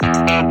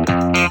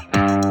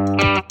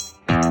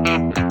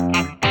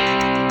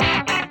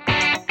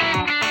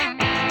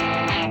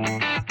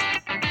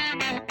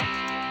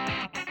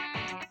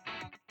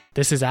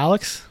This is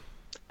Alex.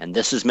 And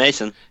this is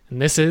Mason.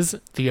 And this is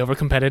The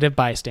Overcompetitive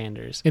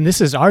Bystanders. And this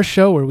is our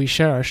show where we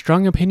share our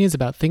strong opinions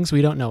about things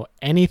we don't know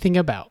anything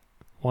about.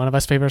 One of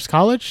us favors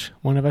college,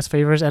 one of us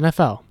favors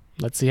NFL.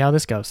 Let's see how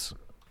this goes.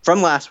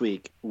 From last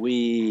week,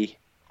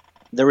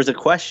 there was a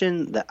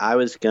question that I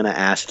was going to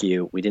ask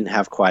you. We didn't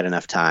have quite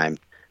enough time,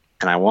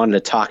 and I wanted to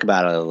talk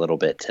about it a little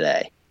bit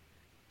today.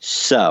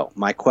 So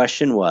my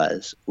question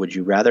was, would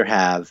you rather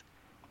have,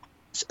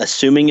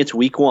 assuming it's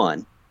week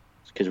one,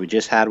 because we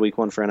just had week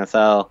one for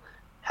NFL,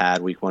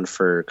 had week one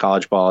for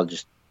college ball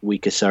just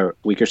week or so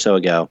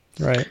ago.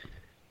 Right.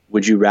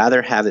 Would you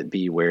rather have it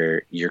be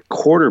where your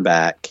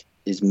quarterback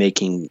is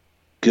making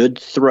good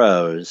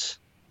throws,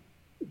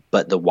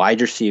 but the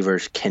wide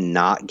receivers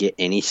cannot get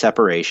any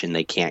separation,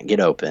 they can't get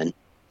open,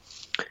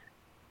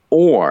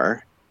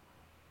 or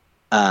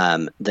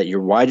that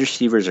your wide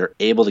receivers are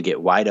able to get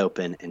wide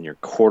open and your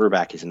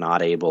quarterback is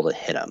not able to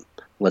hit them?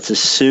 Let's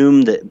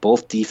assume that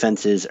both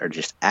defenses are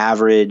just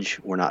average.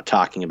 We're not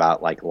talking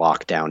about like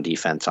lockdown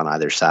defense on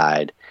either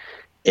side.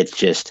 It's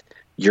just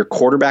your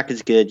quarterback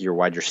is good, your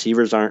wide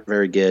receivers aren't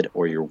very good,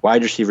 or your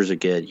wide receivers are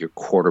good, your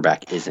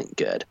quarterback isn't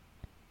good.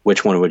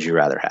 Which one would you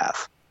rather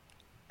have?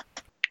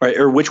 Right,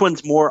 or which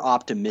one's more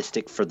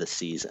optimistic for the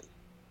season?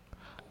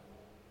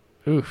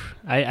 Oof,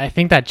 I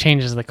think that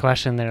changes the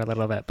question there a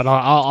little bit, but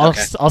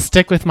I'll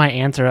stick with my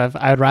answer of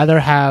I'd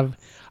rather have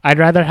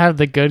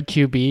the good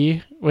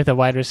QB with a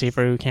wide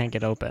receiver who can't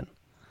get open.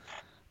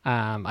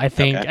 I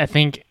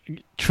think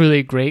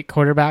truly great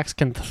quarterbacks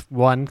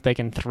they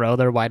can throw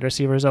their wide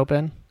receivers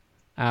open.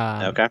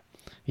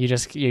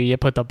 You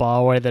put the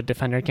ball where the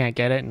defender can't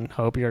get it and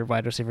hope your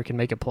wide receiver can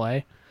make a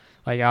play.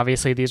 Like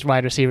obviously these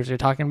wide receivers you're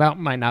talking about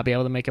might not be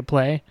able to make a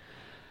play,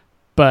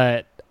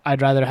 but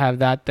I'd rather have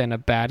that than a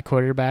bad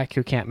quarterback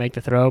who can't make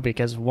the throw,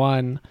 because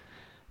one,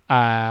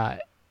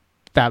 that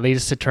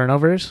leads to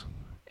turnovers,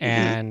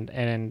 and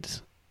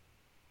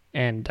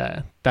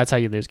that's how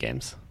you lose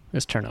games,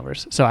 is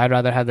turnovers. So I'd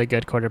rather have the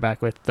good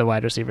quarterback with the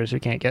wide receivers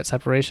who can't get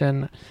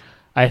separation.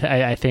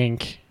 I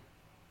think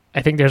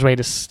there's a way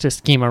to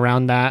scheme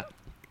around that,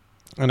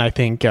 and I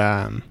think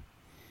I'd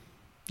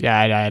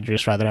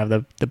just rather have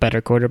the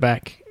better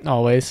quarterback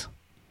always.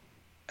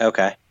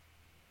 Okay,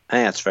 I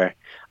think that's fair.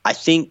 I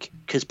think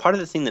because part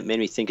of the thing that made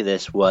me think of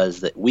this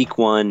was that week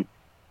one,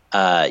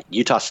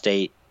 Utah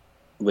State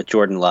with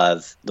Jordan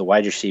Love, the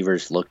wide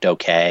receivers looked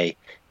okay.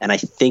 And I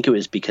think it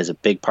was because a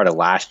big part of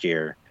last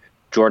year,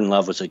 Jordan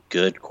Love was a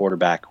good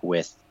quarterback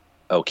with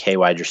okay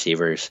wide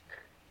receivers.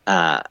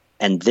 And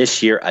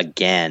this year,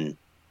 again,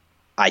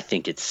 I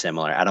think it's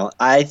similar.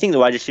 I think the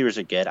wide receivers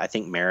are good. I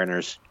think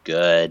Mariner's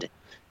good.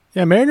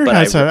 Yeah, Mariner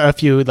has a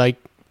few like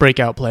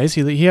breakout plays.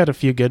 He had a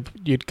few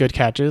good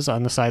catches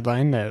on the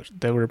sideline that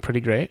were pretty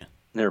great.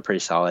 They were pretty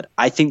solid.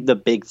 I think the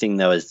big thing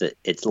though is that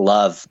it's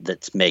Love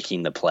that's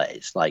making the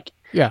plays. Like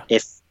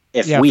if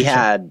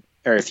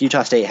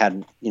Utah State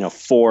had,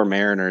 4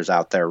 Mariners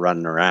out there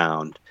running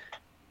around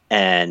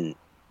and,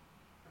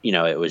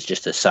 it was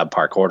just a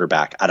subpar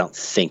quarterback, I don't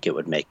think it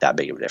would make that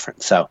big of a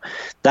difference. So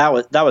that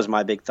was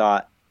my big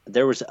thought.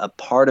 There was a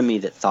part of me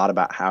that thought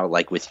about how,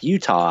 like with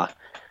Utah,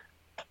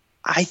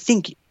 I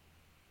think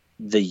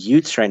the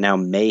Utes right now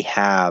may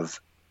have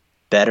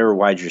better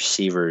wide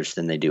receivers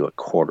than they do a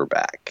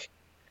quarterback.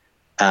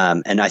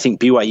 And I think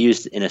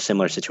BYU's in a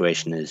similar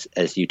situation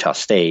as Utah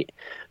State,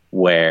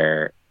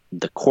 where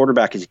the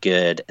quarterback is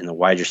good and the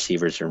wide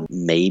receivers are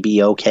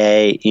maybe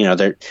okay.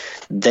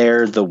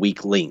 They're the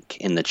weak link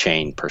in the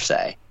chain per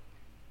se.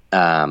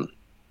 Okay.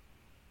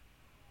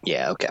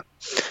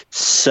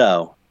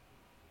 So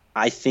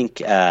I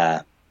think,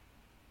 I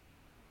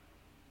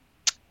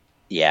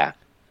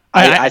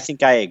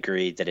think I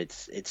agree that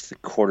it's the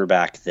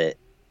quarterback that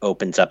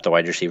opens up the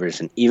wide receivers,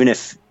 and even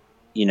if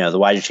the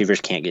wide receivers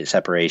can't get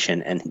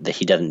separation and that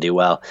he doesn't do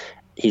well,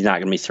 he's not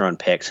going to be throwing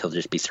picks. He'll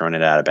just be throwing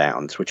it out of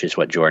bounds, which is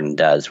what Jordan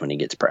does when he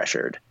gets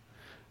pressured.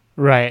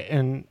 Right.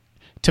 And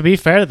to be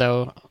fair,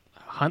 though,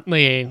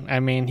 Huntley, I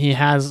mean, he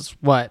has,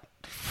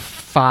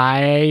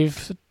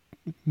 5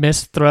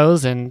 missed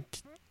throws, and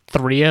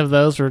 3 of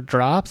those were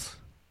drops?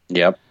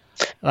 Yep.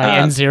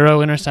 And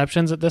 0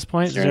 interceptions at this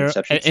point.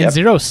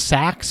 0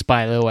 sacks,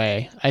 by the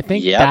way. I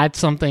think that's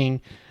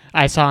something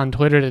I saw on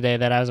Twitter today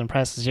that I was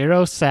impressed.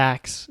 0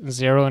 sacks,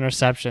 0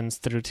 interceptions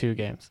through 2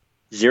 games.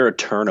 0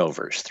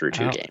 turnovers through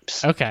 2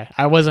 games. Okay,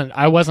 I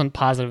wasn't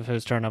positive if it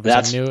was turnovers.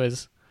 I knew it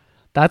was.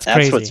 That's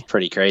crazy. That's what's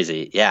pretty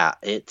crazy. Yeah,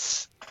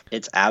 it's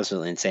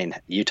absolutely insane.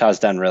 Utah's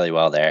done really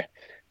well there.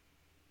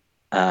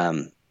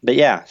 But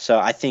yeah, so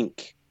I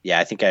think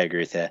I agree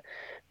with you.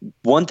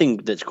 One thing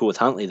that's cool with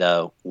Huntley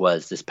though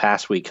was this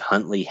past week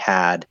Huntley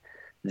had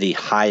the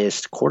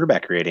highest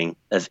quarterback rating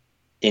of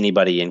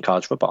anybody in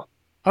college football.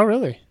 Oh,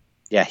 really?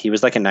 Yeah, he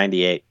was like a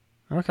 98.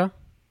 Okay.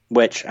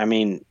 Which, I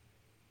mean,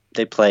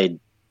 they played.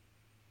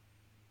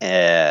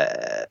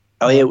 It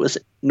was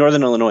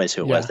Northern Illinois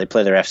who it was. They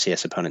play their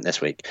FCS opponent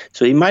this week.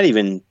 So he might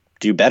even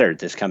do better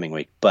this coming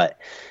week. But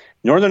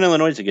Northern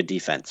Illinois is a good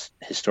defense.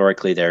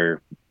 Historically,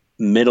 they're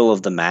middle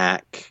of the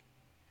MAC,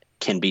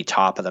 can be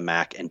top of the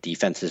MAC, and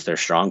defense is their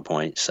strong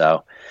point.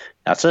 So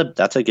That's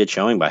a good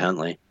showing by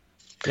Huntley.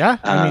 Yeah,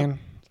 I mean,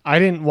 I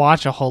didn't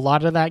watch a whole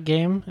lot of that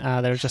game.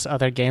 There's just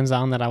other games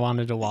on that I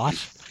wanted to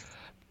watch.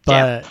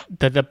 But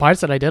the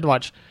parts that I did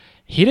watch,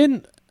 he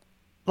didn't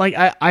like.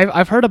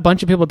 I've heard a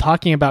bunch of people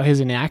talking about his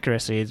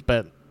inaccuracies,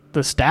 but the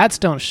stats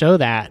don't show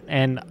that.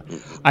 And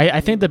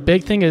I think the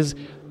big thing is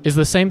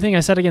the same thing I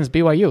said against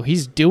BYU.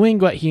 He's doing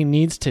what he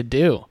needs to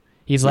do.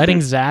 He's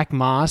letting Zach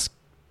Moss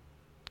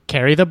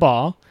carry the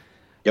ball,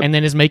 and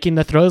then is making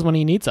the throws when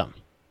he needs them.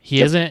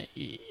 He isn't.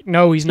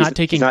 No, he's not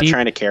taking. He's not deep,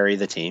 trying to carry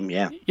the team.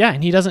 Yeah. Yeah,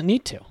 and he doesn't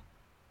need to.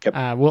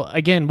 Yep.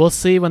 We'll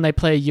see when they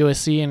play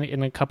USC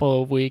in a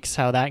couple of weeks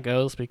how that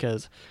goes,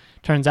 because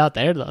turns out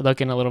they're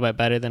looking a little bit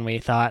better than we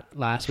thought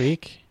last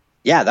week.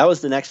 Yeah, that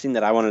was the next thing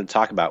that I wanted to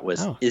talk about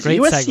was is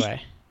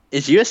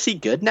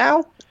USC good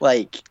now?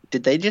 Like,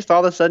 did they just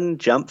all of a sudden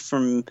jump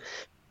from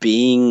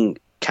being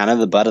kind of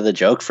the butt of the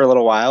joke for a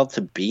little while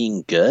to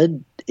being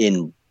good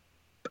in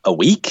a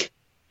week?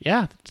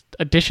 Yeah,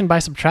 addition by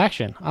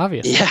subtraction,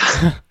 obviously.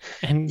 Yeah.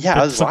 And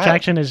the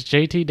subtraction is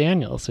JT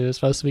Daniels, who is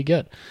supposed to be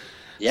good.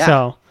 Yeah.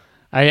 So,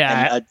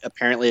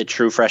 apparently a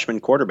true freshman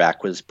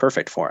quarterback was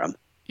perfect for him.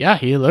 Yeah,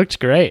 he looked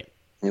great.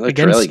 He looked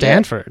against really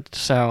Stanford. Good.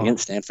 So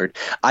against Stanford.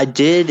 I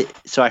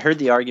heard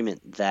the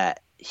argument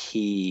that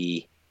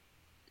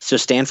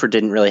Stanford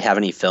didn't really have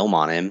any film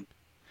on him.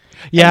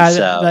 Yeah,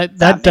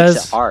 that does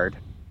makes it hard.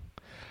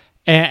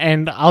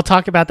 And I'll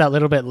talk about that a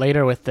little bit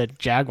later with the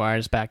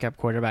Jaguars backup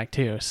quarterback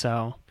too.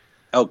 So,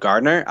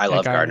 Gardner, I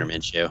love Gardner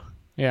Minshew.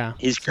 Yeah,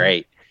 he's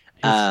great.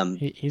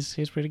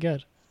 He's pretty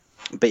good.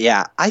 But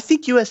yeah, I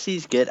think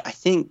USC's good.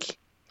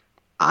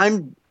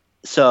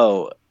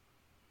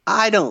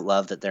 I don't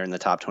love that they're in the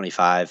top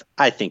 25.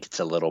 I think it's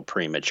a little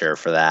premature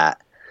for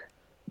that.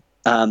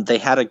 They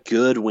had a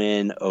good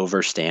win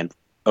over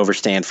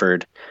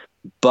Stanford,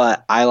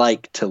 but I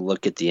like to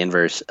look at the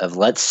inverse of,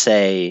 let's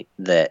say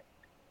that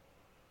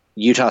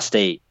Utah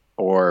State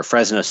or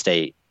Fresno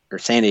State or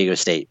San Diego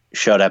State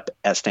showed up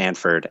at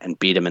Stanford and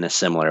beat them in a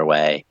similar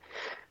way.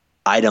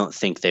 I don't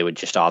think they would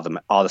just all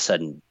of a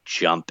sudden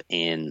jump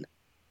in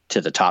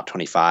to the top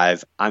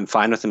 25. I'm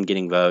fine with them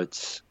getting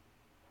votes.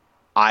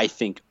 I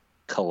think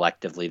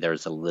collectively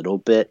there's a little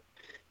bit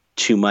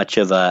too much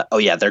of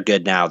they're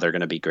good now, they're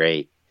going to be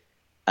great.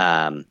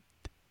 And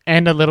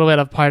a little bit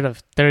of part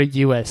of their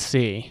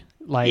USC.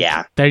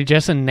 They're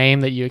just a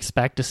name that you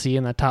expect to see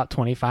in the top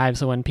 25.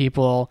 So when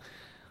people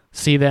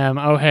see them,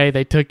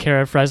 they took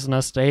care of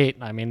Fresno State.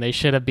 I mean, they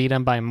should have beat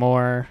them by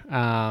more.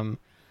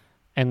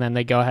 And then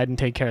they go ahead and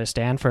take care of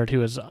Stanford, who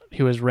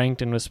was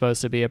ranked and was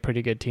supposed to be a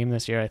pretty good team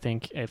this year. I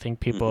think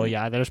people,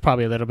 there's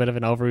probably a little bit of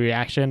an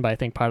overreaction, but I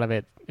think part of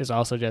it is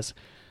also just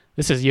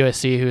this is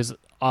USC, who's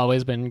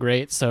always been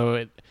great.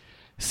 So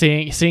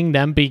seeing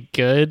them be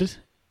good,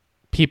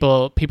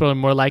 people are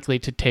more likely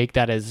to take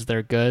that as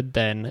they're good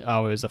than it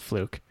was a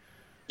fluke.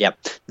 Yep,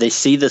 they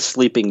see the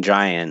sleeping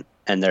giant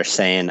and they're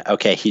saying,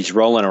 okay, he's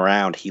rolling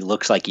around. He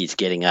looks like he's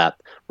getting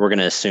up. We're going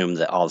to assume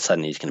that all of a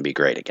sudden he's going to be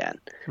great again.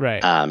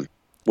 Right. I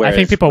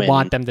think people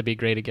want them to be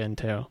great again,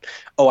 too.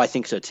 Oh, I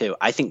think so, too.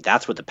 I think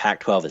that's what the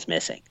Pac-12 is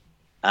missing.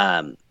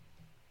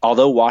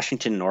 Although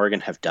Washington and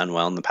Oregon have done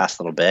well in the past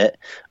little bit,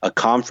 a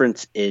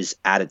conference is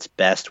at its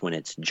best when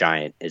its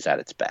giant is at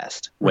its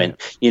best. When,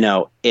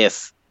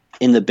 if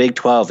in the Big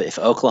 12, if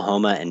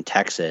Oklahoma and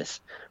Texas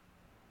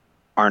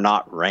are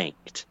not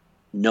ranked,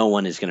 no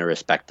one is going to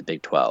respect the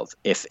Big 12.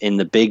 If in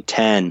the Big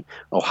 10,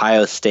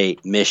 Ohio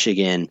State,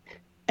 Michigan,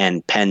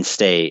 and Penn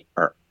State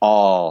are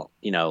all,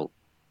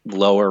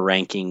 lower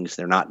rankings,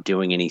 they're not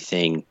doing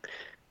anything,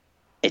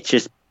 it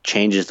just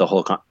changes the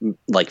whole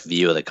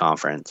view of the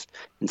conference.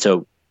 And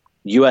so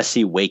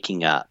USC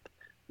waking up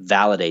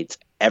validates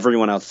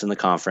everyone else in the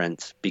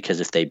conference, because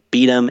if they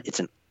beat them, it's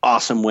an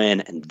awesome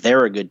win and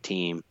they're a good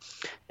team,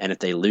 and if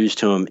they lose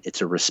to them,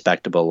 it's a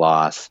respectable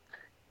loss.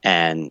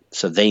 And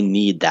so they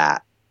need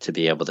that to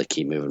be able to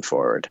keep moving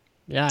forward.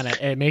 Yeah, and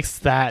it makes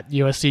that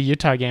USC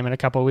Utah game in a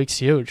couple of weeks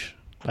huge.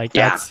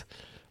 That's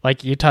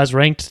Utah's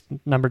ranked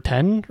number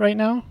 10 right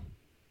now.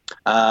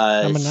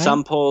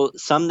 Some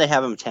they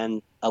have them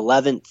 10.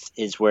 11th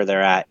is where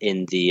they're at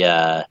in the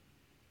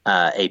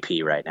AP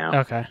right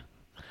now. Okay,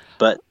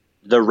 but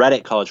the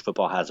Reddit college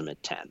football has them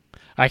at 10.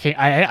 I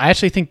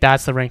actually think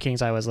that's the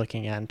rankings I was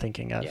looking at and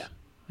thinking of. Yeah.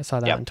 I saw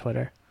that on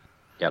Twitter.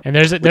 Yep. And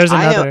there's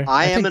another.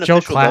 I think Joe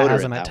Klatt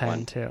has them at 10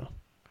 one. too.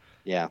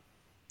 Yeah.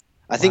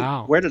 I think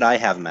where did I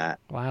have them at?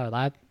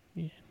 Wow,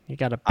 you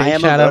got a big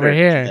shot over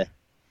here.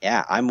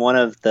 Yeah, I'm one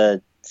of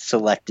the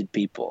selected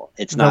people.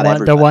 It's not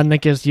everybody. The one that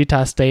gives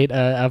Utah State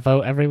a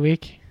vote every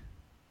week?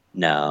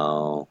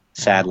 No.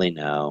 Sadly,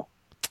 no.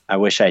 I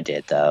wish I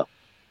did, though.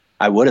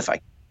 I would if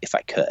I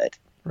could.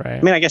 Right.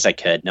 I mean, I guess I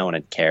could. No one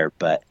would care,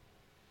 but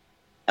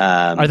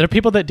are there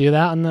people that do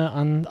that on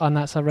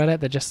that subreddit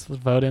that just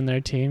vote in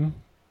their team?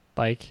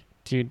 Like,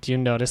 do you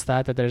notice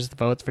that there's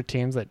votes for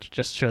teams that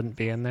just shouldn't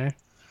be in there?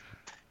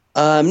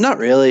 Not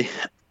really.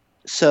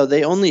 So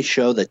they only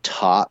show the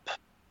top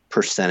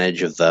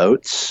percentage of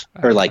votes,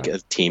 or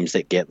of teams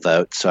that get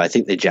votes. So I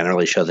think they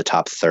generally show the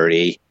top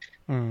 30.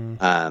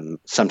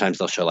 Sometimes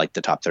they'll show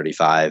the top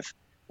 35.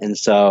 And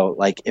so,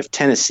 like, if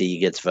Tennessee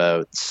gets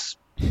votes,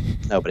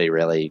 nobody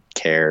really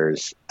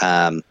cares.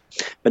 But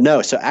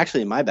no, so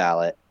actually my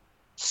ballot,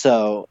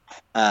 so...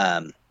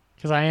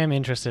 because I am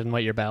interested in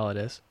what your ballot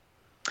is.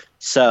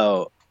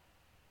 So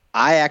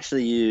I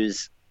actually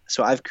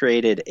I've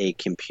created a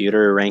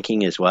computer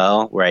ranking as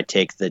well, where I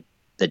take the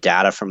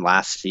data from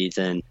last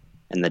season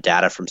and the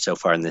data from so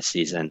far in this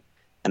season,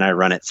 and I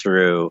run it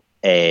through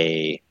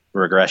a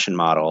regression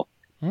model,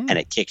 and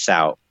it kicks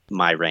out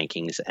my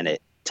rankings, and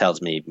it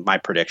tells me my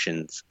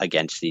predictions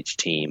against each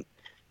team.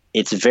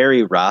 It's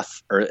very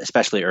rough,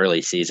 especially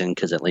early season,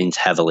 because it leans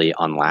heavily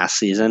on last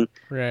season.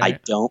 Right.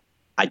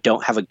 I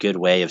don't have a good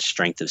way of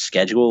strength of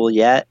schedule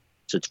yet,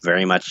 so it's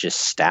very much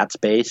just stats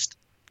based.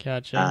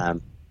 Gotcha.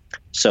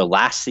 So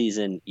last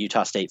season,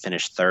 Utah State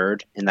finished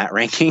third in that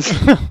ranking.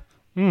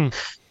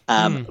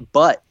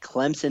 But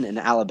Clemson and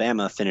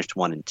Alabama finished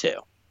 1 and 2.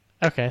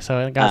 Okay, so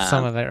it got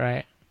some of it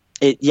right.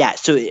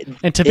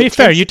 And to be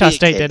fair, Utah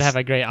State did have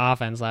a great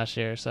offense last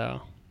year,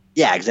 so.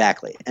 Yeah,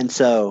 exactly. And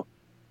so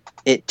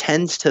it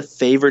tends to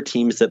favor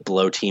teams that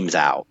blow teams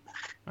out.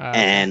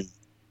 And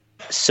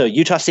so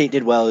Utah State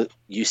did well,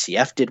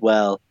 UCF did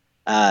well,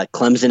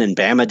 Clemson and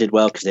Bama did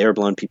well because they were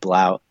blowing people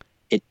out.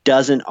 It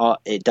doesn't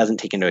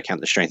take into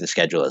account the strength of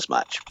schedule as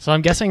much. So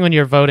I'm guessing when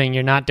you're voting,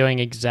 you're not doing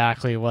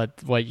exactly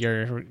what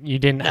you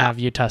didn't have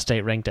Utah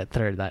State ranked at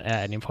third at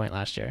any point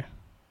last year.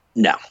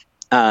 No.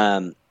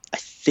 I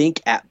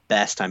think at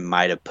best I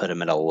might have put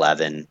them at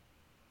 11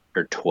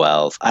 or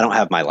 12. I don't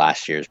have my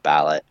last year's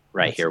ballot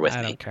here with me.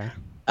 I don't care.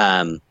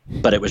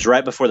 But it was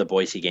right before the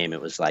Boise game.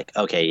 It was like,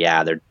 okay,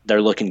 yeah,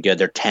 they're looking good.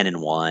 They're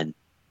 10-1.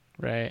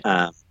 Right.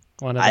 I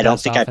don't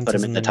think I put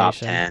them in the top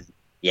 10.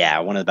 Yeah,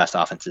 one of the best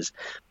offenses.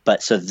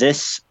 But so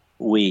this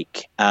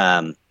week,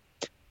 so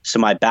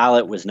my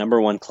ballot was number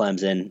 1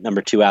 Clemson,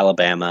 number 2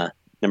 Alabama,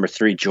 number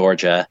 3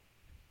 Georgia,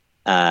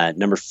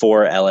 number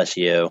 4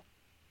 LSU,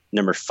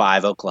 number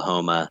 5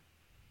 Oklahoma,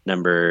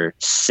 number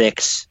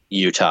 6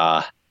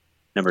 Utah,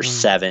 number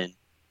 7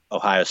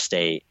 Ohio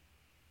State,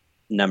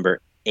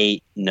 number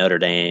 8 Notre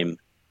Dame,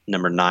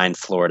 number 9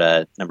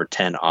 Florida, number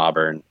 10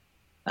 Auburn,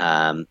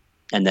 and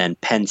then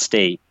Penn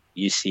State,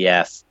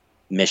 UCF,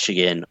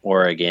 Michigan,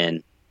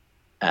 Oregon,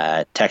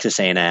 Texas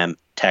A&M,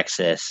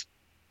 Texas,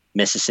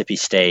 Mississippi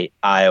State,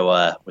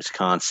 Iowa,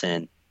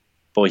 Wisconsin,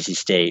 Boise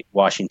State,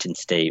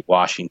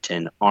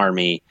 Washington,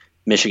 Army,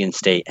 Michigan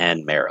State,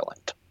 and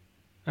Maryland.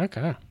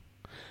 Okay.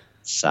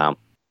 So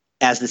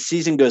as the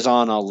season goes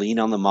on, I'll lean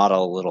on the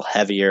model a little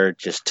heavier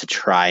just to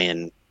try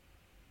and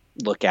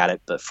look at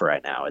it. But for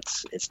right now,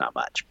 it's not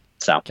much.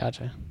 So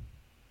gotcha.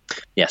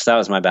 Yes, that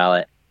was my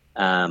ballot.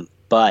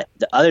 But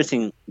the other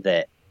thing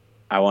that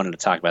I wanted to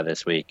talk about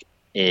this week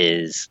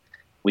is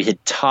we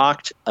had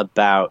talked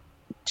about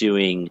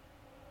doing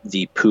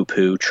the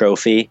poo-poo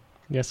trophy.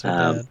 Yes, we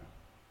did.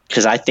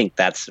 Because I think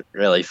that's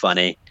really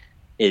funny,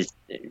 is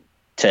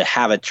to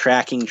have a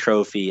tracking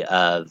trophy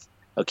of,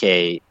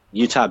 okay,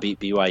 Utah beat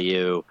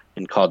BYU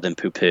and called them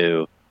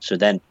poo-poo. So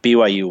then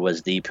BYU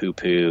was the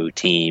poo-poo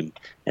team.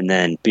 And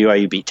then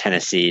BYU beat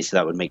Tennessee, so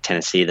that would make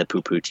Tennessee the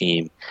poo-poo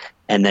team.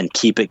 And then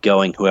keep it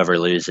going, whoever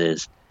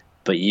loses.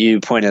 But you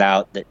pointed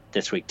out that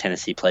this week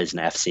Tennessee plays an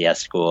FCS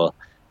school,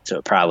 so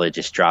it probably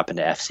just drop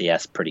into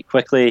FCS pretty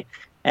quickly,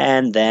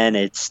 and then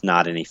it's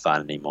not any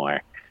fun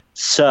anymore.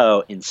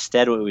 So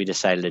instead what we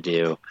decided to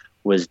do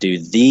was do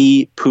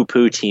the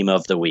poo-poo team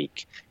of the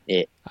week.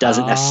 It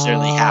doesn't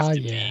necessarily have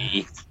to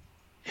be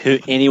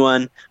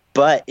anyone,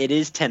 but it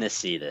is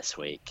Tennessee this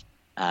week.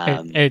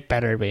 It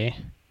better be.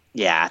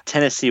 Yeah,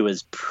 Tennessee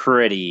was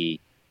pretty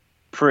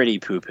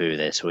poo-poo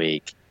this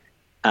week.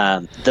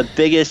 The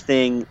biggest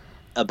thing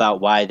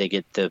about why they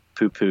get the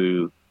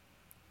poo-poo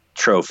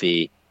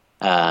trophy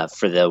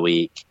for the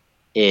week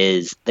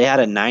is they had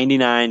a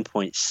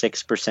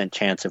 99.6%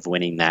 chance of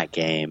winning that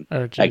game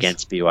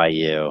against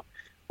BYU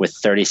with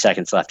 30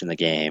 seconds left in the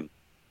game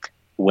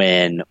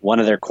when one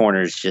of their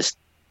corners just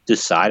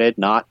decided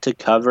not to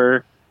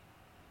cover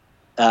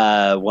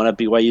one of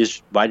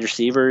BYU's wide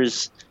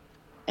receivers,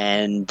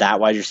 and that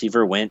wide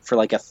receiver went for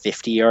like a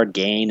 50-yard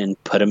gain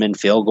and put him in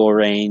field goal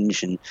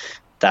range, and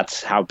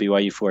that's how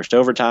BYU forced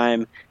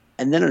overtime.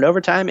 And then in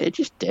overtime, it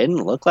just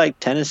didn't look like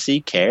Tennessee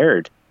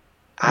cared.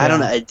 I don't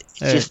know.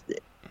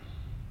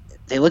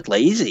 They looked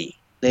lazy.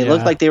 They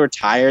looked like they were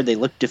tired. They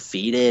looked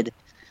defeated.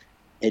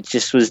 It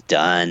just was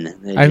done.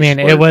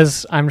 It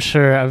was, I'm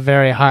sure, a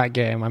very hot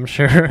game. I'm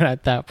sure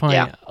at that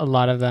point, a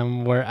lot of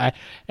them were.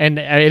 And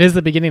it is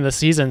the beginning of the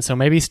season, so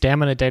maybe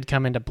stamina did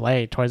come into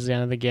play towards the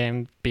end of the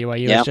game.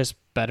 BYU was just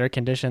better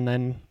condition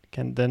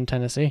than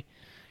Tennessee.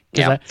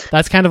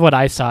 That's kind of what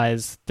I saw,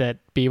 is that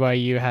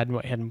BYU had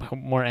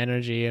more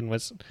energy and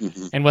was,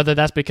 and whether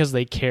that's because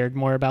they cared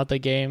more about the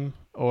game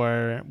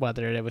or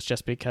whether it was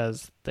just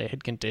because they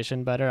had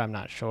conditioned better, I'm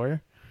not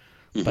sure.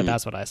 But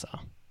that's what I saw.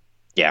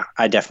 Yeah,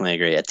 I definitely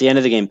agree. At the end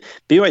of the game,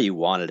 BYU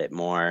wanted it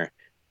more.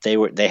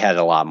 They had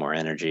a lot more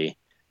energy.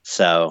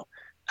 So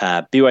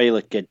BYU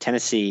looked good.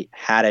 Tennessee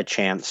had a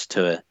chance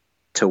to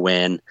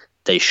win.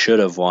 They should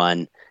have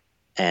won,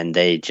 and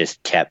they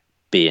just kept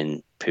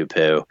being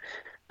poo-poo.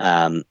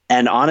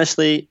 And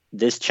honestly,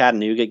 this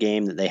Chattanooga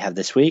game that they have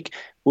this week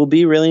will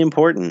be really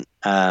important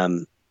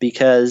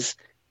because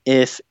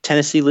if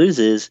Tennessee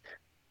loses,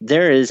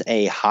 there is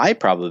a high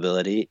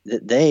probability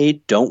that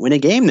they don't win a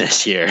game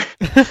this year.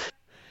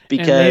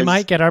 Because and they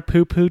might get our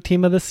poo-poo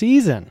team of the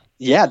season.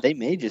 Yeah, they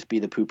may just be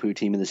the poo-poo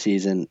team of the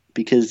season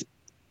because,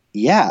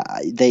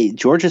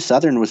 Georgia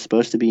Southern was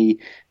supposed to be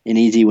an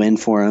easy win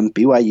for them.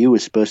 BYU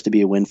was supposed to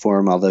be a win for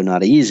them, although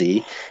not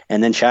easy.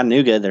 And then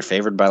Chattanooga, they're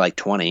favored by like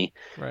 20.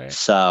 Right.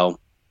 So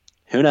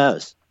who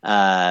knows?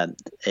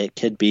 It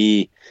could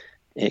be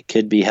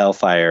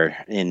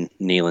hellfire in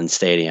Neyland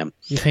Stadium.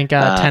 You think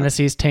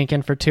Tennessee's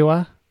tanking for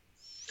Tua?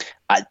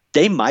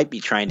 They might be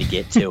trying to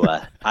get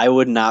Tua. I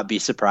would not be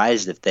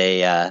surprised if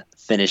they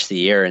finished the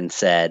year and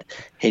said,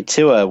 "Hey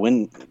Tua,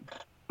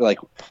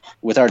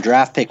 with our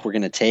draft pick, we're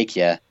going to take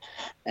you,"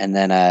 and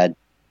then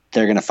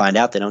they're going to find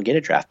out they don't get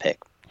a draft pick.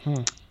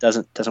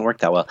 Doesn't work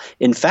that well.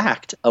 In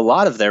fact, a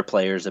lot of their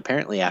players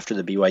apparently after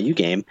the BYU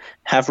game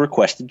have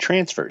requested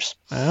transfers.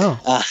 Oh,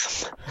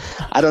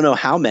 I don't know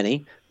how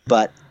many,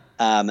 but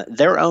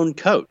their own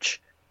coach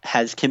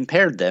has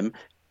compared them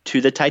to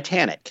the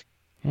Titanic.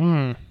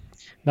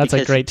 That's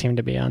a great team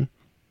to be on.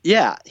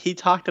 Yeah, he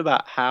talked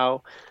about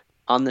how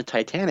on the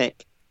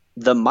Titanic,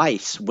 the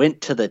mice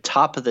went to the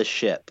top of the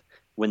ship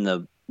when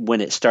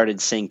it started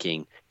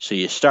sinking. So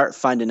you start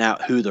finding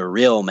out who the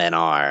real men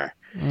are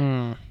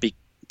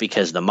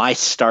because the mice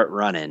start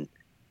running.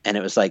 And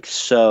it was like,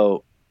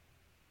 so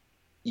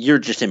you're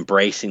just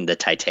embracing the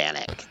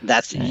Titanic.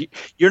 That's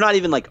you're not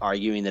even like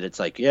arguing that it's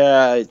like,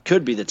 yeah, it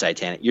could be the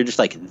Titanic. You're just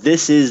like,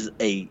 this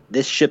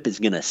ship is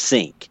going to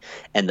sink.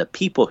 And the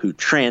people who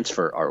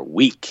transfer are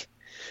weak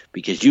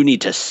because you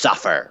need to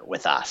suffer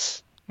with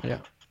us. Yeah.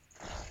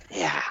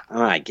 Yeah. Oh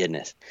my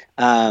goodness.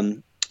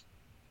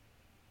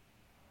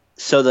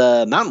 So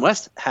the Mountain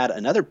West had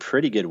another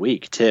pretty good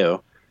week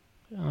too.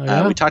 Oh,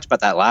 yeah? We talked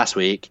about that last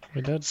week.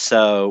 We did.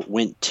 So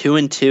went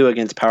 2-2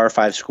 against Power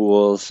 5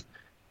 schools.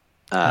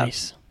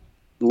 Nice.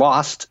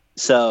 Lost.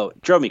 So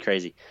drove me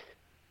crazy.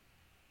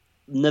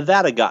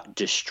 Nevada got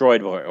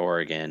destroyed by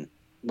Oregon.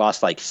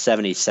 Lost like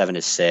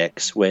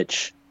 77-6,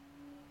 which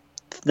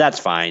that's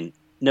fine.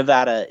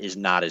 Nevada is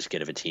not as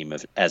good of a team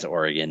as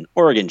Oregon.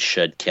 Oregon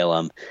should kill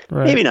them.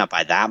 Right. Maybe not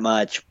by that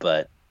much,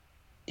 but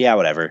yeah,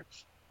 whatever.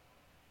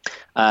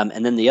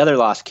 And then the other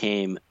loss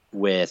came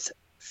with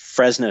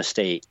Fresno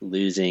State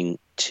losing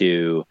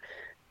to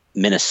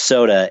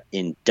Minnesota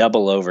in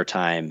double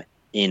overtime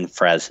in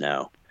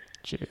Fresno.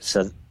 Jeez.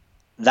 So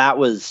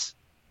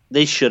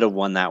they should have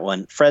won that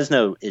one.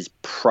 Fresno is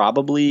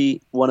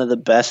probably one of the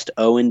best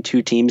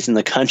 0-2 teams in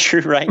the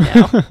country right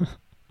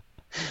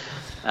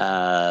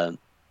now.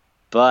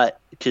 But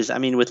because,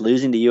 with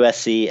losing to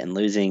USC and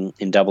losing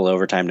in double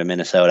overtime to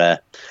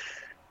Minnesota,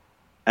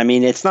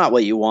 it's not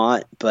what you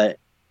want, but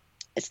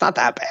it's not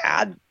that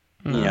bad.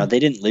 No. They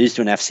didn't lose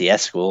to an FCS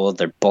school.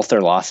 Both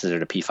their losses are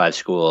to P5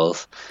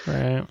 schools.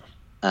 Right.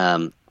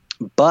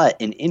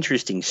 But an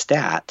interesting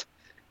stat.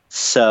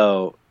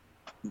 So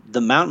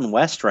the Mountain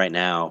West right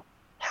now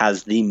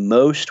has the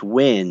most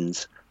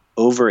wins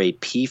over a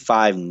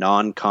P5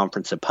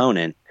 non-conference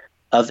opponent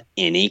of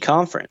any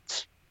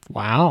conference.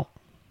 Wow.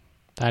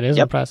 That is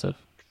impressive.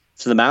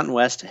 So the Mountain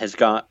West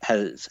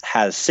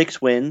has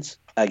 6 wins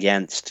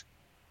against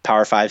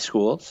Power 5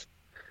 schools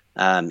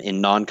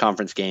in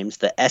non-conference games.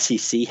 The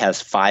SEC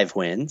has 5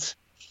 wins.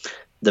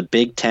 The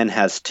Big Ten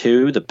has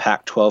 2. The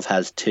Pac-12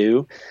 has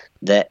 2.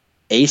 The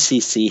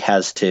ACC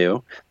has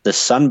 2. The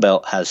Sun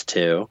Belt has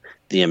 2.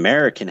 The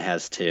American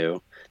has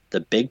 2.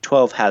 The Big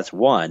 12 has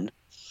 1.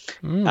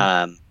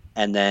 And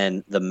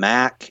then the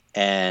MAC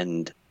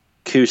and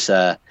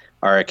CUSA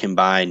are a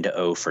combined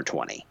 0 for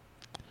 20.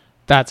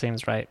 That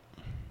seems right.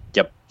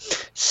 Yep.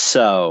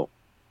 So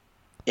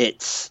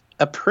it's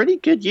a pretty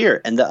good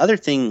year. And the other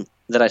thing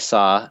that I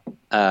saw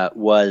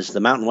was the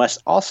Mountain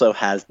West also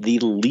has the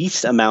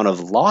least amount of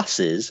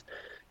losses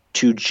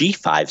to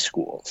G5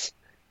 schools.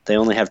 They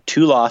only have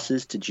 2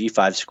 losses to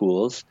G5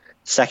 schools.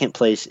 Second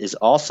place is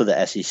also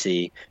the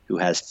SEC, who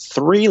has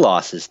 3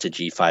 losses to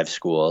G5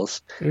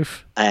 schools.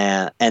 Oof.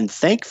 And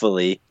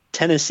thankfully,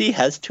 Tennessee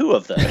has 2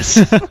 of those.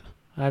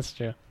 That's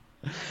true.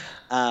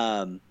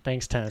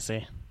 Thanks,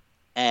 Tennessee.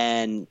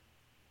 And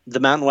the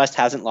Mountain West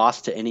hasn't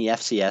lost to any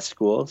FCS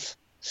schools.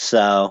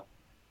 So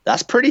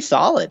that's pretty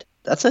solid.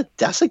 That's a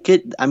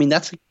good,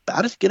 that's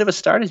about as good of a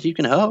start as you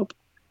can hope.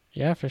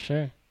 Yeah, for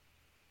sure.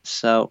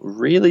 So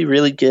really,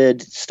 really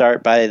good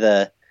start by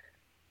the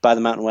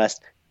Mountain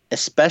West,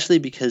 especially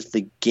because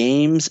the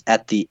games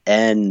at the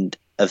end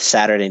of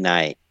Saturday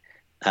night,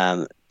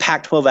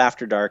 Pac-12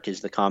 After Dark is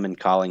the common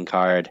calling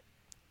card,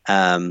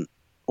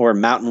 or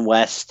Mountain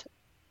West.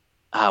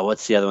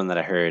 What's the other one that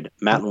I heard?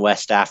 Mountain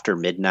West After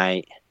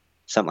Midnight,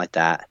 something like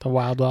that. The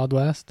Wild Wild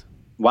West?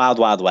 Wild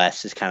Wild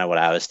West is kind of what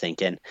I was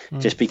thinking,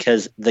 just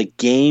because the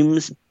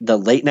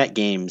late night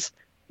games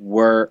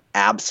were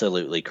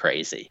absolutely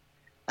crazy.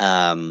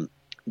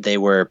 They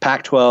were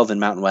Pac-12 and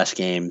Mountain West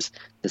games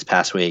this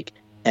past week,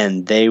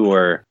 and they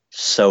were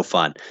so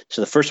fun.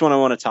 So the first one I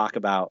want to talk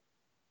about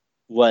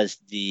was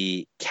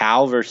the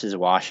Cal versus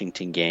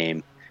Washington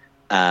game.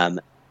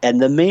 And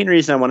the main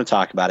reason I want to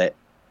talk about it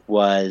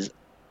was,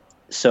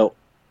 so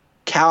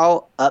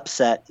Cal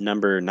upset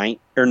number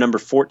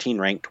 14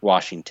 ranked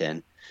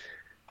Washington,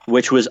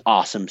 which was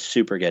awesome,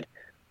 super good.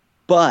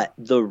 But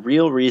the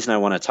real reason I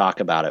want to talk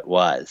about it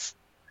was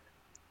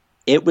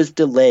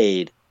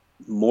delayed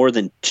more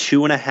than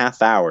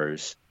 2.5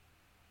 hours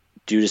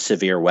due to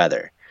severe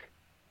weather.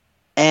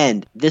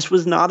 And this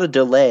was not a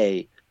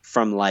delay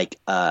from like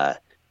a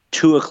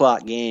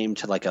 2:00 game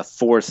to like a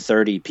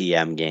 4:30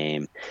 p.m.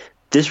 game.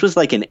 This was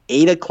like an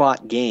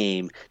 8:00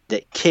 game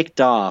that kicked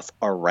off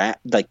around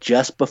like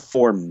just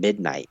before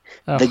midnight.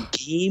 Oh. The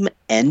game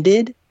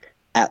ended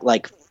at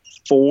like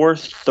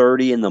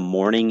 4:30 in the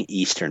morning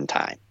Eastern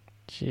time.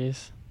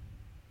 Jeez.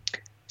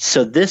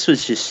 So this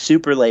was just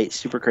super late,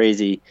 super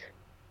crazy.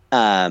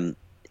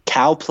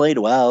 Cal played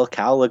well.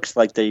 Cal looks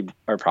like they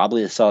are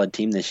probably a solid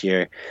team this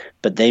year,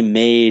 but they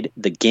made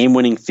the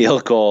game-winning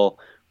field goal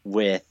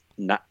with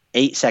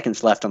 8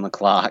 seconds left on the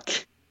clock.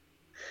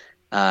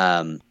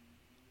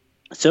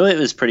 So it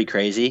was pretty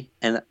crazy,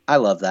 and I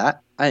love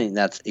that. I think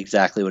that's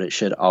exactly what it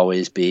should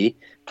always be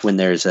when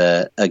there's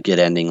a good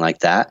ending like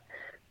that.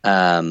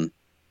 And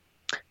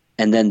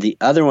then the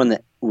other one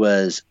that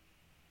was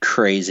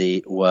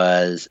crazy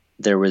was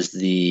there was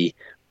the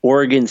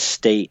Oregon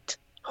State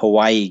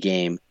Hawaii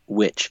game,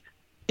 which,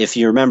 if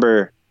you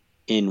remember,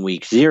 in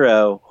week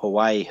 0,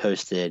 Hawaii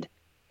hosted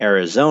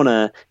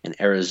Arizona, and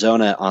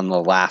Arizona on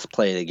the last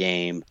play of the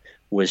game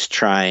was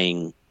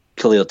Khalil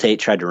Tate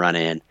tried to run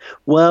in.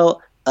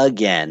 Well,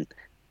 again,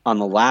 on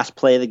the last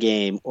play of the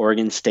game,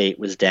 Oregon State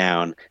was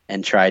down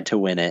and tried to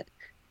win it,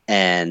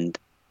 and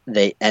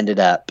they ended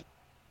up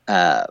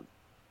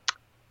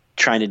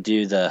trying to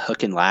do the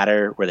hook and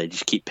ladder where they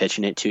just keep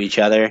pitching it to each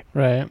other.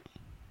 Right.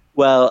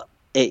 Well,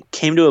 it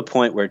came to a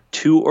point where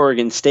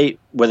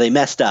where they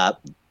messed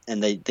up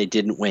and they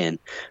didn't win,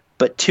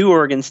 but 2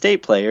 Oregon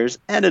State players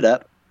ended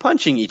up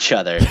punching each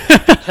other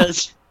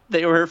because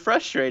they were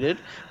frustrated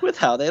with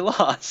how they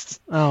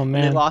lost. Oh,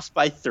 man. And they lost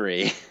by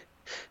 3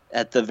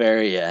 at the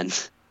very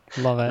end.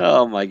 Love it.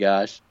 Oh, my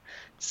gosh.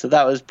 So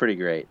that was pretty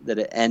great that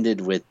it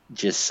ended with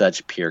just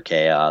such pure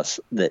chaos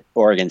that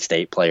Oregon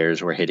State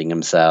players were hitting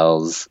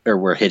themselves or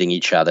were hitting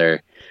each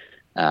other.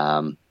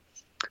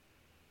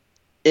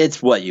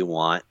 It's what you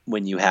want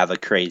when you have a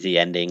crazy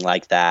ending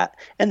like that.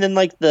 And then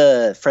like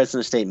the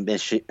Fresno State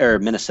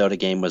Minnesota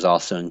game was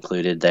also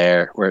included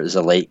there, where it was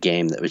a late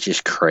game that was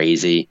just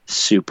crazy,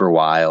 super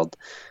wild.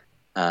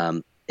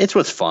 It's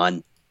what's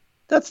fun.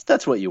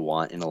 That's what you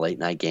want in a late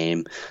night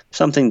game.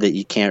 Something that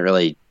you can't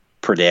really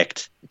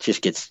predict. It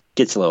just gets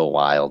a little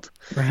wild.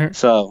 Right.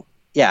 So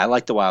yeah, I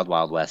like the Wild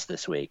Wild West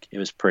this week. It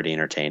was pretty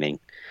entertaining.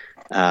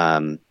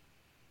 And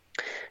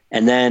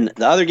then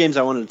the other games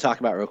I wanted to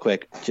talk about real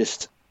quick,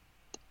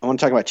 I want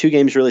to talk about 2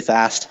 games really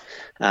fast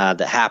that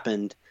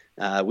happened.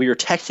 We were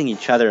texting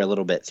each other a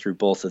little bit through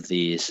both of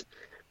these.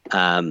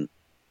 The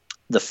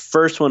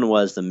first one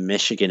was the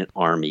Michigan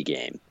Army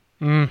game.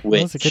 That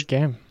was a good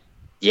game.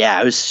 Yeah,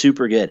 it was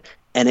super good.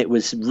 And it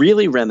was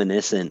really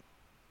reminiscent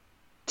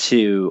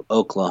to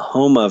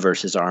Oklahoma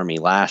versus Army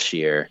last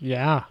year.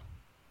 Yeah.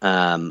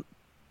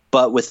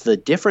 But with the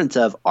difference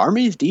of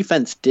Army's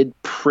defense did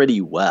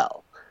pretty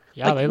well.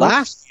 Yeah,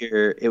 last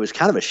year it was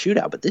kind of a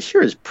shootout, but this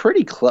year is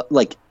pretty close.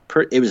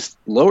 It was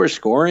lower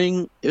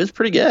scoring. It was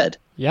pretty good.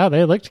 Yeah,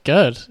 they looked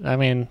good. I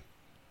mean,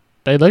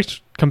 they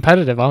looked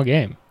competitive all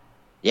game.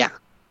 Yeah.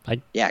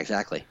 Yeah,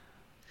 exactly.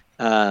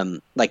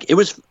 It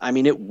was. I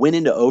mean, it went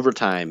into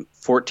overtime,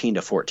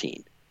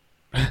 14-14.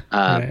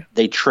 Right.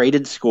 They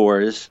traded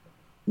scores.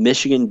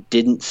 Michigan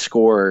didn't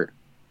score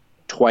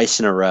twice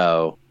in a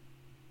row.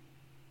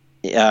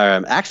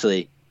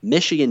 Actually,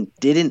 Michigan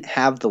didn't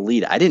have the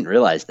lead. I didn't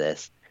realize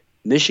this.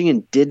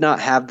 Michigan did not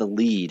have the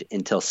lead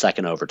until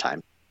second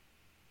overtime.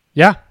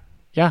 Yeah.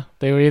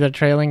 They were either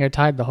trailing or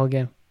tied the whole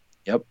game.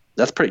 Yep.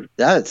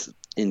 That's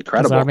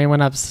incredible. Army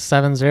went up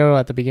 7-0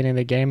 at the beginning of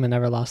the game and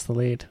never lost the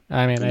lead.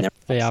 I mean,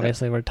 they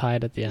obviously were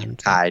tied at the end.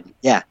 Tied.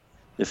 Yeah.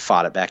 They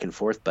fought it back and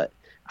forth, but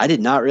I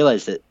did not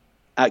realize that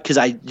because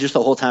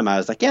the whole time I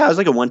was like, yeah, it was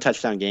like a 1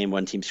 touchdown game.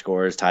 One team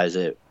scores, ties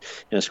it,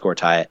 score,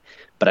 tie it.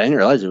 But I didn't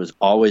realize it was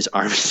always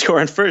Army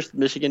scoring first.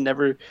 Michigan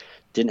never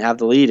didn't have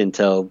the lead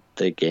until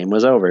the game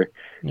was over.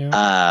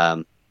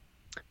 Yeah.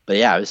 But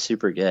yeah, it was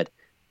super good.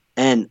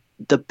 And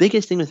the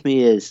biggest thing with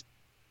me is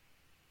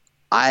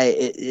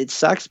it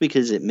sucks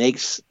because it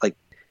makes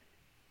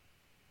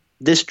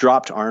this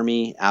dropped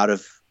Army out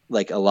of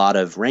a lot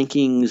of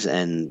rankings,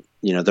 and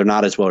they're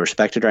not as well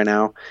respected right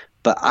now.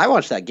 But I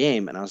watched that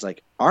game and I was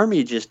like,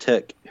 Army just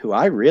took who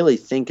I really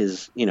think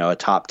is a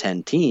top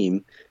 10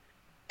 team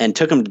and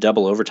took them to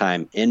double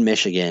overtime in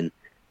Michigan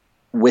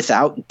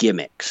without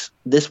gimmicks.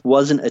 This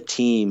wasn't a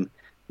team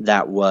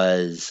that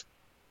was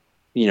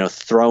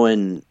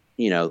throwing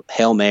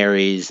Hail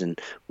Marys and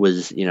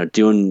was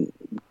doing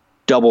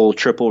double,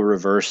 triple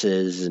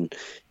reverses and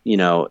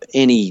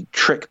any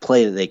trick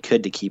play that they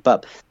could to keep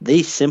up.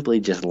 They simply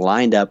just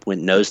lined up,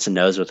 went nose to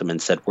nose with them and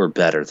said, we're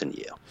better than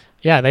you.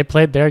 Yeah, they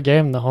played their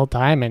game the whole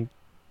time and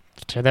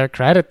To their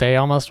credit, they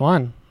almost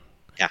won.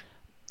 Yeah.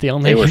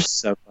 They were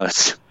so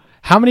close.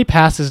 How many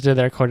passes did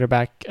their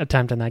quarterback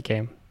attempt in that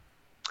game?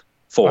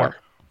 4.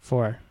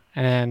 4.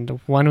 And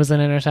one was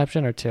an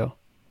interception or 2?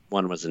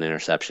 One was an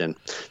interception.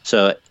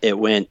 So it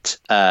went.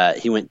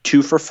 He went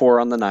 2 for 4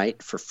 on the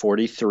night for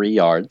 43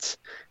 yards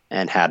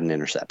and had an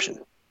interception.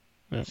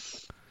 Yeah.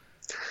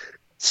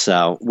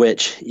 So,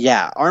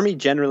 Army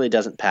generally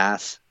doesn't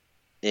pass.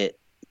 It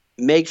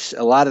makes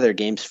a lot of their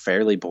games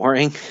fairly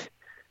boring,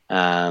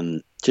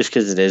 just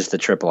because it is the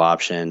triple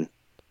option.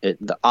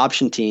 The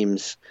option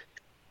teams,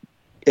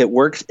 it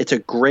works. It's a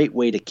great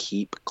way to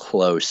keep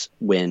close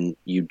when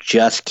you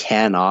just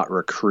cannot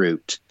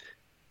recruit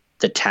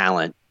the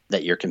talent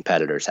that your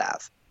competitors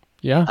have.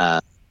 Yeah.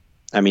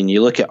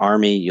 You look at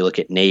Army, you look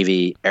at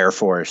Navy, Air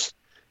Force.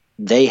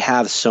 They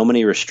have so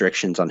many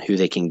restrictions on who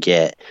they can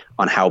get,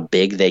 on how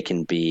big they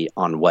can be,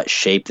 on what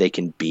shape they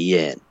can be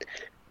in,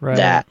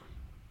 that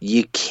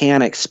you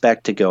can't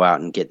expect to go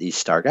out and get these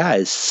star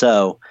guys.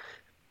 So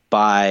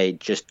by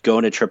just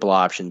going to triple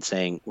option,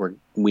 saying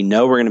we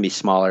know we're going to be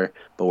smaller,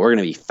 but we're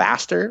going to be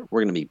faster,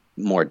 we're going to be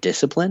more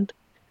disciplined,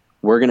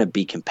 we're going to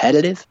be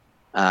competitive,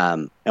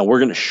 and we're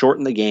going to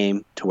shorten the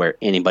game to where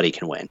anybody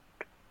can win.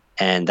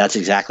 And that's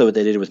exactly what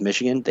they did with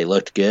Michigan. They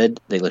looked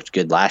good. They looked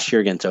good last year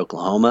against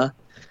Oklahoma.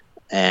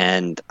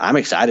 And I'm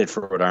excited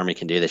for what Army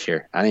can do this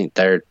year. I think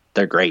they're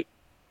great.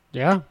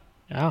 Yeah,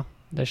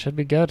 they should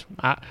be good.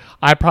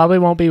 I probably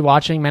won't be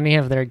watching many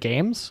of their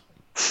games.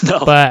 No,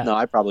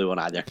 I probably won't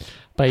either.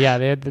 But yeah,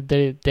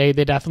 they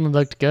definitely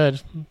looked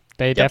good.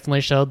 They definitely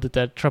showed that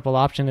the triple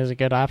option is a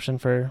good option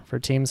for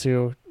teams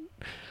who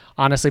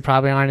honestly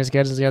probably aren't as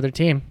good as the other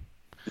team.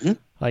 Mm-hmm.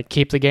 Like,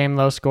 keep the game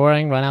low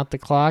scoring, run out the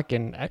clock,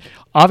 and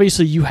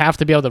obviously you have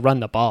to be able to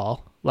run the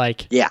ball.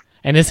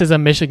 And this is a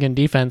Michigan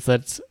defense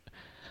that's,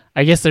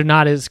 I guess they're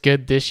not as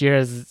good this year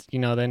as they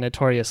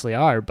notoriously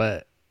are,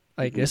 but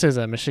this is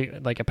a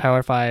Michigan, a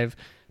Power 5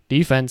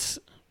 defense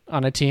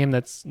on a team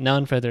that's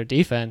known for their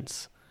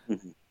defense,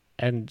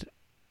 and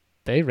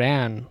they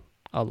ran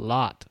a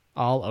lot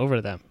all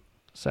over them.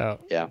 So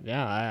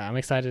I'm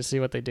excited to see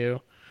what they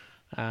do.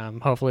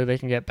 Hopefully they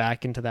can get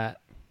back into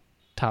that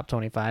top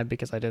 25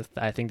 because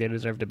I think they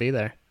deserve to be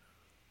there.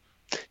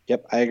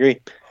 Yep, I agree.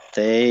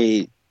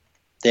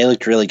 They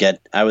looked really good.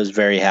 I was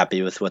very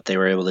happy with what they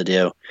were able to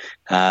do.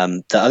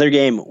 The other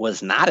game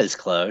was not as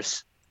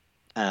close.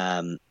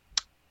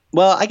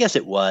 Well, I guess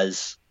it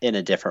was in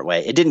a different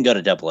way. It didn't go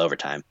to double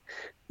overtime.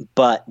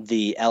 But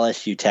the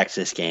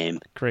LSU-Texas game.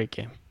 Great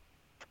game.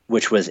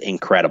 Which was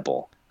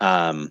incredible.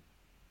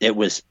 It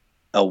was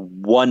a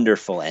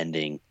wonderful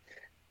ending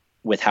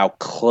with how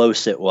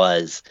close it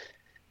was.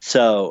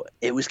 So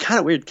it was kind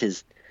of weird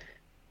because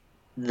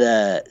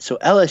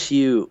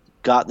LSU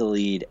got the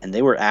lead and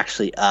they were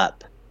actually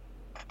up.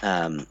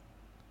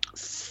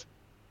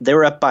 They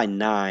were up by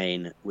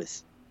 9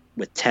 with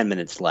 10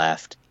 minutes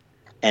left.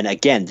 And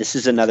again, this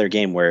is another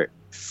game where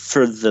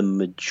for the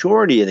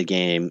majority of the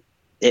game,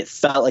 it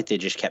felt like they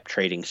just kept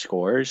trading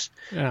scores.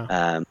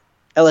 Yeah.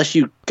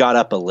 LSU got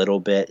up a little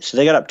bit. So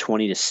they got up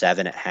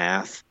 20-7 at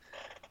half.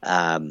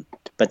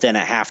 But then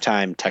at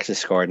halftime, Texas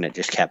scored and it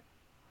just kept,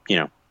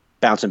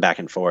 bouncing back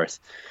and forth.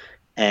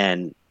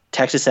 And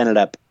Texas ended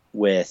up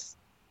with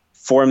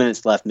 4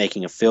 minutes left,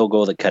 making a field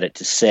goal that cut it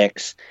to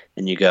 6.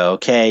 And you go,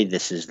 okay,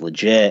 this is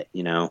legit.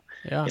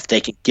 If they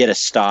can get a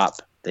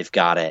stop, they've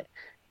got it.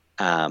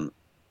 And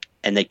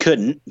they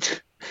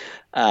couldn't.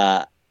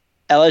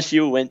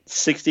 LSU went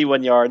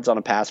 61 yards on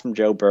a pass from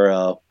Joe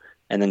Burrow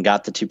and then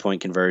got the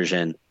 2-point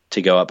conversion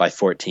to go up by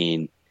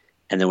 14.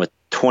 And then with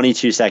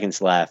 22 seconds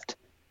left,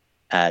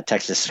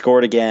 Texas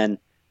scored again.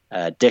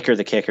 Dicker,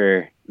 the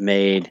kicker,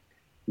 made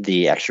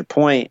the extra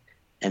point.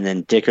 And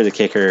then Dicker, the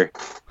kicker,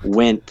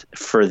 went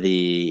for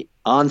the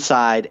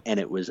onside, and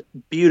it was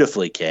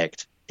beautifully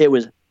kicked. It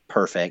was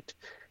perfect.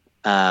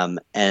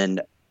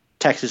 And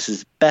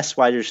Texas's best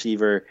wide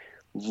receiver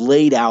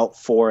laid out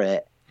for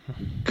it,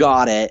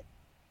 got it,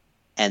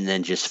 and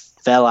then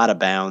just fell out of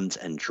bounds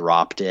and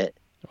dropped it.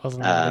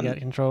 Wasn't able to get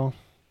control.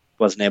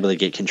 Wasn't able to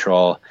get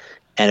control.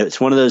 And it's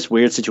one of those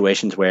weird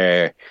situations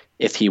where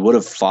if he would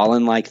have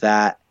fallen like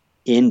that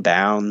in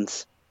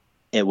bounds,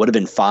 it would have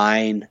been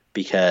fine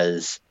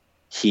because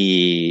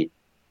I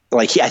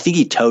think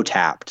he toe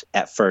tapped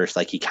at first.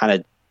 Like, he kind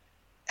of,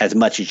 as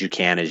much as you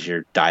can as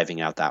you're diving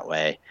out that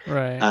way.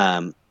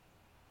 Right.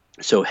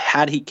 So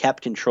had he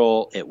kept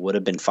control, it would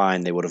have been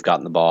fine. They would have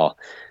gotten the ball.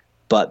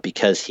 But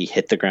because he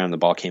hit the ground, the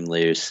ball came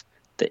loose,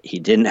 that he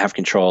didn't have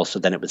control. So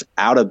then it was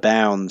out of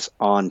bounds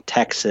on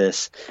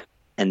Texas.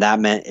 And that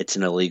meant it's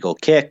an illegal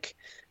kick,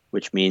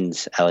 which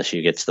means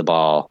LSU gets the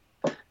ball.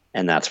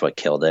 And that's what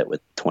killed it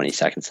with 20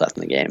 seconds left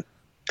in the game.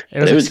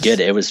 It was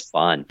good. It was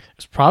fun.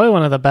 It's probably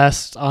one of the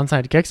best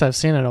onside kicks I've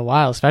seen in a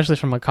while, especially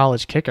from a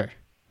college kicker.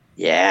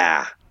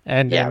 Yeah.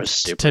 And it was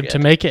super good. To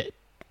make it,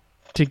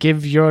 to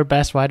give your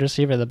best wide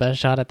receiver the best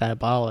shot at that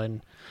ball.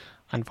 And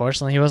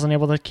unfortunately, he wasn't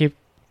able to keep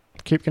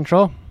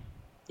control.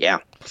 Yeah.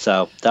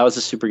 So that was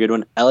a super good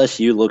one.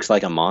 LSU looks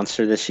like a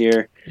monster this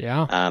year.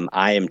 Yeah.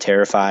 I am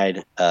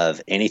terrified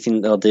of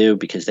anything they'll do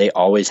because they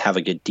always have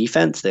a good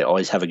defense. They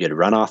always have a good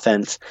run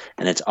offense.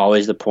 And it's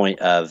always the point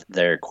of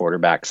their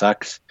quarterback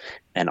sucks.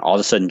 And all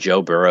of a sudden,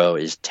 Joe Burrow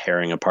is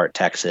tearing apart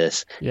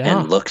Texas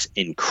and looks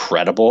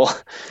incredible.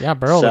 Yeah,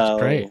 Burrow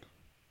looks great.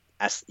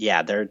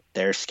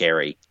 They're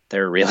scary.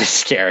 They're really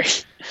scary.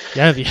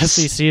 Yeah, the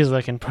SEC is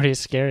looking pretty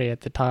scary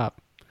at the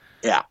top.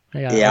 Yeah.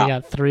 We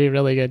got 3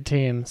 really good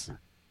teams.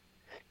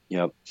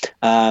 Yep.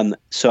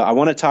 So I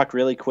want to talk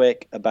really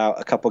quick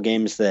about a couple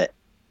games that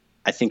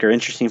I think are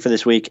interesting for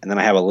this week, and then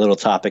I have a little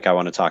topic I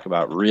want to talk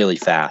about really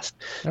fast.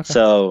 Okay.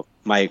 So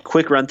my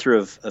quick run through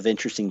of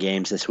interesting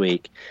games this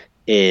week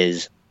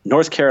is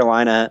North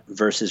Carolina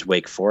versus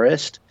Wake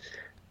Forest.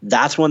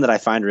 That's one that I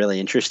find really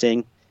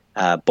interesting.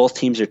 Both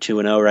teams are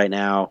 2-0 right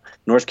now.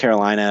 North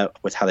Carolina,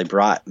 with how they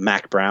brought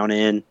Mac Brown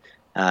in,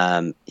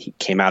 he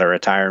came out of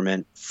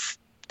retirement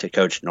to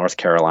coach North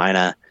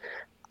Carolina.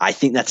 I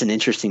think that's an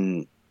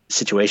interesting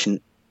situation.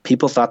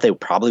 People thought they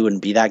probably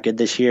wouldn't be that good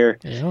this year.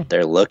 Yeah.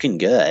 They're looking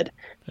good.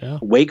 Yeah.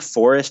 Wake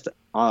Forest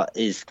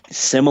is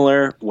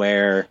similar,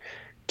 where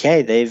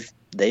they've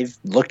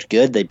looked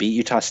good. They beat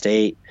Utah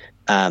State.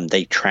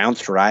 They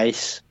trounced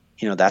Rice.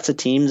 That's a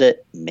team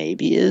that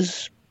maybe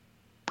is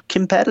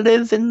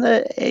competitive in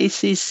the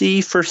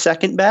ACC for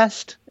second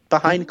best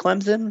behind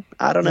Clemson.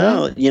 I don't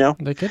know.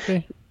 They could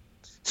be.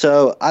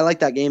 So I like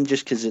that game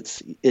just because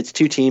it's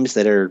 2 teams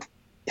that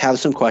have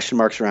some question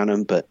marks around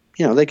them, but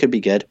they could be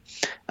good.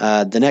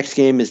 The next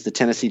game is the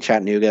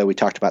Tennessee-Chattanooga. We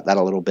talked about that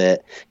a little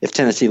bit. If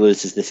Tennessee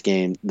loses this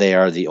game, they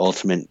are the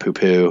ultimate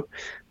poo-poo.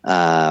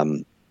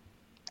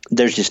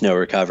 There's just no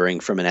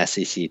recovering from an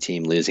SEC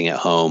team losing at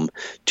home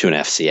to an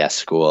FCS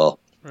school.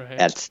 Right.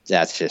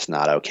 That's just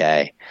not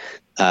okay.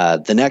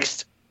 The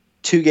next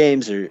 2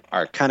 games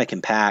are kind of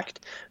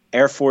compact.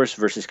 Air Force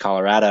versus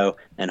Colorado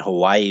and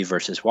Hawaii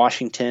versus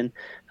Washington.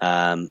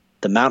 The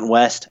Mountain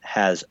West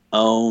has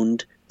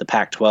owned the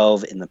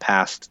Pac-12 in the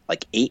past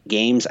 8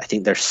 games. I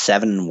think they're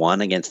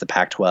 7-1 against the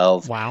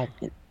Pac-12. Wow.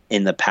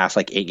 In the past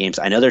 8 games.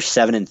 I know they're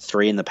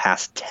 7-3 in the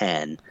past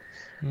 10.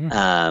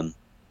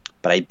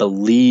 But I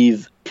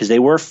believe because they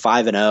were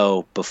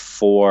 5-0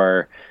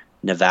 before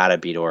Nevada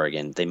beat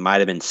Oregon, they might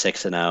have been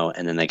 6-0,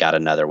 and then they got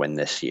another win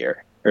this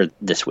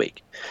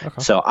week.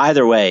 Okay. So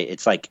either way,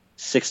 it's 6-1,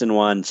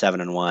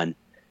 7-1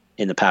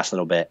 in the past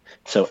little bit.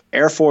 So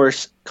Air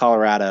Force,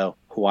 Colorado,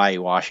 Hawaii,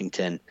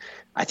 Washington.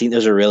 I think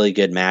those are really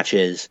good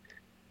matches.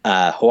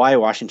 Hawaii,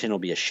 Washington will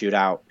be a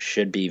shootout.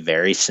 Should be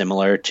very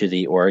similar to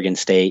the Oregon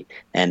State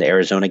and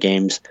Arizona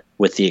games,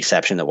 with the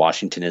exception that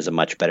Washington is a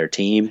much better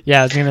team. Yeah,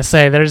 I was going to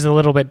say, there's a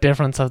little bit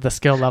difference of the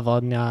skill level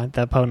in the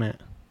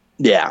opponent.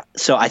 Yeah,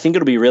 so I think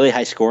it'll be really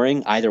high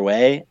scoring either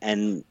way.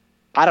 And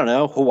I don't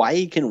know,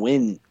 Hawaii can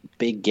win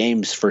big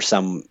games for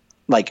some.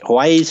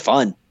 Hawaii's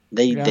fun.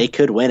 They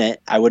could win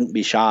it. I wouldn't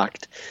be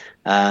shocked.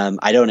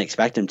 I don't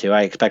expect them to.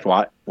 I expect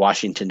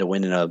Washington to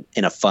win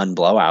in a fun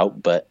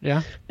blowout, but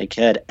they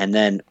could. And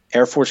then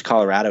Air Force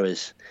Colorado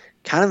is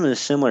kind of in a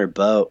similar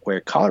boat,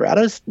 where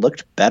Colorado's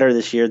looked better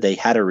this year. They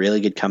had a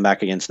really good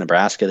comeback against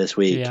Nebraska this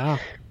week. Yeah.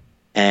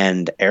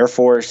 And Air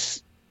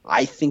Force,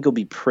 I think, will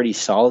be pretty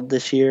solid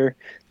this year.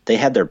 They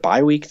had their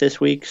bye week this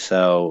week,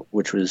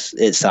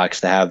 it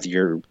sucks to have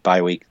your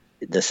bye week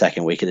the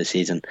second week of the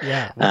season.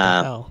 Yeah. What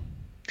the hell?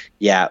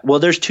 Yeah. Well,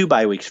 there's 2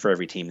 bye weeks for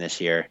every team this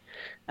year.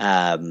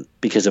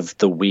 Because of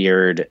the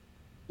weird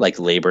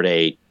Labor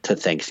Day to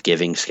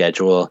Thanksgiving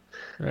schedule.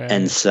 Right.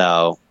 And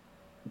so,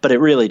 but it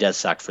really does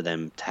suck for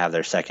them to have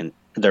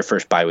their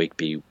first bye week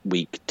be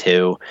week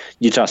 2.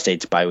 Utah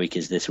State's bye week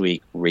is this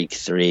week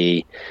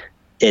 3.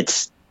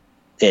 It's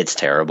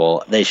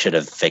terrible. They should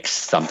have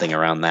fixed something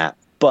around that.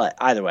 But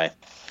either way,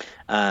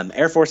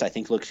 Air Force I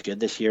think looks good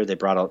this year. They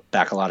brought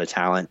back a lot of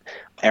talent.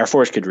 Air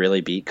Force could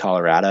really beat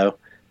Colorado.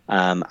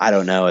 I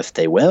don't know if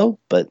they will,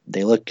 but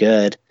they look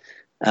good.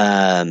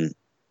 The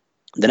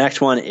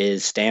next one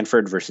is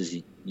Stanford versus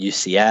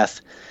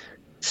UCF.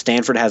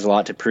 Stanford has a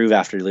lot to prove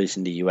after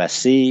losing to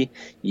USC.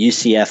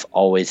 UCF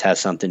always has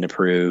something to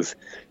prove.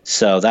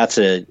 So that's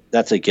a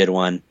good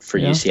one for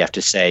UCF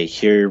to say,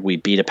 here we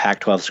beat a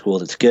Pac-12 school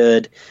that's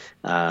good.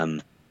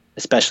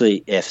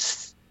 Especially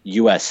if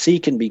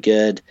USC can be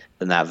good,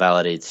 then that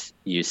validates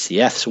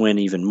UCF's win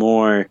even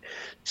more.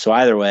 So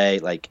either way,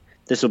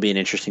 this will be an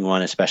interesting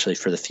one, especially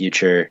for the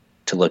future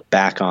to look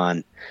back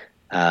on.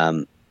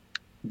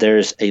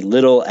 There's a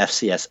little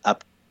FCS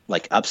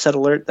upset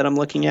alert that I'm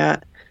looking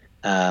at.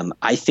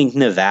 I think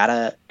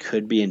Nevada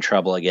could be in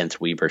trouble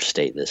against Weber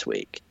State this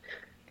week.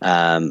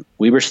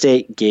 Weber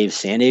State gave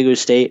San Diego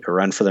State a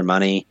run for their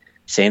money.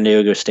 San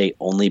Diego State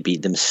only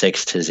beat them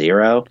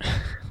 6-0.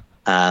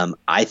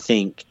 I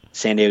think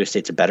San Diego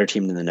State's a better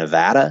team than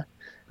Nevada.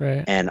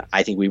 Right. And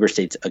I think Weber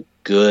State's a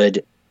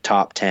good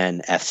top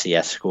 10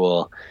 FCS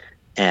school.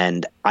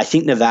 And I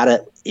think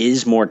Nevada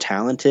is more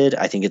talented.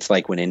 I think it's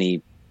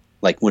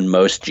when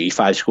most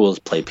G5 schools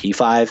play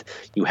P5,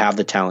 you have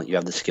the talent, you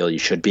have the skill, you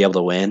should be able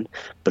to win.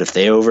 But if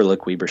they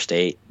overlook Weber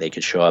State, they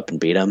could show up and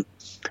beat them.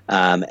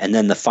 And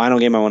then the final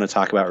game I want to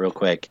talk about real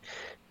quick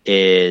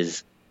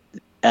is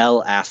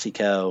El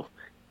Asico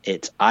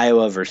It's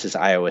Iowa versus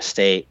Iowa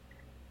State.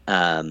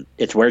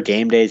 It's where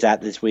game day's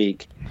at this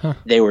week. Huh.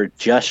 They were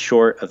just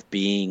short of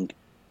being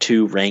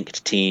 2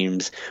 ranked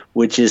teams,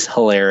 which is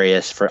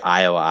hilarious for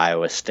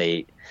Iowa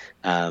State.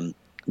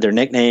 Their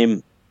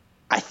nickname,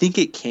 I think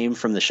it came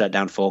from the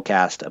Shutdown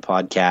Fullcast, a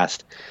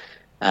podcast,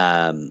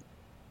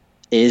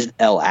 is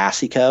El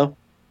Asico,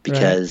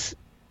 because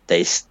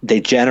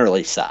they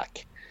generally suck.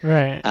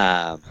 Right.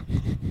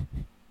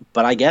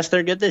 But I guess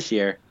they're good this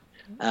year.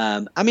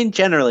 I mean,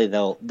 generally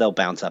they'll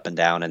bounce up and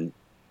down, and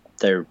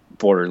they're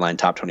borderline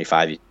top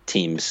 25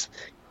 teams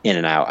in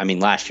and out. I mean,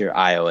 last year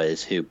Iowa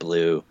is who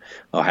blew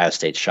Ohio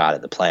State's shot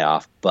at the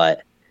playoff.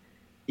 But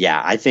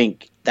yeah, I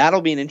think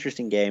that'll be an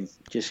interesting game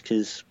just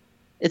because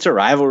it's a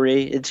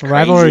rivalry. It's crazy.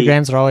 Rivalry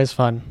games are always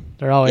fun.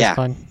 They're always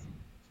fun.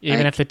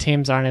 Even if the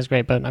teams aren't as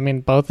great. But I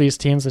mean, both these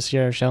teams this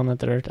year have shown that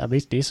they're at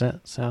least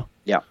decent. So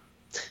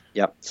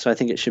Yep. So I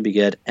think it should be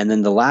good. And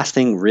then the last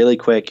thing really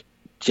quick,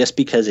 just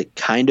because it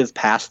kind of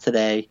passed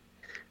today,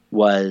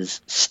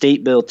 was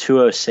State Bill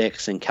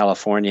 206 in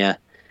California,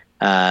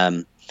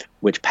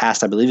 which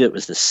passed, I believe it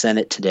was the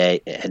Senate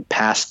today. It had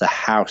passed the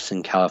House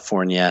in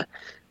California.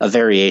 A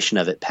variation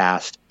of it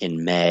passed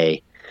in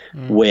May,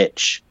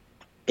 which,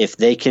 if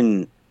they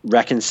can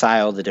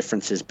reconcile the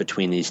differences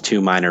between these 2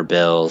 minor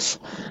bills,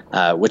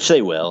 which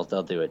they will,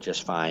 they'll do it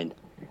just fine.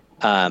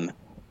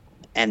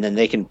 And then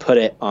they can put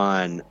it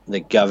on the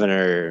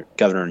Governor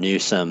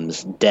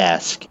Newsom's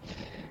desk,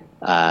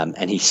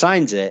 and he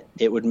signs it.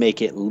 It would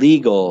make it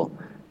legal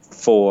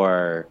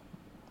for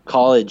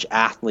college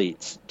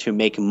athletes to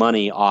make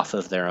money off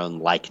of their own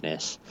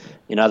likeness.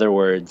 In other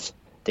words,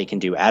 they can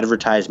do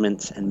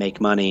advertisements and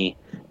make money.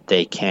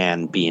 They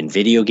can be in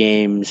video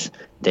games.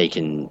 They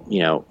can,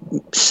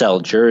 sell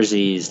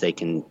jerseys. They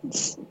can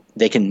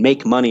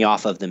make money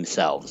off of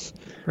themselves,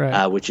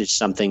 right. Which is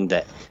something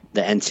that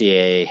the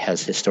NCAA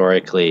has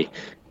historically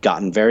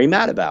gotten very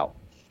mad about.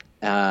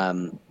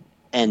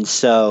 And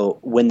so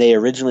when they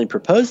originally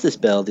proposed this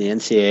bill, the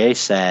NCAA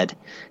said,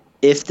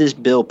 if this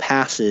bill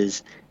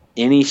passes,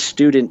 any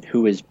student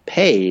who is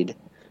paid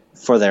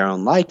for their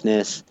own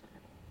likeness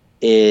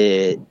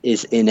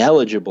is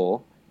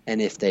ineligible, and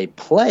if they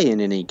play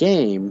in any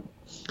game,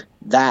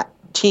 that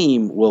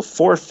team will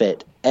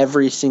forfeit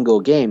every single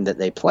game that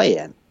they play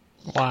in.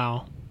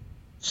 Wow.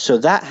 So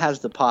that has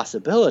the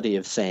possibility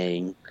of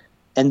saying,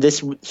 and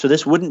this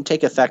wouldn't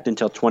take effect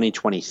until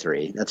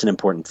 2023. That's an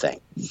important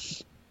thing.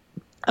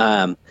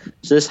 So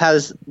this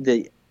has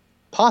the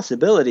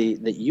possibility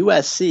that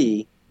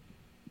USC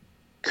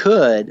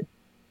could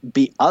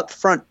be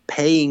upfront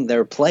paying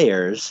their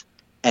players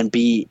and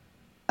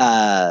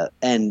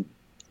and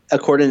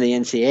according to the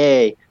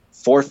NCAA,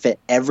 forfeit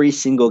every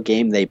single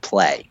game they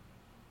play.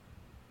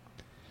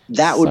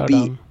 That would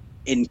be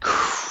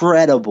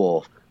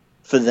incredible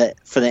for the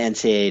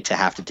NCAA to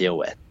have to deal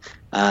with.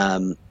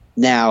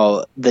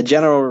 Now, the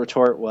general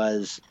retort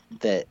was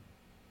that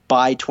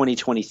by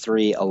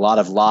 2023, a lot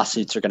of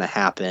lawsuits are going to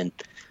happen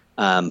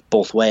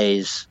both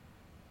ways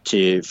for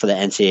the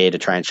NCAA to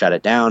try and shut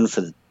it down,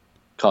 for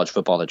college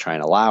football to try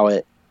and allow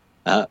it,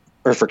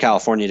 or for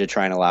California to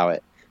try and allow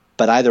it.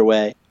 But either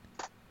way,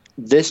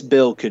 this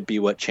bill could be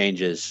what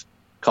changes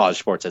college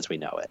sports as we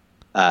know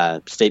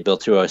it. State Bill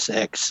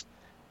 206.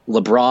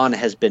 LeBron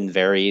has been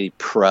very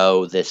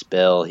pro this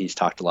bill. He's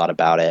talked a lot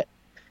about it.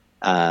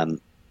 And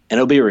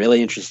it'll be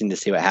really interesting to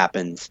see what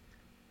happens.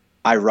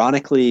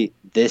 Ironically,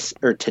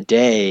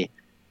 today,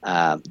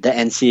 the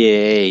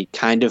NCAA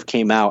kind of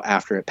came out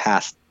after it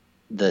passed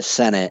the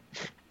Senate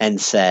and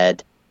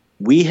said,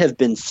 we have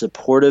been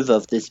supportive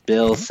of this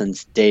bill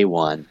since day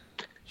one.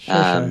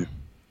 Sure.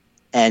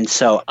 And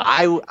so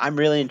I'm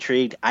really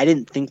intrigued. I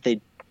didn't think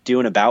they'd do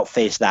an about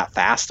face that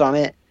fast on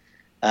it.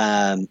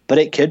 But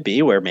it could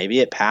be where maybe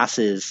it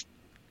passes,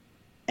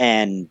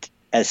 and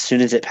as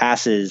soon as it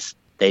passes,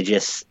 the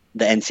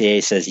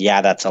NCAA says,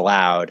 yeah, that's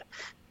allowed.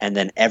 And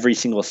then every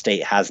single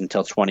state has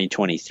until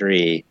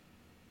 2023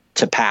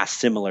 to pass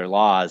similar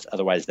laws.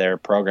 Otherwise, their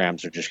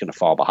programs are just going to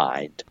fall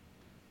behind.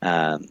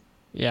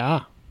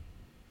 Yeah.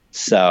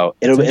 So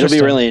it'll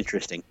be really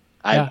interesting.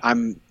 Yeah.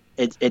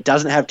 It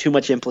doesn't have too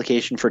much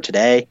implication for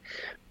today,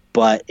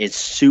 but it's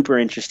super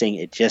interesting.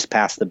 It just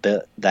passed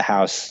the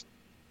House,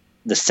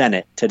 the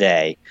Senate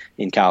today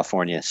in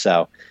California.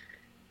 So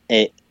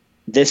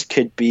this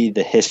could be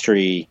the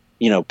history,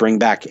 bring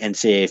back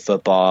NCAA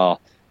football,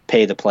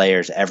 pay the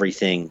players,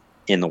 everything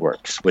in the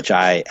works, which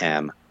I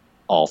am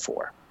all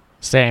for.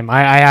 Same.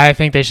 I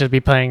think they should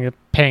be paying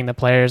the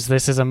players.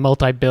 This is a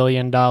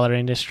multi-billion-dollar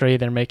industry.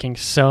 They're making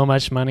so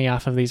much money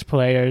off of these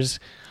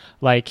players.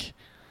 Like,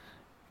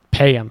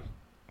 pay them.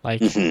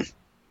 Like,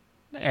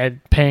 and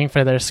paying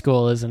for their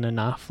school isn't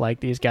enough. Like,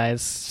 these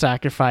guys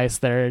sacrifice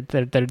their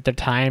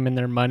time and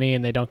their money,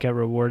 and they don't get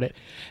rewarded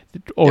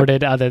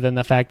other than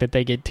the fact that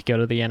they get to go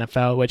to the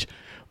NFL, which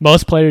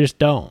most players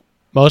don't.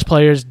 Most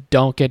players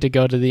don't get to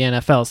go to the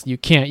NFL, so you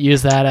can't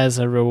use that as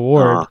a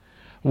reward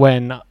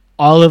when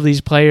all of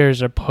these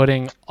players are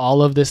putting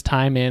all of this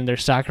time in. They're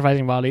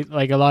sacrificing body.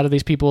 Like, a lot of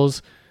these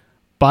people's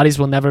bodies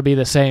will never be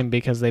the same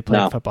because they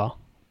played football.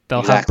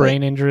 they'll have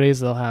brain injuries,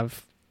 they'll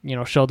have,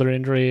 shoulder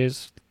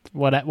injuries,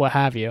 what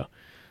have you.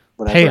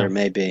 Whatever it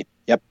may be.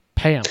 Yep.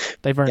 Pay them.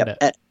 They've earned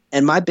it.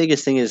 And my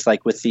biggest thing is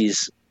like with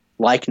these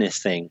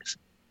likeness things,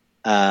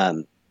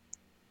 I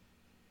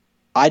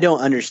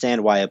don't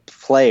understand why a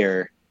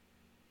player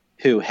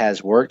who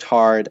has worked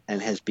hard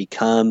and has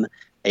become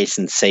a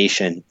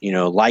sensation,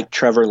 like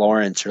Trevor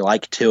Lawrence or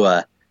like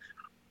Tua,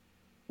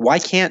 why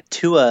can't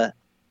Tua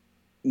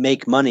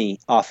make money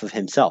off of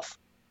himself?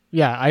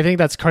 Yeah, I think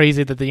that's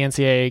crazy that the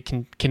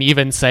NCAA can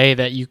even say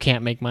that you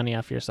can't make money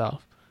off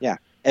yourself. Yeah,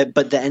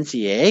 but the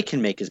NCAA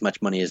can make as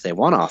much money as they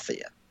want off of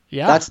you.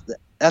 Yeah,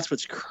 that's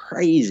what's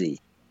crazy.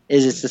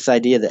 It's this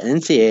idea that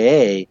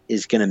NCAA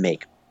is going to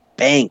make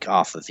bank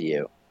off of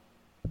you,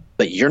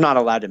 but you're not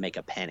allowed to make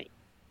a penny.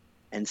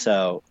 And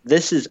so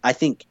I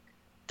think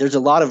there's a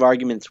lot of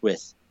arguments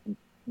with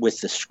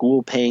the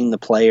school paying the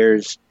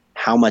players,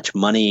 how much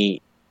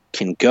money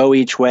can go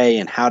each way,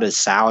 and how does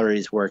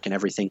salaries work and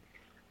everything.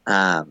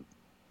 But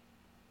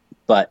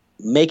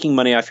making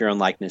money off your own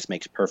likeness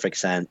makes perfect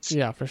sense.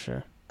 Yeah, for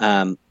sure.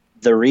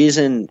 The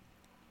reason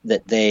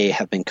that they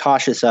have been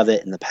cautious of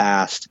it in the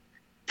past,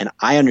 and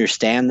I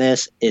understand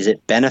this, is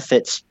it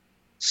benefits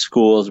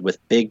schools with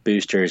big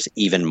boosters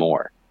even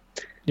more.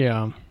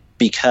 Yeah.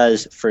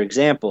 Because, for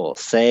example,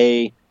 let's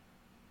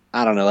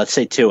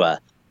say Tua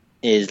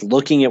is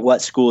looking at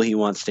what school he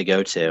wants to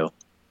go to.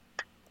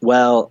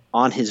 Well,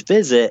 on his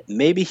visit,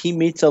 maybe he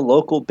meets a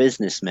local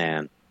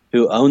businessman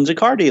who owns a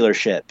car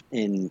dealership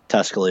in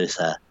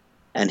Tuscaloosa.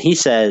 And he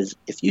says,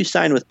 if you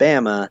sign with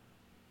Bama,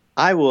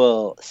 I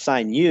will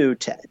sign you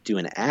to do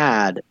an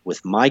ad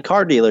with my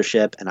car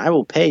dealership, and I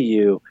will pay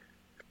you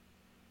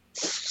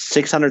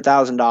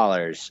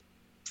 $600,000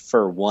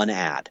 for one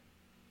ad.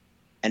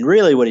 And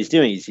really what he's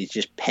doing is he's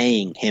just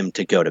paying him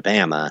to go to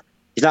Bama.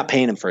 He's not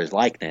paying him for his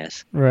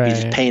likeness. Right.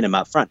 He's just paying him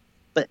up front.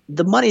 But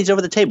the money's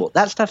over the table.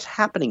 That stuff's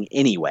happening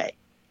anyway.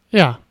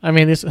 Yeah. I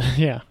mean,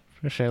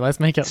 for sure. Let's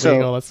make it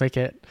legal. Let's make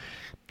it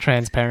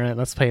transparent.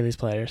 Let's pay these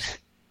players.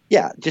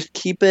 Yeah. Just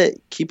keep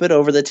it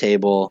over the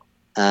table.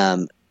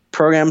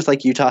 Programs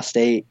like Utah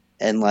State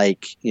and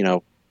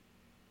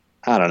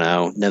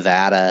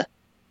Nevada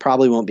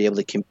probably won't be able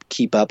to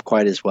keep up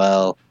quite as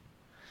well.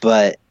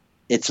 But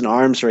it's an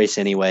arms race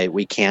anyway.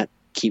 We can't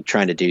keep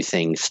trying to do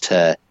things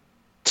to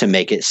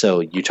make it so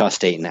Utah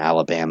State and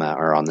Alabama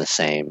are on the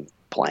same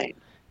plane.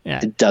 Yeah.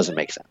 It doesn't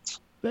make sense.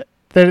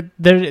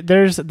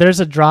 There's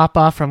a drop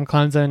off from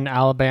Clemson,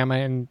 Alabama,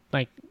 and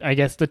I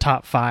guess the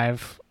top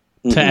 5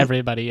 to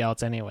everybody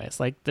else anyways.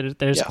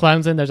 There's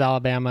Clemson, there's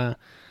Alabama.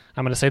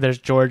 I'm going to say there's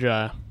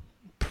Georgia.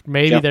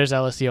 Maybe there's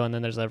LSU, and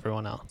then there's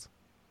everyone else.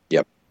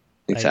 Yep.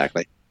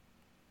 Exactly.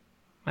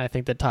 I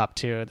think the top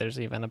 2, there's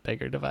even a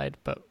bigger divide,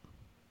 but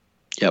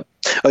yep.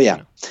 Oh,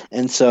 yeah.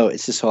 And so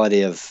it's this whole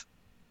idea of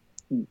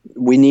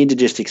we need to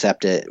just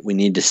accept it. We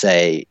need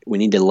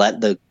to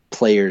let the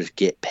players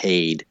get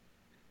paid.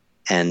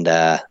 And,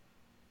 that's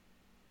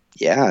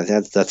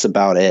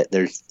about it.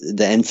 The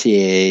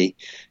NCAA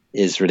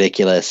is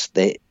ridiculous.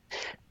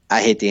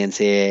 I hate the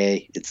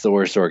NCAA. It's the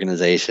worst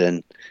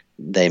organization.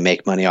 They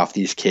make money off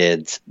these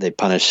kids. They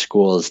punish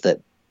schools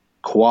that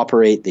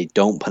cooperate. They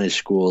don't punish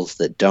schools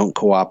that don't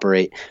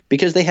cooperate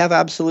because they have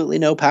absolutely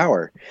no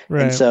power.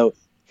 Right. And so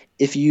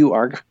if you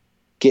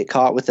get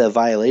caught with a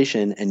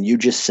violation and you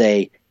just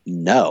say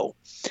no,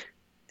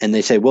 and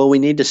they say, well, we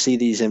need to see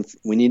this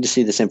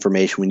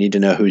information. We need to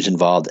know who's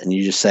involved. And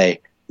you just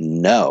say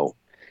no,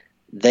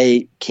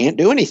 they can't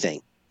do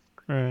anything.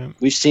 Right.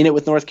 We've seen it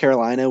with North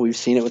Carolina. We've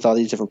seen it with all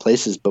these different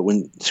places. But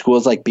when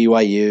schools like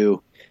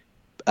BYU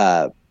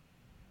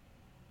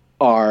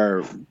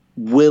are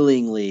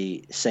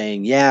willingly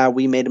saying, yeah,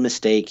 we made a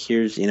mistake.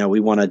 Here's, we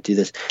want to do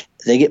this.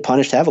 They get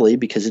punished heavily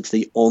because it's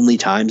the only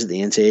times that the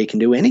NCAA can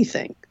do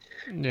anything.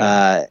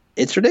 Yeah.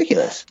 It's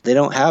ridiculous. They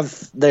don't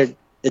have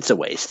it's a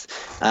waste.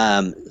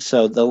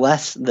 So the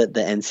less that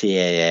the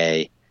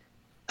NCAA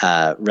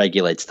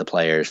regulates the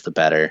players, the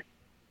better.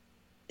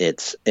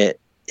 It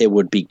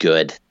would be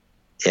good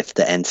if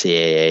the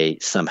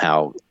NCAA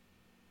somehow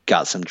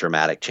got some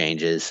dramatic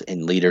changes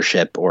in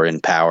leadership or in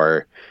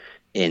power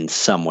in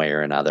some way or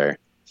another.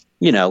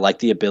 Like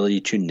the ability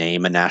to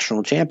name a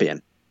national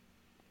champion.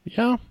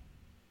 Yeah.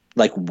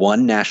 Like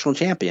one national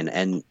champion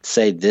and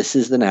say, this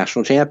is the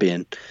national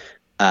champion.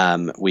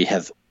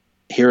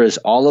 Here is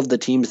all of the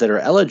teams that are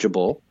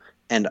eligible,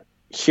 and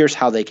here's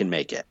how they can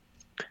make it.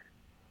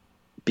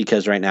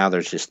 Because right now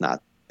there's just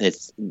not.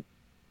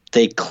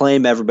 They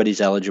claim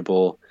everybody's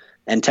eligible,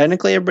 and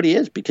technically everybody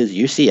is because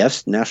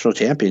UCF's national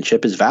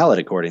championship is valid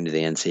according to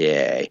the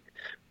NCAA.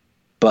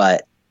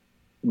 But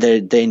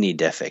they need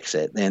to fix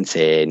it. The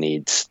NCAA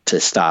needs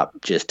to stop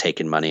just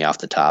taking money off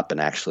the top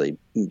and actually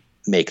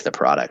make the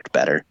product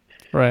better.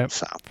 Right.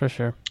 So for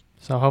sure.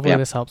 So hopefully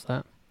this helps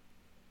that.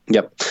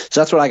 Yep.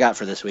 So that's what I got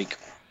for this week.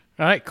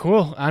 All right,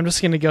 cool. I'm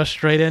just going to go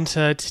straight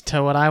into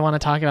what I want to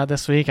talk about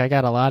this week. I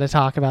got a lot to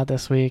talk about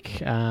this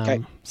week.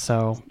 Okay.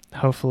 So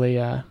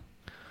hopefully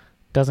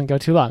doesn't go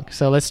too long.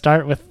 So let's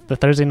start with the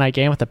Thursday night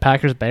game with the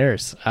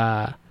Packers-Bears.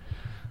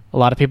 a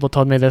lot of people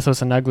told me this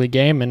was an ugly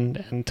game,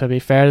 and to be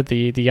fair,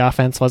 the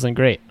offense wasn't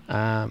great.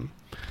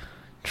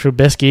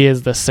 Trubisky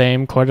is the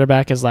same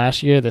quarterback as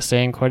last year, the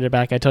same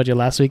quarterback I told you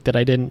last week that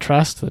I didn't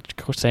trust, the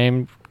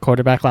same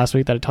quarterback last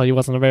week that I told you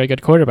wasn't a very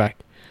good quarterback.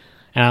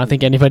 And I don't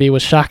think anybody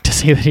was shocked to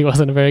see that he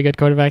wasn't a very good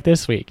quarterback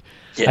this week.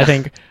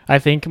 Yeah. I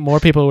think more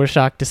people were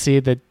shocked to see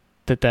that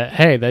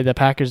the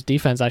Packers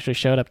defense actually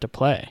showed up to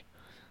play.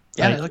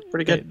 Yeah, they looked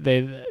pretty good.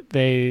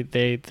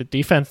 The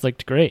defense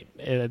looked great.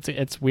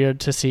 It's weird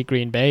to see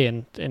Green Bay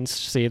and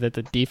see that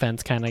the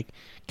defense kind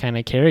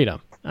of carried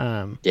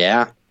them.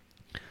 Yeah.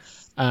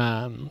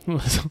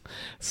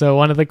 So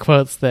one of the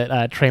quotes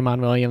that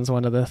Traymon Williams,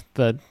 one of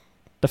the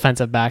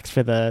defensive backs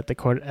for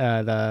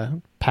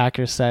the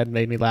Packers, said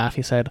made me laugh.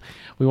 He said,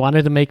 "We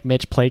wanted to make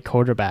Mitch play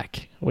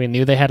quarterback. We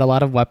knew they had a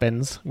lot of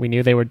weapons. We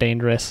knew they were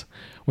dangerous.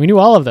 We knew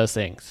all of those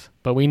things.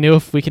 But we knew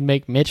if we could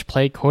make Mitch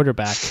play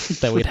quarterback,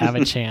 that we'd have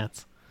a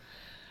chance."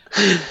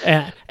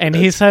 And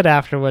he said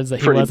afterwards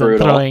that he wasn't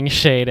throwing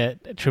shade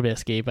at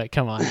Trubisky, but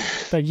come on,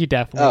 you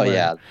definitely. Oh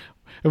yeah.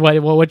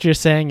 What you're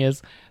saying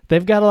is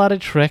they've got a lot of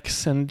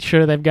tricks, and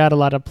sure they've got a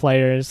lot of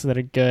players that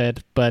are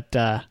good, but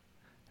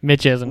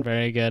Mitch isn't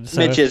very good.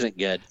 So Mitch isn't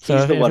good.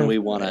 He's the one we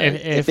want to.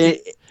 If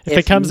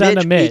it comes down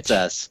to Mitch, beats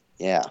us.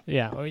 Yeah.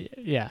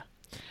 Yeah.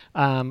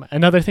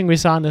 Another thing we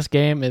saw in this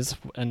game is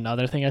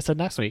another thing I said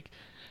next week.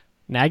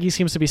 Nagy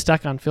seems to be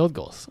stuck on field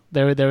goals.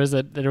 There was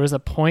a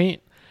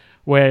point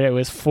where it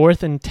was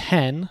 4th and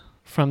 10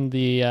 from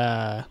the.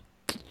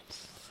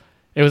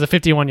 It was a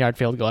 51-yard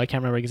field goal. I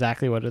can't remember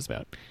exactly what it was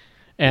about.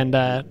 And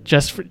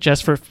just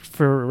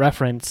for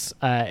reference,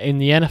 in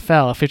the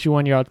NFL, a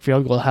 51-yard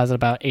field goal has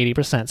about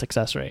 80%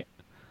 success rate.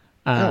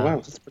 Oh wow,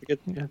 that's pretty good.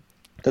 Yeah,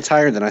 that's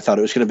higher than I thought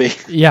it was going to be.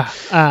 Yeah,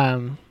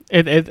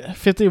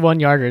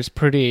 51-yarder is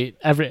pretty.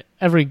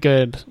 Every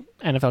good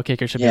NFL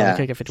kicker should be able to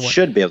kick a 51.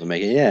 Should be able to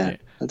make it. Yeah,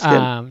 that's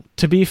good.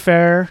 To be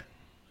fair,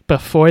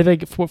 before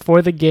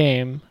the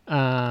game,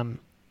 the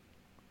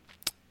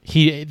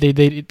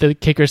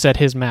kicker said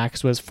his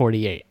max was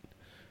 48.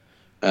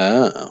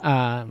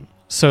 Oh.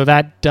 So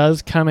that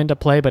does come into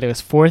play, but it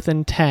was 4th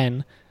and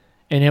 10,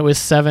 and it was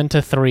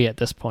 7-3 at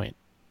this point.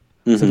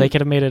 Mm-hmm. So they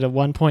could have made it a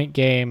 1-point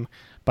game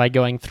by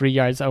going 3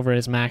 yards over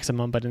his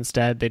maximum, but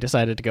instead they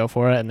decided to go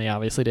for it, and they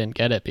obviously didn't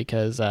get it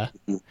because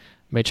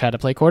Mitch had to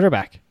play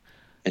quarterback.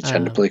 Mitch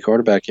had to play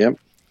quarterback, yep.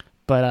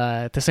 But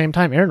at the same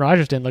time, Aaron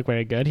Rodgers didn't look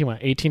very good. He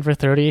went 18 for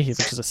 30,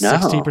 which is a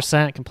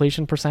 60%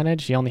 completion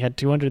percentage. He only had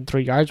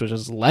 203 yards, which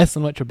is less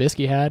than what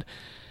Trubisky had.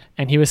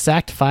 And he was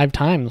sacked 5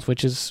 times,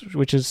 which is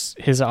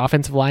his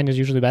offensive line is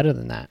usually better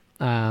than that.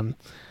 And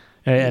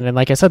then,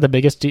 like I said, the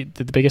biggest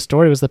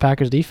story was the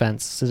Packers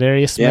defense.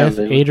 Za'Darius Smith,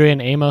 Adrian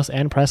Amos,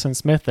 and Preston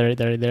Smith.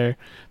 Their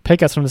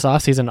pickups from this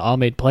offseason all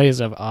made plays.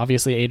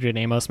 Obviously, Adrian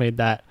Amos made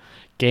that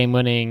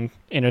game-winning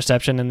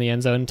interception in the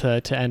end zone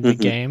to end the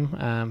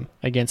game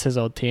against his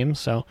old team.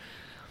 So,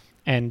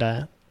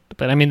 but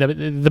I mean,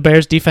 the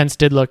Bears defense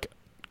did look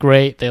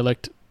great. They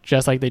looked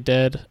just like they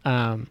did.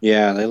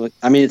 Yeah, they look.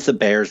 I mean, it's the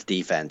Bears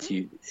defense.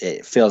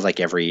 It feels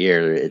like every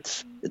year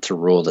it's a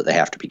rule that they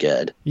have to be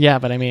good. Yeah,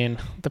 but I mean,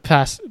 the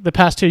past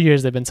 2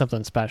 years they've been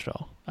something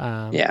special.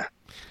 Yeah.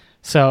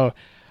 So,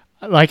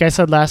 like I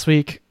said last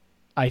week,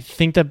 I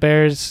think the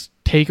Bears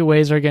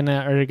takeaways are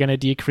gonna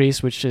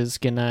decrease, which is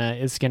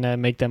gonna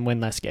make them win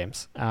less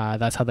games.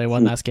 That's how they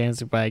won less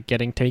games, by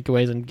getting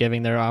takeaways and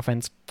giving their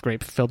offense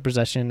great field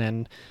possession,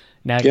 and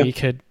Nagy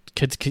could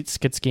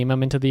scheme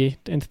them into the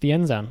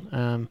end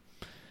zone.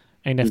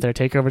 And if their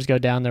takeovers go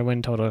down, their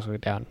win totals go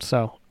down.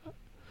 So,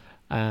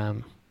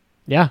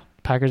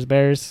 Packers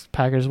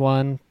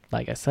won.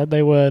 Like I said,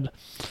 they would.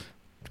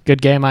 Good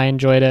game. I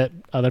enjoyed it.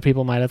 Other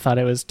people might have thought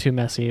it was too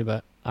messy,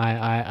 but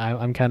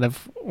I'm kind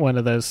of one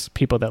of those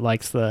people that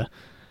likes the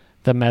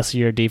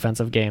messier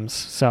defensive games.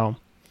 So,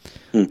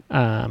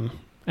 and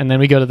then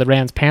we go to the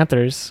Rams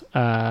Panthers.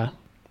 That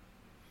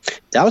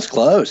was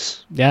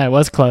close. Yeah, it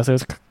was close.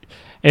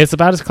 It's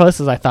about as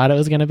close as I thought it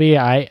was going to be.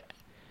 I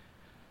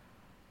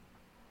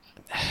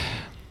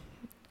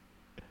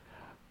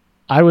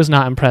was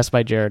not impressed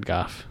by Jared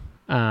Goff.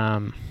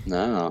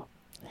 No.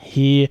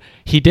 He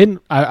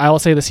didn't. I will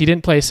say this: he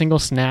didn't play a single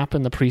snap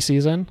in the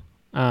preseason.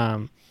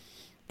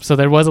 So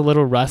there was a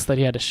little rust that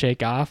he had to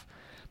shake off,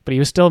 but he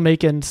was still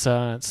making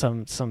some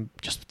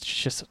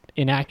just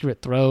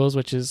inaccurate throws,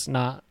 which is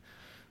not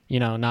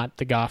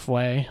the Goff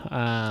way.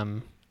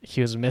 He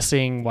was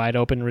missing wide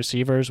open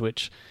receivers,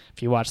 which,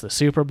 if you watch the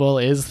Super Bowl,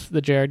 is the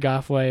Jared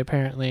Goff way,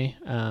 apparently.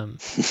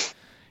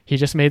 He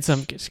just made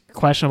some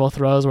questionable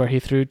throws where he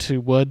threw to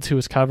Woods, who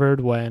was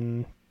covered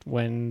when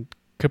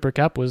Cooper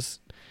Kupp was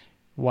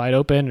wide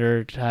open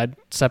or had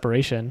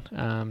separation.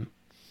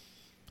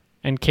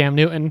 And Cam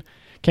Newton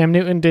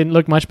didn't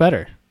look much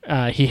better.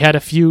 He had a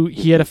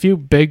few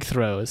big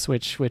throws,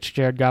 which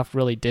Jared Goff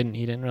really didn't.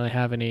 He didn't really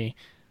have any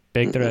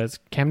big throws.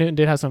 Cam Newton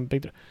did have some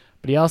big throws.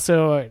 But he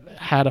also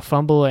had a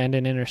fumble and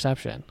an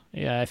interception.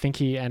 Yeah, I think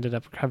he ended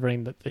up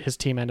covering his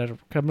team ended up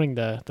covering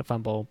the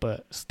fumble,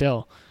 but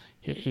still,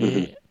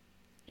 he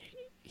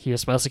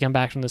was supposed to come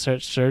back from the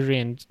surgery,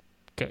 and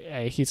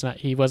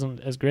he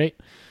wasn't as great.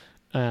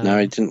 No,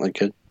 he didn't look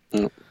good.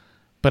 No.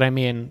 But I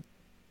mean,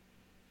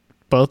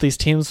 both these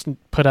teams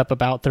put up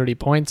about 30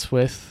 points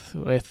with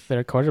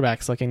their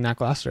quarterbacks looking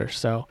lackluster.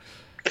 So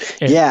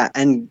yeah,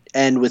 and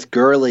with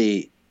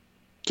Gurley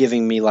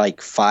giving me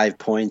like 5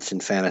 points in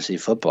fantasy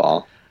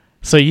football.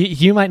 So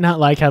you might not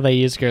like how they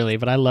use Gurley,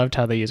 but I loved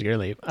how they used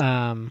Gurley.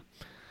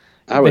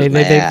 I was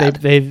mad.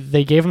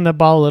 They gave him the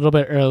ball a little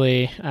bit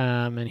early,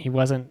 and he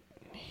wasn't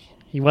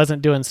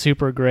doing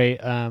super great.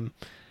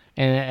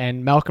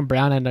 And Malcolm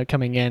Brown ended up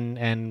coming in,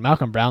 and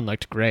Malcolm Brown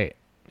looked great.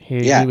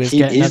 He's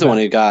the one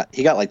who got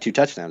like 2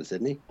 touchdowns,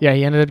 didn't he? Yeah,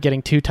 he ended up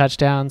getting 2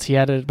 touchdowns. He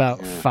had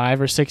about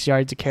 5 or 6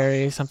 yards a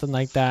carry, something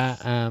like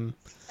that.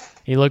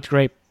 He looked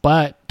great,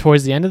 but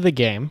towards the end of the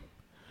game,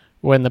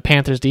 when the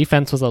Panthers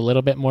defense was a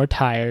little bit more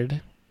tired,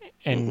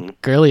 and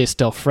Gurley is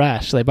still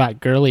fresh, they brought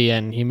Gurley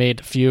in. He made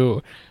a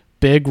few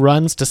big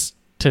runs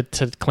to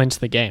clinch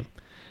the game.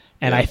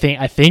 And I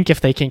think if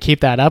they can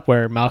keep that up,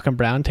 where Malcolm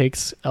Brown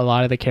takes a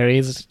lot of the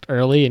carries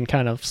early and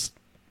kind of,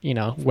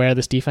 wear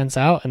this defense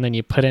out, and then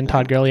you put in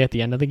Todd Gurley at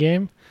the end of the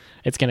game,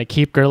 it's going to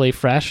keep Gurley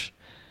fresh,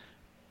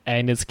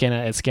 and it's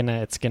gonna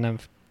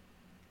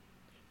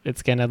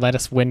let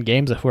us win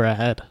games if we're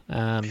ahead.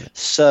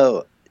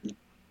 So,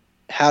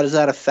 how does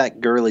that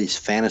affect Gurley's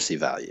fantasy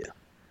value?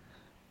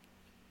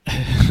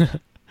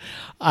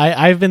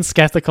 I've been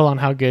skeptical on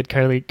how good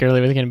Gurley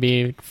was going to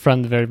be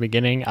from the very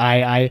beginning.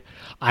 I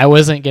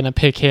wasn't going to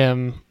pick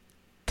him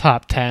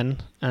top 10.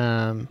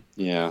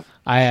 Yeah,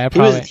 I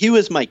probably he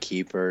was my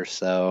keeper,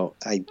 so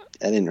I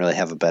didn't really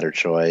have a better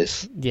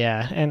choice.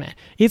 Yeah, and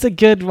he's a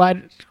good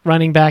wide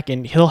running back,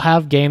 and he'll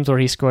have games where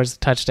he scores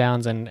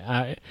touchdowns, and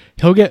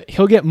he'll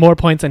get more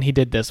points than he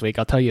did this week.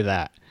 I'll tell you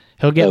that.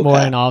 He'll get more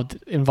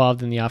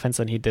involved in the offense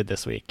than he did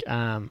this week.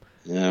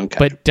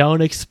 But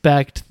don't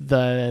expect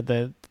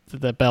the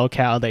bell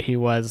cow that he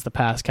was the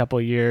past couple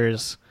of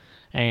years,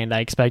 and I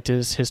expect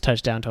his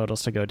touchdown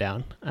totals to go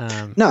down.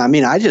 No, I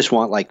mean, I just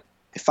want, like,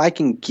 if I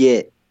can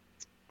get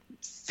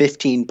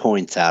 15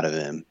 points out of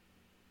him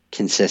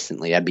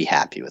consistently, I'd be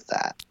happy with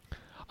that.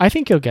 I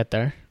think he'll get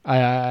there.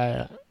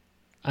 I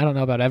don't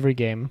know about every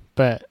game,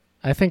 but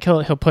I think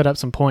he'll put up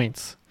some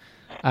points.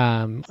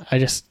 I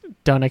just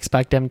don't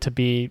expect him to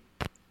be,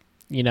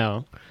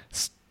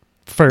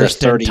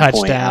 first in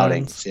touchdowns.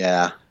 Outings,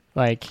 yeah.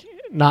 Like,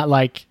 not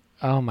like,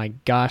 oh my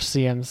gosh,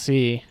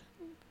 CMC,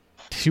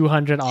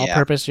 200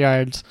 all-purpose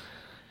yards.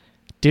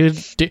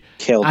 Dude,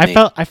 killed me.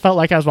 I felt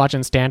like I was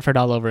watching Stanford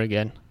all over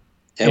again.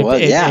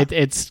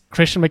 It's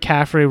Christian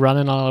McCaffrey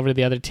running all over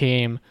the other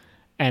team,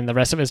 and the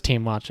rest of his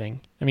team watching.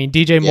 I mean,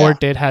 DJ Moore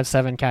did have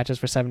 7 catches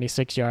for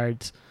 76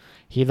 yards.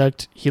 He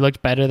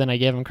looked better than I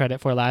gave him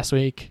credit for last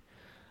week.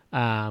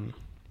 But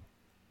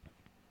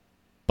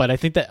I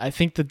think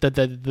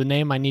that the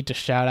name I need to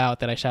shout out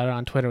that I shouted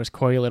on Twitter was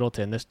Corey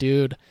Littleton. This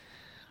dude,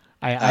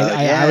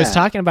 I was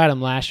talking about him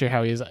last year,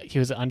 how he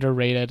was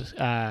underrated.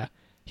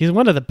 He's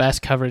one of the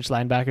best coverage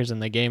linebackers in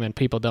the game, and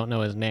people don't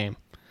know his name.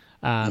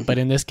 But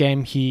in this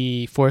game,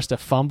 he forced a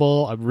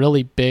fumble, a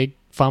really big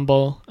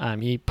fumble.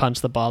 He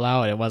punched the ball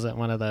out. It wasn't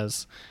one of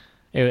those.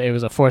 It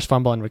was a forced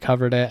fumble and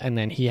recovered it, and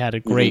then he had a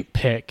great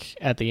pick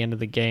at the end of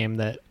the game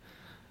that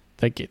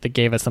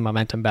gave us the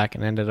momentum back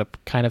and ended up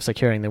kind of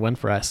securing the win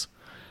for us.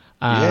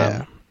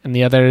 And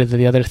the other,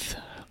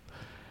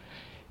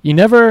 you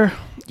never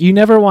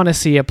want to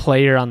see a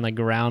player on the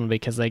ground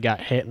because they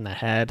got hit in the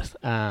head.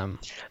 That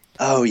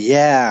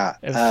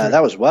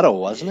was Weddle,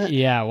 wasn't it?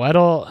 Yeah,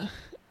 Weddle.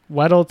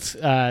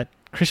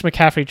 Chris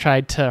McCaffrey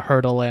tried to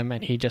hurdle him,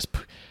 and he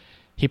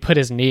put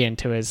his knee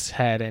into his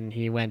head, and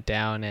he went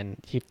down.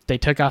 And they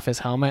took off his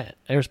helmet.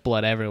 There's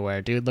blood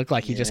everywhere, dude. Looked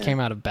like he just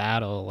came out of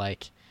battle.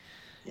 Like,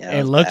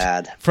 it looked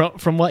bad.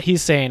 From what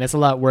he's saying, it's a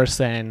lot worse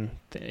than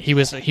he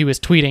was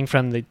tweeting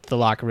from the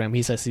locker room.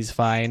 He says he's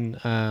fine.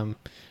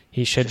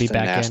 He should be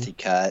back in. Nasty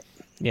cut.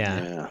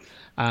 Yeah.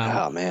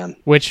 Oh man.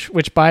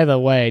 Which by the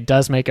way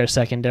does make our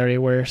secondary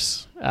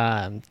worse.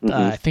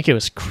 I think it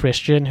was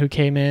Christian who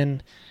came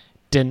in,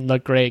 didn't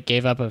look great,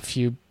 gave up a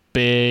few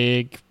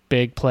big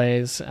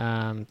plays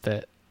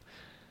that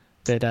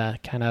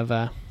kind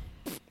of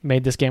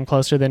made this game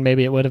closer than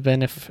maybe it would have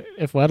been if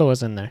Weddle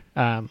was in there.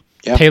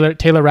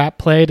 Taylor Rapp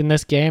played in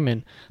this game,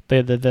 and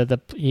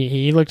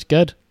he looked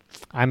good.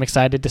 I'm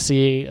excited to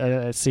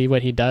see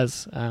what he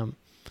does.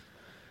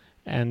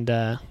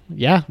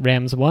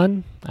 Rams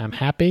won. I'm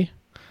happy.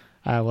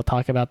 We'll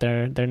talk about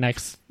their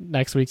next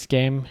week's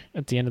game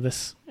at the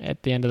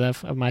end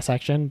of my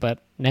section. But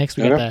next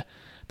we get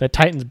the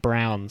Titans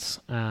Browns.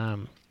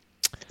 What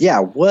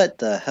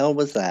the hell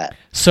was that?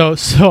 So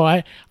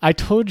I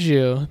told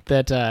you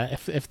that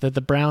if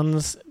the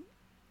Browns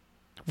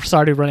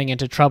started running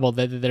into trouble,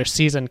 that their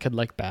season could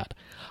look bad.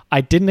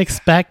 I didn't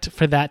expect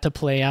for that to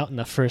play out in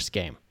the first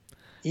game.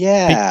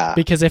 Yeah,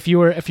 because if you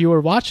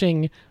were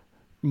watching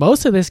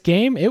most of this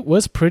game, it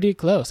was pretty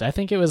close. I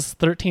think it was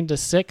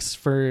 13-6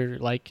 for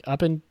like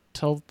up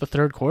until the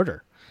third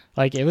quarter.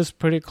 Like, it was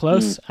pretty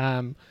close.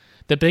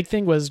 The big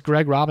thing was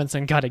Greg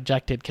Robinson got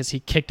ejected because he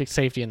kicked a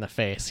safety in the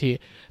face.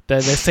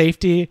 The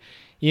safety,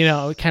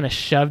 kind of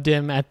shoved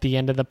him at the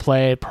end of the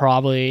play,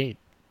 probably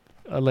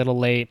a little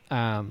late.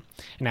 And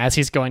as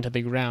he's going to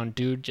the ground,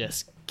 dude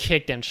just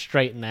kicked him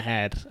straight in the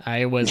head.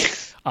 It was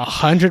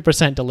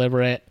 100%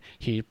 deliberate.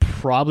 He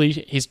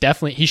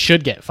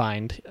should get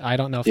fined. I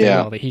don't know if they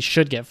will, but he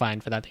should get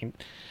fined for that thing.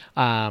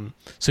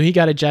 So he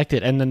got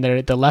ejected, and then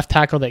the left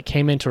tackle that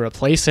came in to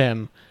replace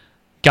him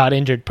got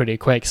injured pretty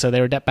quick. So they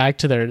were back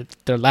to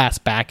their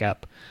last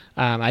backup.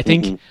 I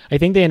think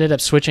they ended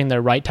up switching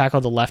their right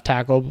tackle to left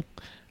tackle,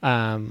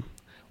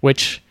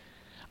 which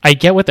I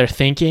get what they're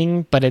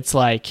thinking, but it's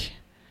like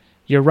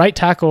your right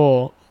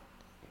tackle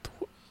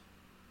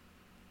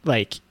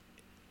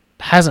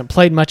hasn't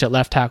played much at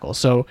left tackle.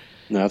 So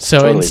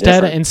totally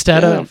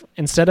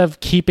instead of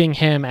keeping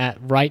him at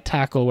right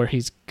tackle where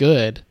he's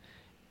good,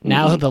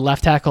 now the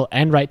left tackle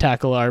and right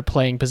tackle are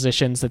playing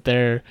positions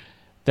that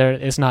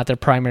is not their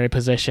primary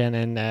position,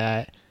 and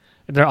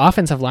their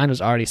offensive line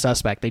was already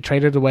suspect. They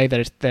traded away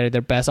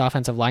their best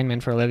offensive lineman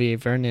for Olivier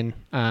Vernon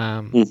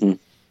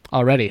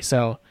already.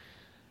 So,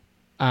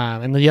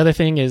 and the other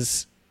thing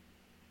is,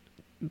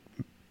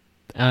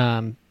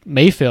 Baker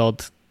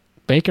Mayfield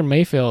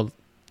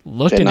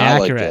looked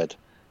inaccurate.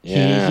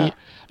 Yeah,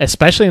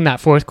 especially in that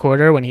fourth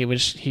quarter when he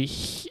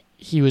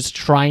was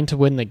trying to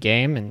win the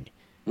game, and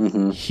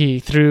he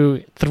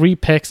threw 3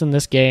 picks in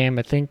this game.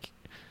 I think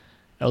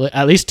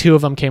at least 2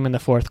 of them came in the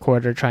fourth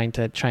quarter, trying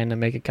to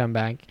make a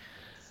comeback.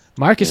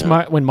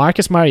 When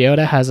Marcus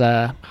Mariota has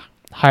a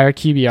higher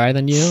QBR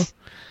than you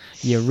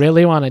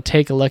really want to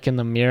take a look in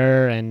the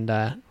mirror and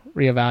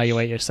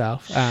reevaluate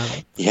yourself.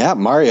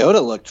 Mariota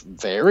looked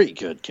very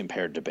good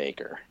compared to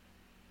Baker.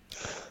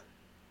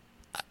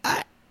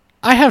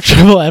 I have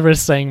trouble ever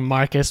saying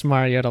Marcus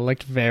Mariota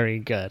looked very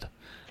good.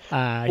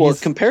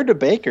 Compared to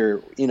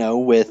Baker,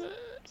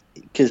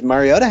 because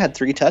Mariota had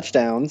 3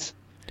 touchdowns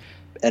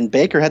and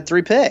Baker had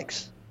 3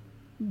 picks.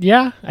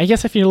 Yeah, I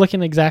guess if you're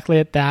looking exactly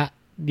at that,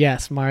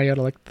 yes,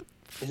 Mariota looked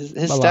his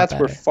stats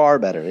were far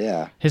better.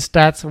 Yeah, his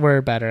stats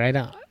were better.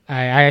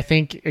 I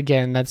think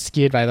again that's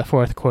skewed by the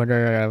fourth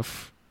quarter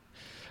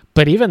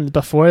but even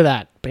before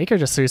that, Baker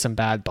just threw some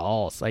bad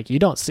balls. Like, you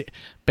don't see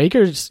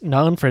Baker's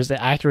known for his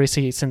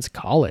accuracy since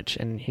college,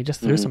 and he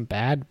just threw some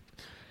bad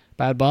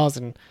balls.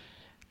 And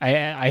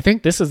I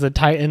think this is the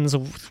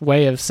Titans'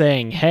 way of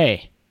saying,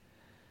 hey,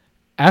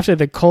 after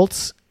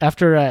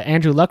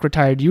Andrew Luck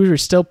retired, you were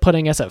still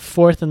putting us at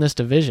 4th in this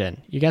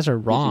division. You guys are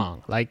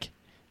wrong. Like,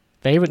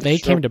 they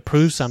came to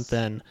prove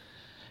something,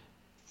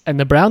 and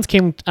the Browns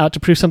came out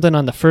to prove something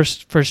on the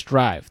first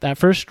drive. That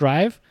first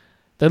drive,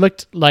 they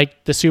looked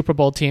like the Super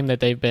Bowl team that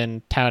they've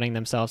been touting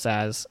themselves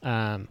as,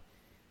 and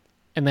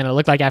then it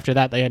looked like after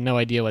that they had no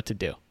idea what to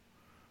do.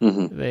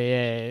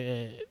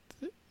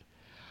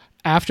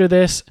 After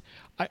this,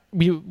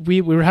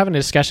 we were having a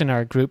discussion in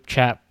our group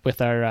chat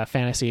with our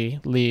fantasy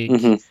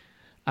league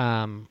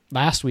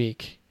last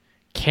week.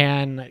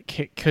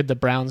 Could the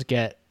Browns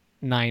get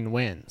 9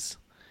 wins?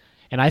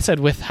 And I said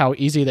with how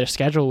easy their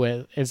schedule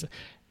is.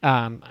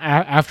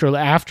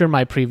 After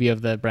my preview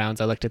of the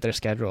Browns, I looked at their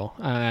schedule,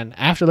 and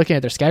after looking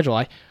at their schedule,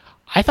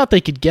 I thought they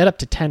could get up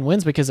to 10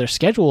 wins because their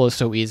schedule is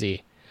so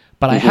easy.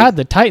 But I had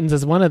the Titans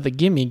as one of the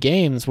gimme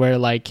games where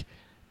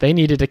they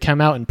needed to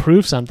come out and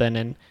prove something.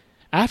 And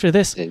after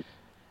this,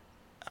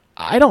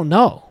 I don't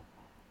know.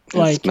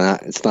 It's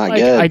not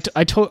good.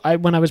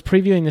 When I was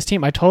previewing this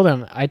team, I told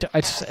them I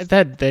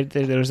said that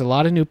there was a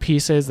lot of new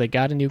pieces. They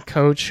got a new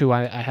coach who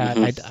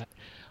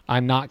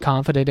I'm not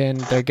confident in.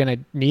 They're going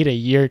to need a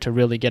year to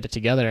really get it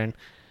together,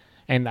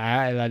 and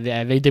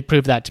they did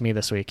prove that to me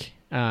this week.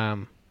 They've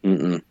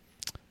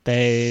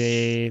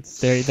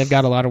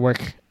got a lot of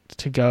work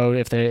to go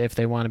if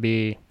they want to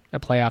be a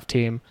playoff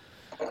team.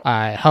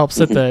 It helps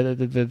that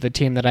the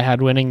team that I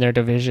had winning their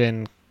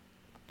division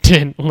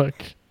didn't look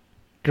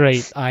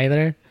great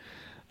either.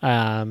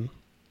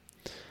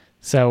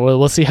 So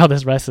we'll see how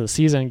this rest of the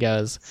season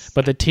goes.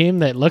 But the team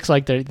that looks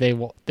like they're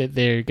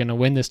going to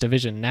win this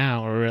division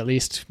now, or at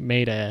least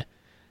made a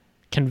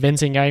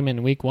convincing argument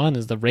in week 1,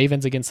 is the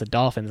Ravens against the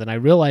Dolphins. And I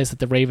realized that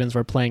the Ravens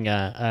were playing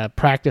a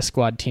practice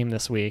squad team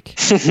this week.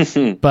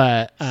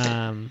 But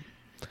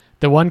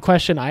the one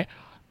question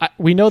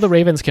we know the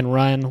Ravens can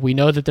run. We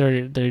know that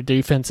their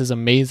defense is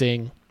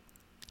amazing.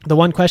 The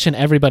one question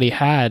everybody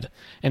had,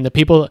 and the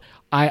people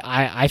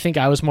I think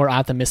I was more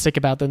optimistic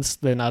about this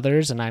than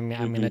others, and I'm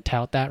going to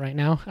tout that right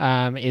now,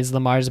 is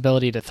Lamar's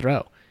ability to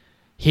throw.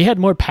 He had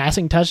more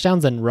passing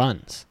touchdowns than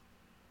runs.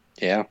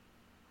 Yeah.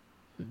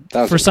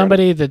 For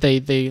somebody that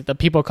the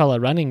people call a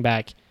running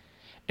back,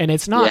 and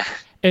it's not.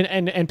 Yeah.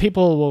 And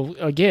people will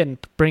again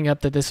bring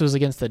up that this was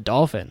against the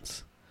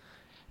Dolphins,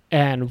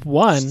 and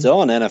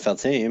still an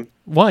NFL team.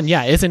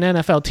 It's an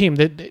NFL team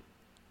that.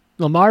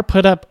 Lamar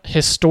put up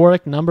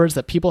historic numbers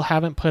that people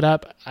haven't put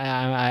up.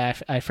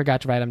 I forgot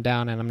to write them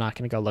down, and I'm not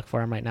going to go look for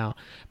them right now.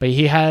 But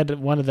he had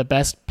one of the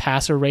best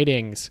passer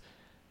ratings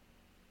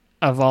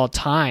of all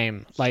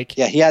time.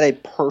 He had a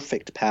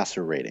perfect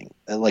passer rating,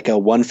 like a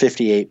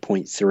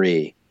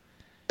 158.3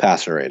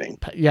 passer rating.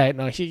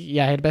 He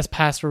had the best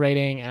passer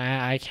rating,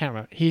 and I can't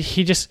remember.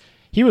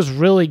 He was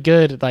really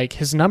good. Like,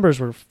 his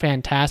numbers were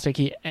fantastic.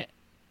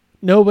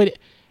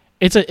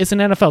 it's an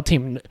NFL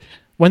team.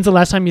 When's the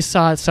last time you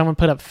saw someone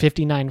put up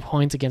 59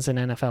 points against an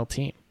NFL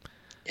team?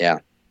 Yeah.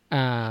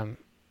 And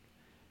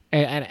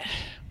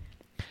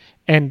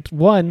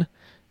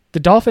the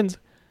Dolphins,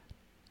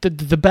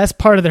 the best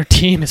part of their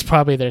team is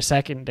probably their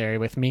secondary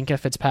with Minkah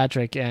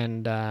Fitzpatrick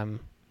and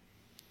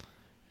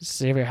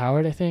Xavier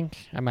Howard, I think.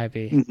 I might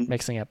be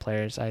mixing up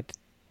players. I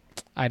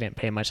didn't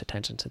pay much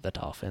attention to the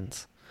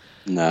Dolphins.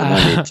 No,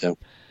 I need to.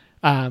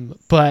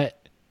 But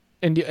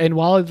and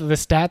while the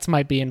stats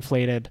might be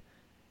inflated,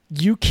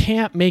 you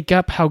can't make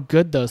up how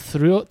good those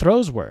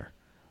throws were.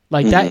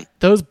 Like that,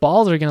 those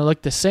balls are going to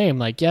look the same.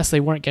 Like, yes, they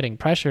weren't getting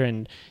pressure,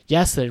 and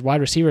yes, the wide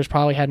receivers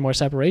probably had more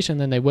separation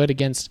than they would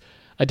against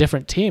a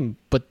different team.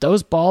 But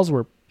those balls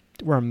were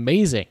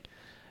amazing.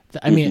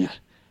 I mean,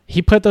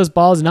 he put those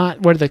balls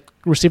not where the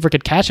receiver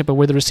could catch it, but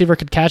where the receiver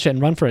could catch it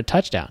and run for a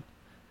touchdown.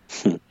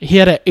 He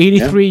had an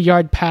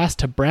 83-yard pass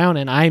to Brown,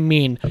 and I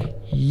mean,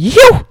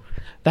 it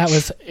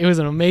was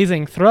an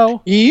amazing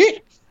throw.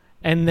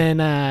 And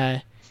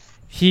then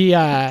he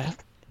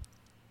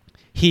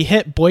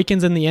hit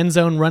Boykins in the end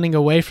zone running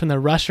away from the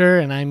rusher,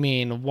 and I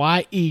mean,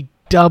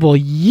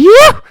 Y-E-W.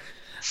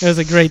 It was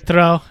a great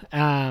throw.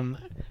 And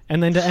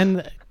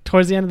then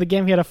towards the end of the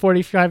game, he had a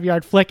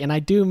 45-yard flick, and I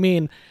do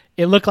mean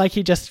it looked like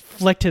he just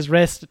flicked his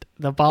wrist.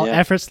 The ball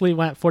effortlessly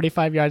went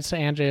 45 yards to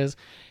Andrews.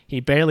 He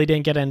barely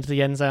didn't get into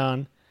the end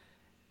zone.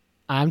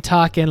 I'm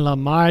talking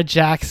Lamar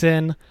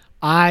Jackson.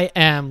 I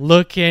am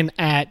looking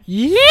at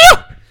you.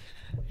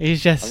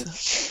 He's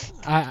just...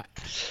 I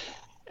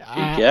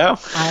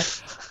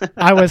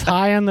was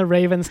high on the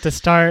Ravens to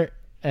start,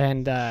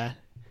 and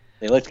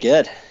they looked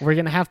good. We're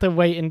gonna have to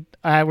wait, and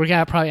we're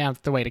gonna probably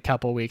have to wait a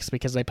couple weeks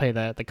because they play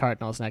the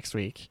Cardinals next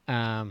week.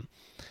 And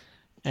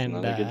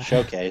another good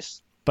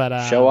showcase,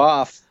 but show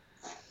off.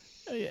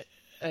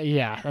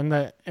 Yeah, and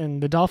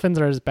the Dolphins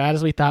are as bad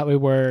as we thought we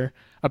were.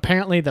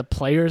 Apparently, the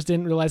players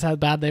didn't realize how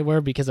bad they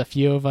were because a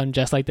few of them,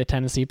 just like the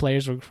Tennessee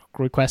players,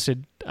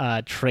 requested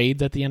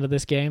trades at the end of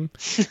this game.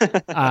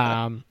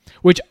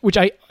 Which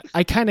I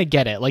kind of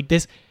get it. Like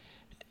this,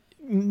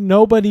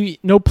 no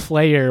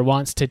player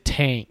wants to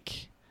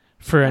tank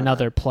for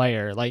another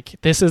player. Like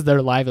this is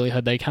their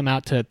livelihood. They come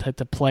out to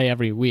play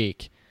every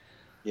week.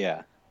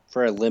 Yeah,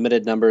 for a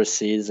limited number of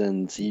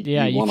seasons, you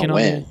want to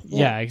win.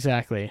 Yeah,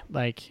 exactly.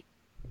 Like.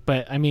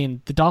 But, I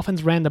mean, the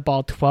Dolphins ran the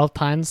ball 12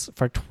 times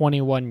for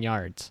 21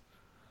 yards.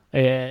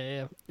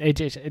 The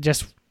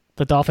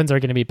Dolphins are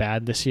going to be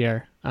bad this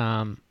year.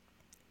 Yeah.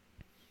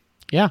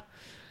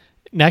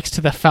 Next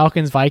to the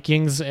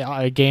Falcons-Vikings,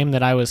 a game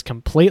that I was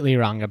completely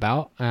wrong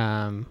about.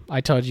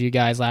 I told you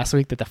guys last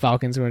week that the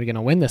Falcons were going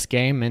to win this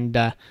game, and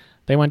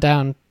they went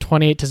down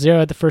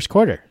 28-0 at the first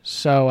quarter.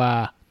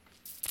 So,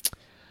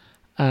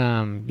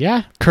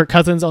 Kirk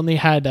Cousins only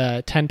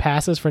had 10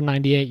 passes for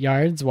 98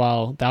 yards,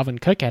 while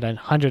Dalvin Cook had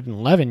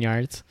 111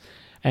 yards.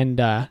 And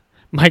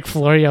Mike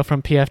Florio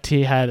from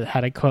PFT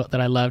had a quote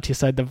that I loved. He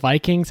said, "The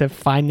Vikings have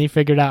finally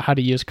figured out how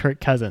to use Kirk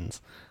Cousins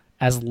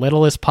as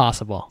little as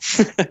possible."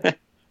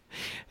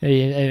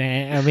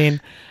 I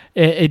mean,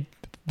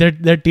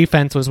 their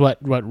defense was what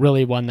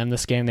really won them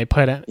this game. They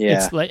put it.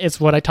 Yeah. It's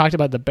what I talked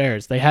about the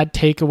Bears. They had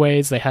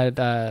takeaways. They had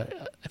I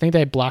think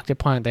they blocked a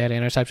punt. They had an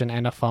interception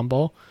and a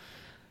fumble.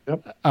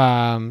 Yep.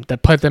 That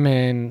put them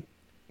in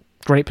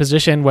great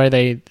position where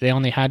they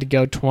only had to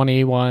go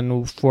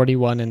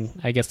 21-41,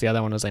 and I guess the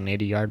other one was an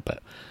 80-yard.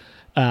 But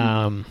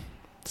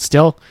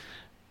still,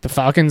 the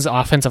Falcons'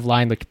 offensive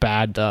line looked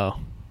bad though,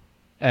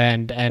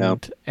 and I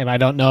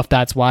don't know if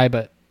that's why,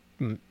 but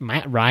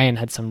Matt Ryan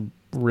had some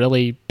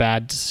really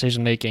bad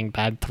decision making,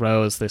 bad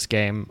throws this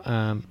game.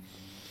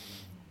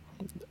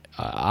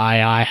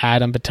 I had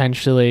them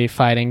potentially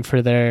fighting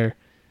for their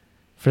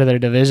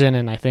division,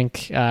 and I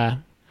think.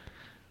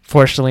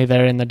 Fortunately,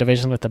 they're in the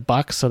division with the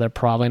Bucs, so they're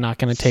probably not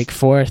going to take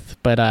fourth.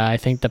 But I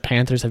think the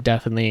Panthers have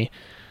definitely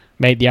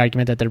made the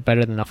argument that they're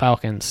better than the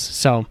Falcons.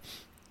 So,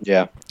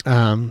 yeah,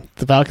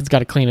 the Falcons got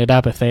to clean it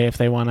up if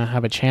they want to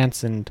have a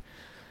chance, and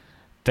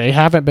they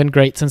haven't been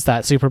great since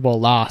that Super Bowl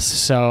loss.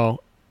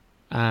 So,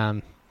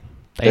 they're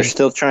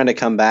still trying to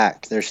come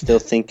back. They're still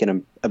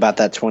thinking about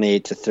that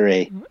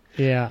 28-3.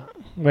 Yeah,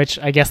 which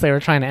I guess they were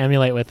trying to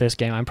emulate with this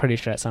game. I'm pretty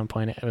sure at some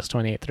point it was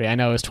 28-3. I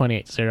know it was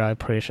 28-0. I'm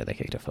pretty sure they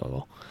kicked a field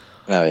goal.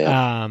 Oh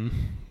yeah.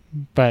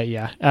 But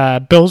yeah,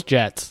 Bills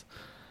Jets.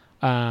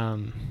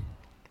 Was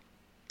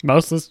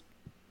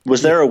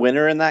there a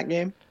winner in that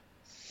game?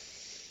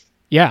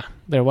 Yeah,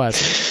 there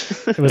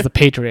was. It was the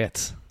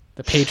Patriots.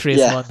 The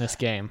Patriots won this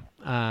game.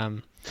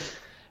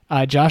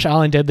 Josh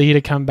Allen did lead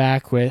a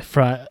comeback from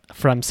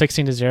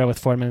 16-0 with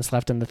 4 minutes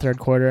left in the third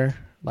quarter.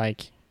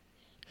 Like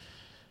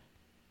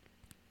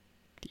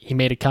he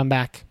made a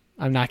comeback.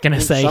 I'm not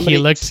gonna say he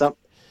looked.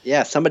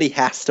 Somebody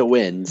has to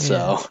win,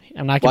 so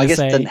I'm not going to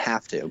say. I guess it doesn't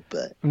have to,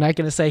 but I'm not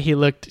going to say he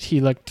looked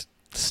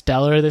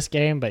stellar this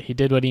game, but he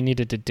did what he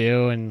needed to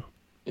do, and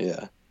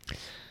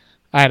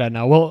I don't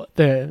know. Well,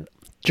 the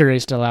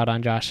jury's still out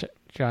on Josh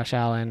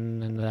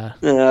Allen, and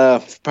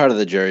part of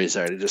the jury's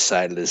already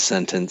decided his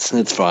sentence.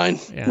 It's fine.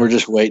 Yeah. We're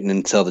just waiting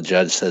until the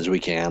judge says we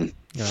can.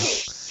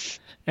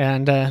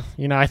 And,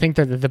 I think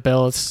that the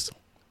Bills,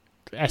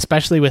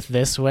 especially with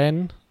this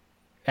win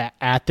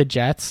at the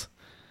Jets,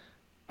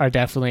 are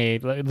definitely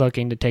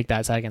looking to take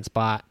that second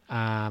spot.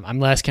 I'm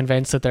less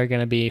convinced that they're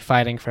going to be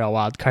fighting for a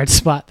wild card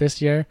spot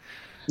this year.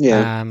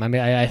 Yeah.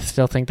 I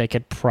still think they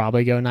could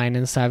probably go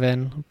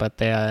 9-7,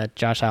 but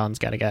Josh Allen's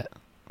got to get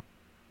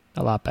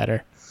a lot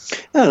better.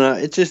 I don't know.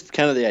 It's just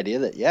kind of the idea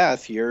that,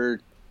 if you're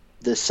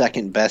the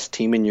second best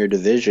team in your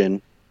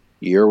division,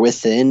 you're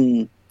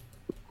within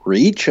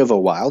reach of a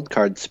wild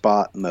card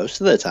spot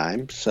most of the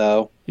time.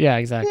 So yeah,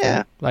 exactly.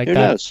 Yeah, who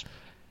knows?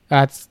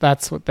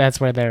 That's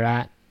where they're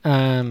at.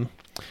 And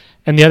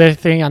the other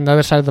thing on the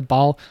other side of the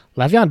ball,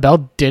 Le'Veon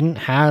Bell didn't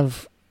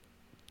have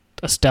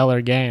a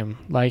stellar game.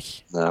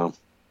 No.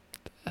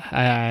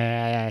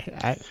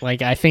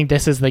 I think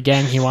this is the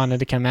game he wanted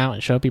to come out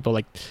and show people,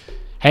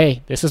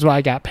 hey, this is why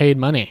I got paid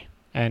money.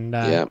 And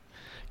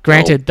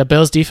granted, the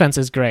Bills' defense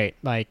is great.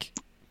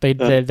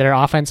 Their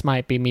offense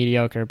might be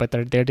mediocre, but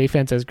their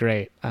defense is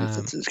great.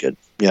 Defense is good.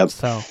 Yep.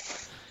 So,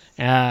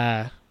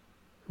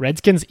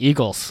 Redskins,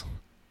 Eagles.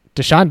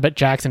 Deshaun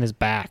Jackson is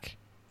back.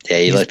 Yeah,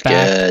 he looked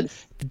good.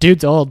 The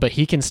dude's old, but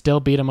he can still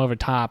beat him over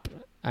top.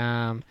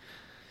 But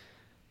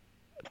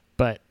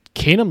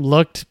Keenum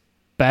looked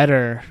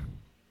better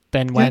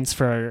than Wentz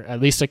for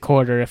at least a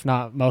quarter, if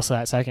not most of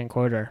that second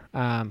quarter.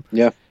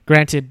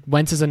 Granted,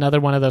 Wentz is another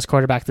one of those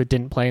quarterbacks that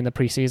didn't play in the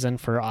preseason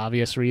for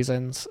obvious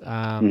reasons.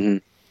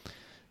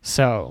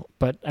 So,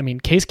 but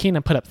Case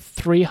Keenum put up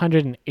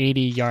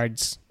 380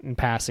 yards in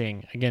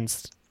passing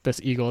against this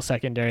Eagles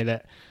secondary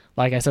that,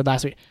 like I said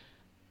last week,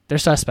 they're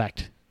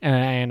suspect.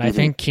 And I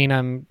think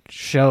Keenum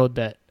showed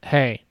that,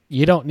 hey,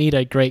 you don't need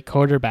a great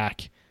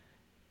quarterback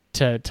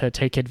to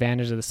take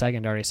advantage of the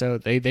secondary. So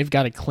they've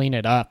got to clean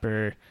it up,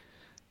 or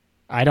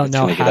I don't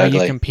know how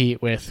you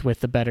compete with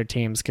the better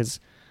teams, because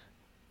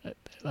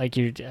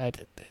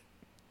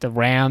the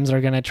Rams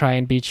are going to try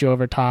and beat you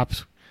over top.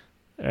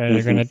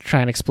 They're going to try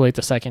and exploit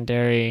the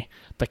secondary.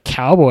 The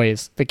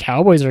Cowboys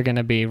are going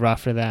to be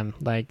rough for them.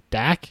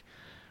 Dak,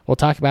 we'll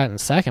talk about it in a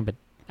second, but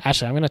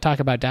actually I'm going to talk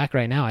about Dak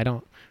right now. I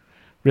don't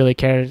really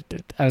care.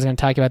 I was going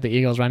to talk about the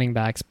Eagles running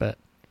backs, but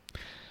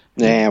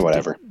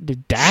whatever.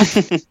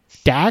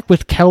 Dak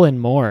with Kellen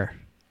Moore.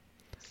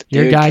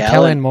 Your guy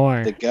Kellen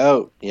Moore. The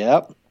GOAT.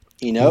 Yep.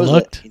 He knows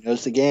it. He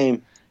knows the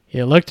game.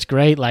 He looked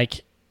great. I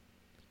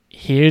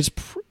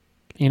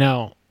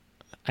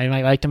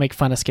might like to make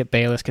fun of Skip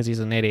Bayless because he's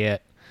an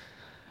idiot.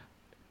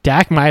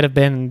 Dak might have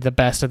been the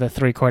best of the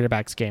three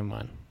quarterbacks game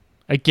one.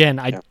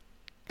 Again,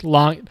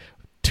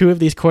 two of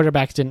these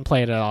quarterbacks didn't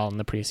play it at all in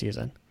the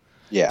preseason.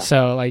 Yeah.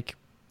 So,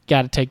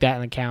 got to take that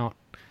into account.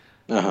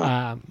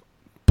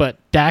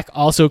 But Dak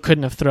also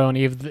couldn't have thrown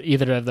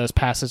either of those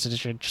passes to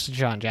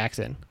Deshaun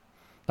Jackson.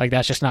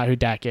 That's just not who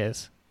Dak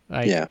is.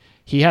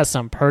 He has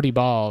some purdy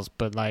balls,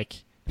 but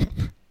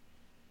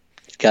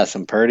he's got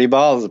some purdy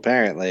balls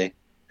apparently.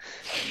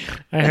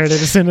 I heard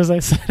it as soon as I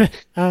said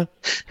it.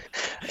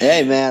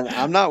 Hey man,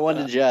 I'm not one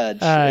to judge.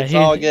 It's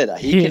all good.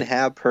 He can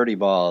have purdy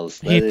balls.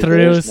 He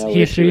threw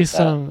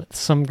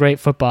some great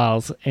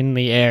footballs in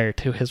the air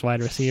to his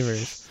wide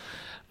receivers.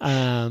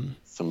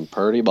 Some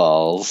purdy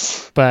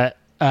balls. But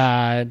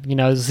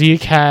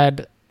Zeke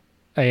had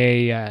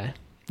a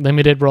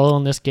limited role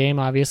in this game.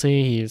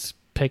 Obviously, he's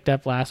picked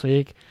up last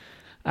week.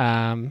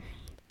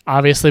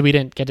 Obviously, we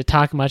didn't get to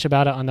talk much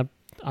about it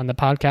on the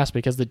podcast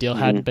because the deal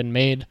hadn't been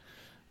made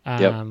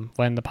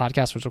when the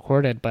podcast was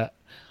recorded. But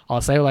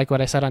I'll say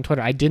what I said on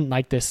Twitter. I didn't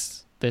like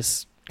this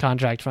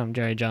contract from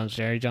Jerry Jones.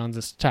 Jerry Jones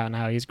is touting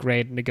how he's a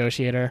great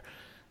negotiator.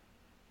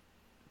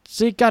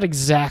 Zeke got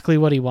exactly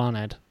what he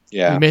wanted.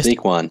 Yeah,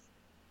 Zeke won.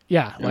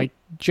 Yeah,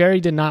 Jerry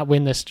did not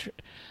win this.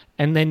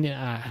 And then,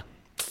 I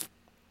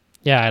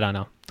don't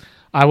know.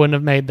 I wouldn't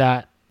have made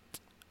that.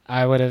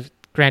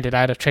 Granted,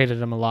 I'd have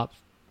traded him a lot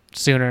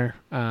sooner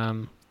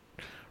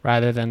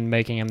rather than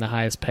making him the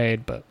highest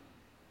paid, but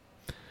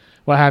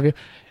what have you.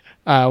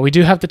 We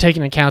do have to take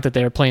into account that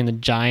they were playing the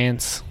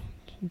Giants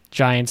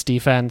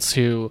defense,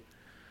 who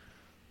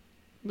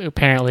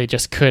apparently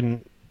just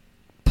couldn't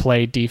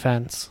play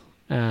defense.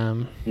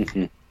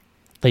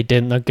 They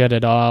didn't look good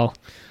at all.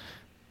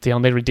 The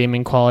only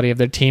redeeming quality of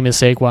their team is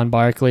Saquon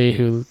Barkley,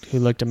 who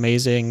looked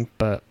amazing,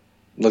 but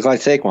looked like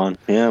Saquon,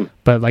 yeah.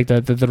 But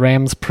the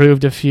Rams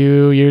proved a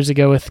few years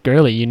ago with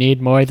Gurley, you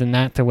need more than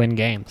that to win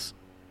games.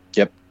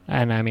 Yep.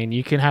 And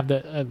you can have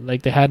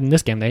like they had in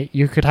this game.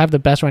 You could have the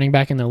best running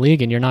back in the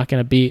league, and you're not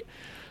going to beat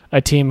a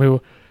team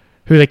who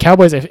the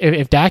Cowboys.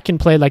 If Dak can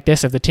play like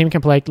this, if the team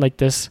can play like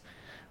this,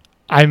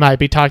 I might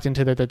be talked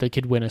into that they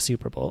could win a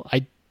Super Bowl.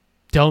 I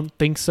don't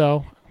think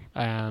so.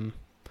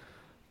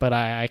 But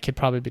I could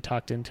probably be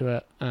talked into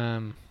it.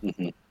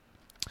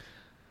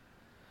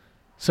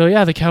 So,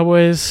 yeah, the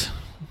Cowboys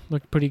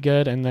look pretty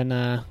good. And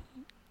then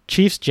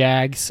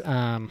Chiefs-Jags,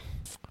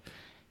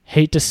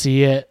 hate to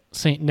see it.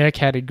 St. Nick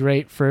had a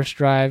great first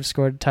drive,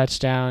 scored a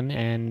touchdown,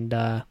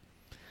 and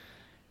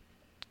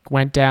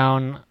went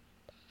down.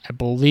 I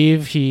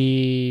believe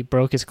he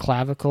broke his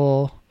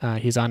clavicle.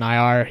 He's on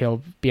IR.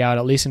 He'll be out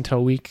at least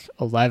until week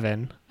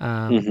 11.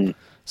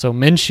 So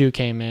Minshew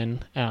came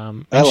in.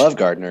 I love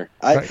Gardner.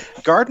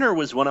 Gardner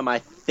was one of my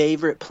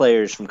favorite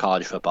players from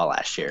college football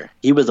last year.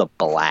 He was a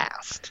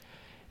blast.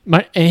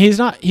 And he's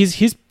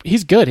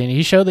good, and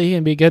he showed that he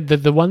can be good.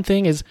 The one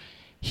thing is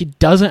he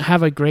doesn't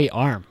have a great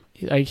arm.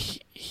 Like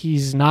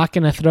he's not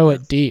going to throw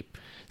it deep.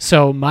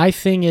 So my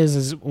thing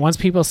is once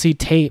people see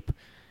tape,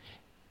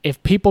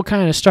 if people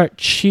kind of start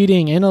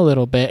cheating in a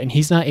little bit and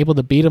he's not able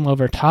to beat him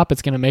over top,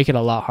 it's going to make it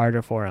a lot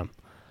harder for him.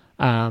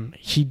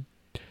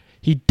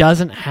 He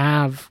doesn't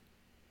have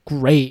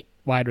great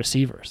wide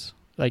receivers.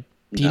 Like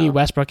D.D.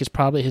 Westbrook is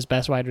probably his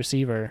best wide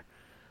receiver.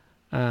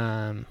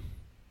 I'm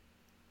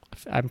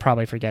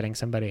probably forgetting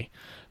somebody,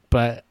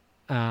 but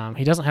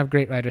he doesn't have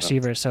great wide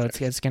receivers, so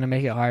it's going to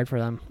make it hard for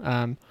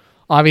them.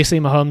 Obviously,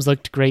 Mahomes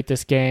looked great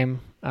this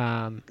game.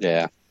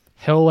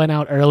 Hill went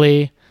out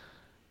early,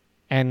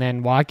 and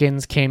then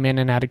Watkins came in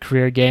and had a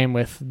career game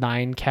with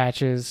 9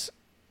 catches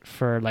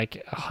for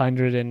like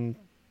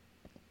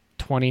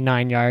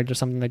 129 yards or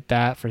something like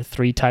that for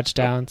 3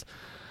 touchdowns.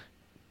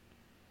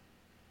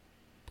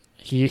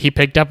 He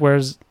picked up where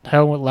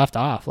Hill left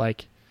off. He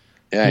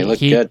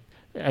looked good.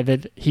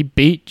 He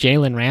beat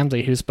Jalen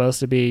Ramsey, who's supposed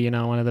to be,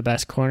 one of the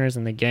best corners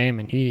in the game,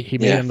 and he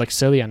made him look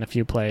silly on a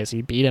few plays.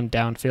 He beat him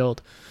downfield.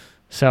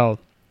 So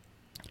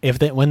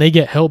when they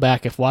get Hill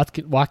back, if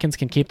Watkins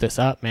can keep this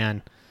up,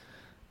 man,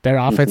 their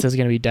offense is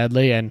going to be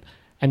deadly, and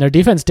their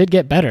defense did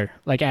get better.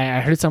 Like I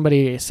heard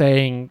somebody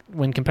saying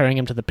when comparing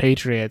him to the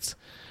Patriots,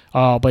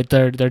 but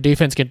their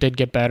defense did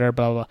get better.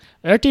 Blah blah.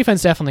 Their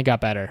defense definitely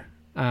got better.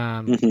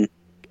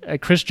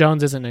 Chris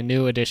Jones isn't a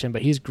new addition,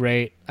 but he's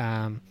great.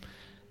 And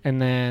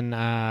then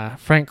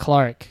Frank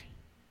Clark.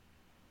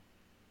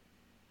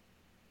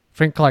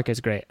 Frank Clark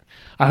is great.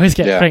 I always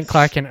get Frank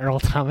Clark and Earl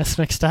Thomas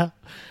mixed up.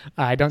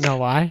 I don't know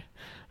why.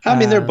 I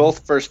mean, they're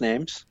both first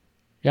names.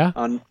 Yeah.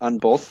 On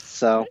both,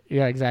 so.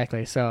 Yeah,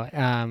 exactly. So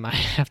I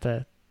have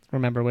to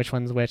remember which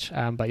one's which.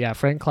 But yeah,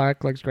 Frank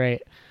Clark looks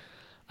great.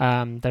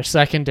 Their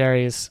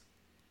secondaries,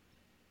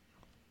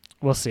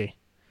 we'll see.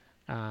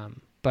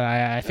 But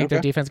I think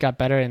their defense got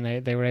better,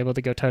 and they were able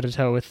to go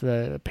toe-to-toe with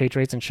the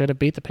Patriots and should have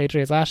beat the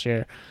Patriots last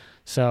year.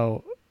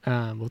 So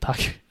we'll talk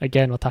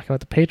about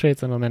the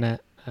Patriots in a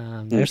minute.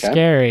 They're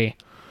scary.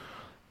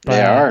 But,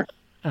 they are.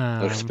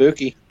 They're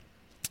spooky.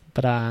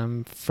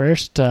 But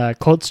first,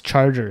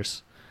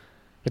 Colts-Chargers.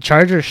 The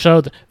Chargers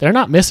showed they're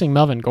not missing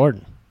Melvin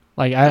Gordon.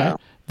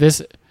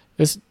 This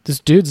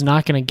dude's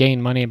not going to gain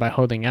money by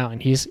holding out,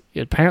 and he's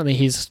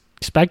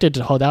expected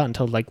to hold out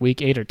until like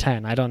week 8 or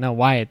 10. I don't know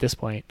why at this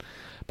point.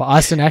 But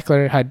Austin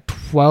Eckler had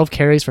 12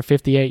 carries for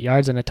 58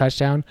 yards and a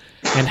touchdown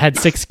and had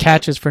 6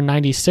 catches for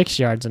 96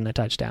 yards and a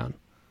touchdown.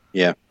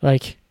 Yeah.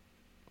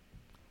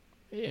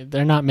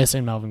 They're not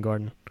missing Melvin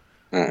Gordon.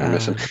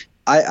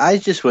 I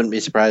just wouldn't be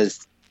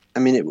surprised. I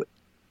mean,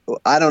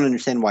 I don't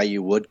understand why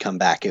you would come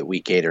back at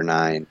week 8 or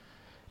 9.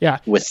 Yeah.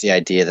 With the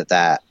idea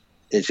that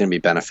is going to be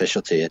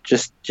beneficial to you.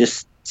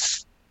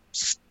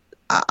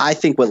 I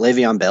think what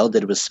Le'Veon Bell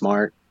did was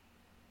smart.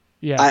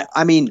 Yeah.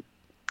 I mean,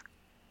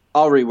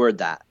 I'll reword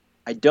that.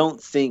 I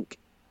don't think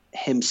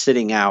him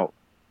sitting out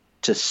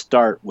to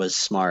start was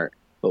smart.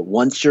 But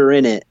once you're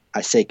in it,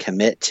 I say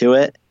commit to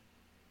it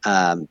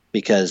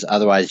because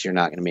otherwise you're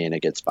not going to be in a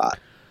good spot.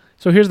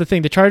 So here's the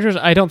thing. I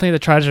don't think the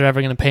Chargers are ever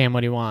going to pay him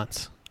what he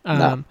wants.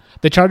 No.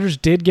 The Chargers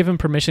did give him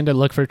permission to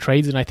look for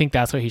trades, and I think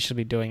that's what he should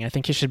be doing. I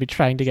think he should be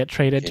trying to get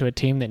traded to a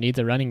team that needs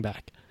a running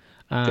back.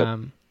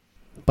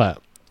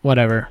 But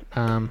whatever.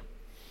 Bengals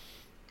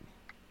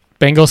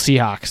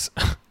Seahawks.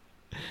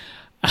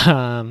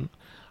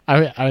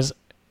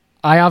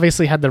 I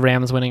obviously had the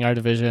Rams winning our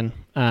division.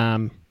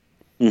 A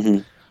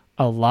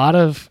lot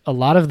of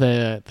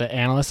the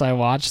analysts I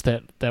watched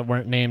that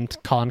weren't named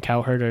Colin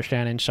Cowherd or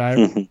Shannon Sharp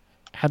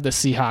had the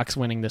Seahawks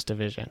winning this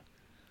division.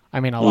 I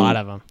mean, a lot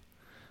of them.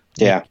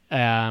 Yeah.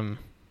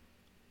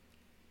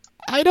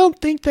 I don't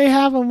think they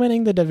have them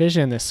winning the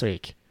division this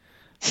week.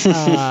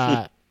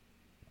 To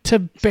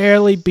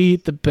barely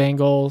beat the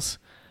Bengals.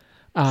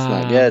 It's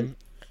not good.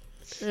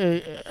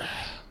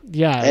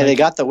 Yeah. Hey, they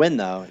got the win,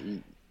 though.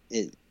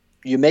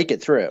 You make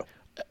it through.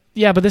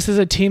 Yeah, but this is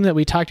a team that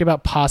we talked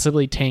about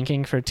possibly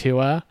tanking for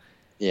Tua.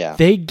 Yeah.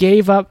 They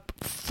gave up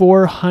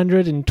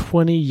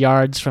 420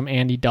 yards from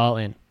Andy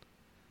Dalton.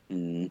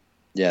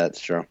 Yeah, that's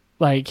true.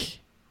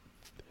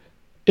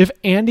 If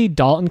Andy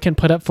Dalton can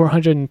put up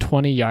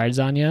 420 yards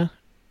on you,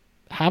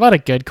 how about a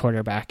good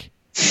quarterback?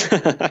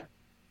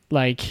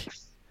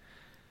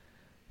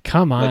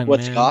 Come on,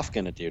 what's man. Goff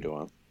going to do to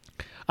him?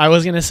 I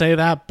was going to say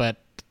that, but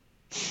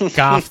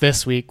Goff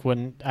this week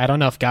wouldn't. I don't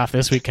know if Goff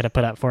this week could have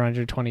put up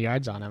 420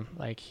 yards on him.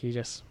 I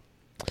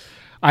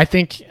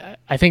think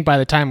by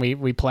the time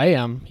we play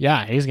him,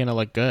 yeah, he's going to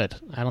look good.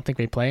 I don't think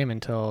we play him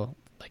until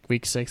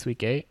week 6,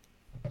 week 8.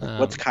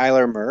 What's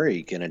Kyler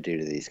Murray going to do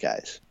to these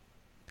guys?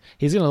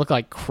 He's going to look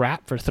like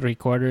crap for 3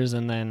 quarters,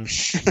 and then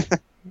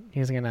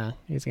he's gonna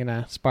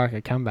spark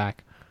a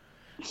comeback.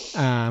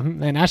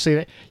 And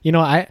actually,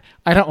 I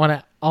don't want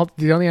to.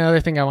 The only other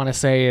thing I want to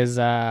say is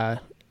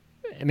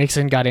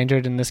Mixon got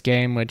injured in this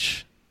game,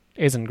 which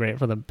isn't great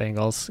for the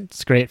Bengals.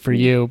 It's great for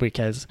you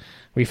because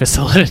we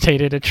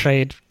facilitated a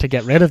trade to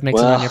get rid of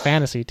Mixon on your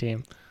fantasy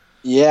team.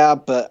 Yeah,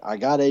 but I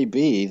got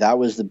AB. That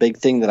was the big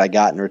thing that I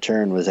got in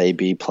return was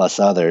AB plus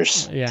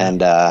others. Yeah.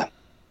 And I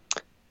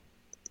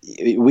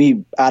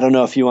don't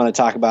know if you want to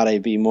talk about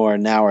AB more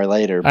now or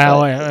later.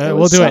 But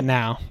we'll do it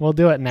now. We'll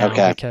do it now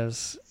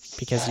because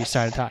you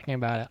started talking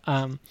about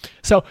it.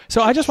 So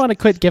I just want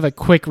to give a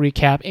quick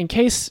recap in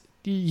case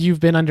you've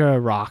been under a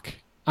rock.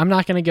 I'm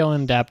not going to go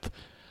in depth,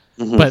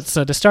 but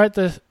so to start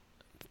the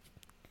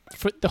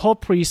whole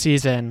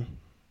preseason,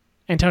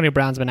 Antonio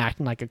Brown's been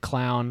acting like a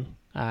clown.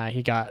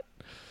 He got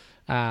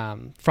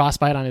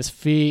frostbite on his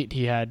feet.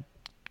 He had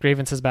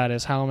grievances about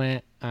his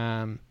helmet.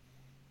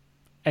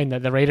 And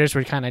the Raiders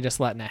were kind of just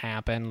letting it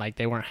happen. Like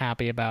they weren't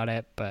happy about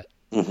it, but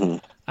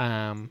and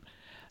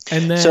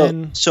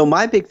then so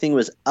my big thing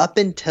was up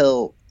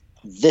until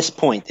this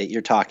point that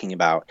you're talking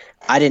about,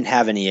 I didn't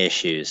have any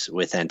issues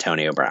with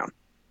Antonio Brown.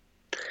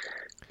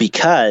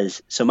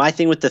 Because my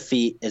thing with the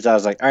feet is I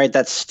was like, all right,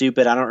 that's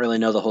stupid. I don't really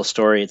know the whole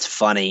story. It's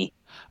funny.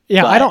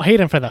 Yeah, I don't hate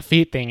him for the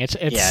feet thing. It's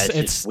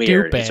weird.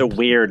 Stupid. It's a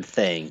weird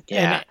thing.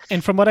 Yeah.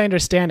 And from what I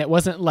understand, it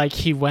wasn't like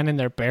he went in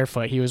there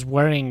barefoot. He was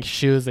wearing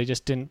shoes. They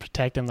just didn't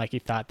protect him like he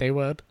thought they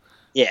would.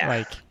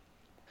 Yeah.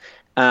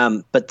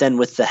 But then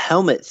with the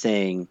helmet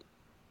thing,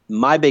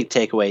 my big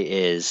takeaway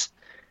is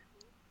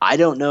I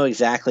don't know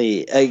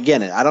exactly.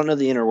 Again, I don't know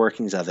the inner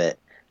workings of it,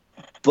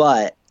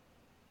 but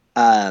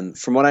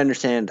from what I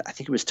understand, I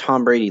think it was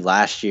Tom Brady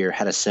last year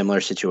had a similar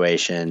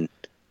situation.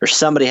 Or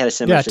somebody had a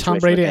similar situation. Yeah, Tom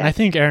Brady and I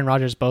think Aaron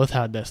Rodgers both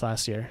had this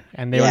last year.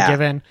 And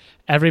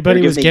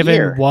everybody was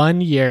given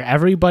 1 year.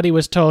 Everybody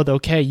was told,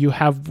 okay, you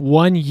have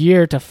 1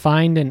 year to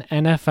find an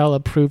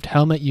NFL-approved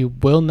helmet. You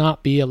will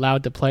not be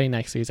allowed to play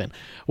next season,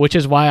 which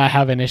is why I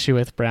have an issue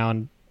with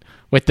Brown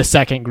with the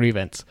second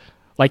grievance.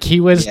 Like he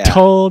was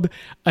told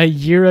a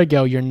year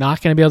ago, you're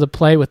not going to be able to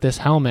play with this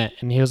helmet.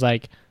 And he was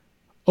like,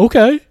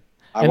 okay.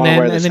 And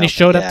then he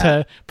showed up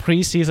to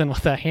preseason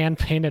with a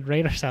hand-painted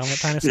Raiders helmet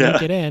trying to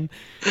sneak it in.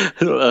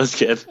 That was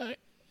good.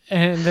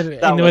 And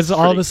it was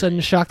all of a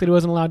sudden shocked that he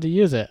wasn't allowed to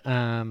use it.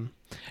 And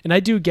I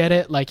do get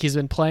it. Like, he's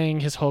been playing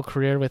his whole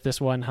career with this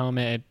one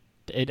helmet.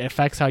 It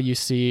affects how you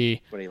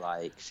see what he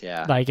likes,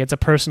 yeah. Like, it's a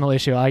personal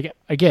issue. Like,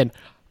 again,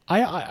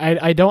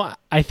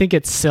 I think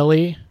it's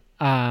silly,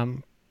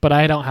 but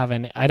I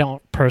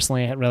don't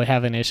personally really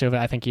have an issue with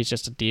it. I think he's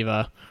just a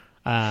diva.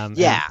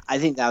 I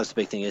think that was the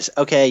big thing is,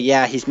 okay,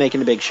 yeah, he's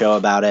making a big show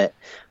about it.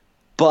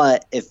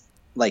 But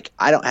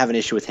I don't have an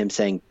issue with him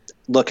saying,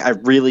 look, I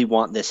really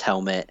want this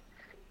helmet.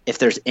 If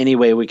there's any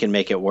way we can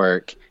make it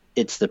work,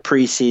 it's the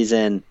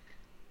preseason.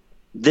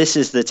 This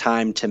is the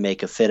time to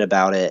make a fit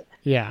about it.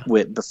 Yeah.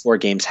 Before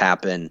games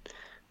happen.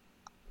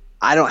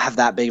 I don't have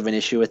that big of an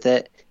issue with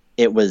it.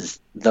 It was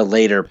the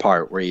later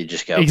part where you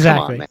just go,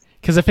 exactly. Come on, man.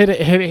 Because if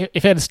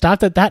it had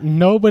stopped at that,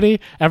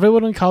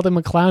 everyone would call him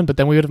a clown, but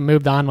then we would have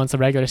moved on once the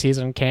regular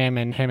season came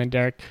and him and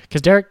Derek,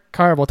 because Derek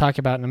Carr, we'll talk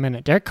about in a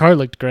minute. Derek Carr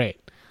looked great.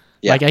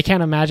 Yeah. Like, I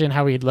can't imagine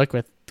how he'd look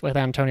with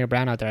Antonio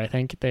Brown out there. I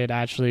think they'd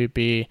actually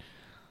be,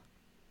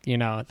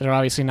 they're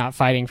obviously not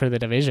fighting for the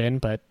division,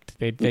 but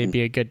they'd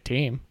be a good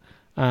team.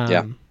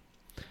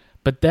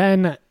 But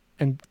then,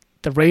 and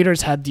the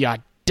Raiders had the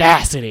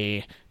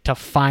audacity to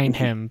fine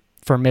him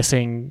for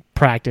missing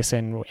practice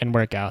and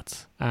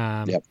workouts.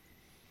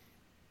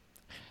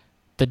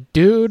 The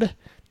dude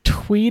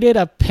tweeted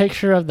a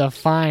picture of the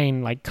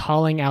fine, like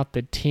calling out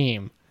the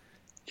team.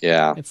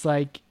 Yeah. It's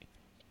like,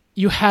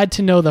 you had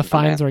to know the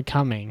fines were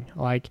coming.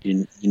 Like,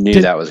 you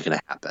knew that was going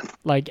to happen.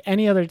 Like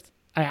any other,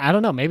 I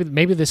don't know.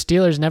 Maybe the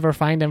Steelers never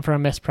fined him for a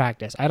missed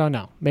practice. I don't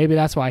know. Maybe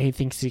that's why he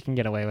thinks he can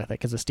get away with it,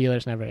 because the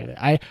Steelers never did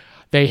it.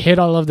 They hit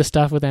all of the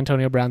stuff with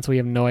Antonio Brown, so we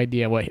have no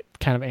idea what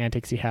kind of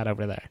antics he had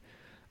over there.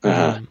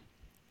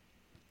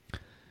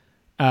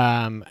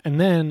 And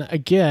then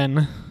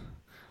again,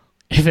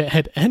 if it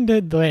had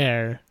ended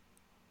there,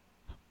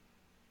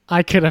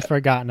 I could have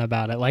forgotten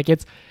about it. Like,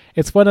 it's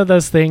one of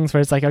those things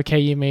where it's like,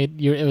 okay,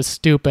 it was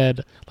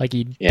stupid. Like,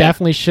 you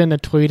definitely shouldn't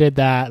have tweeted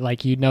that.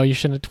 Like, you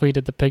shouldn't have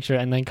tweeted the picture,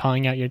 and then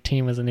calling out your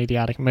team was an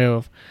idiotic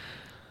move.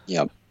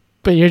 Yep.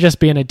 But you're just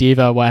being a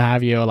diva, what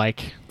have you.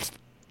 Like,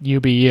 you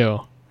be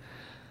you.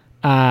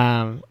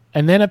 And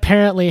then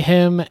apparently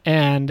him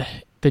and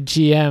the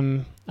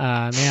GM,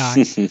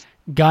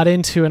 got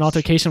into an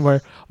altercation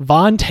where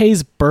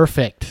Vontaze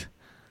Burfict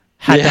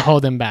had to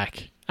hold him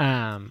back.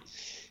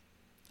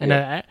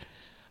 It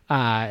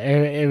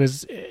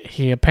was,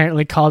 he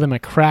apparently called him a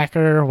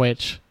cracker,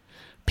 which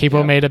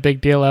people made a big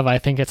deal of. I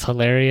think it's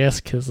hilarious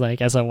because,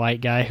 like, as a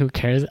white guy, who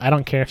cares? I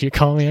don't care if you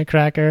call me a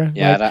cracker.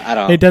 Yeah, like, I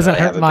don't. It doesn't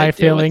hurt my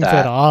feelings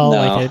at all.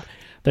 No. Like,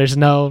 there's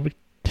no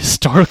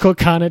historical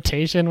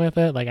connotation with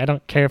it. Like, I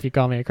don't care if you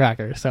call me a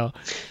cracker. So,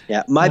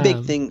 yeah, my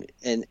big thing,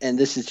 and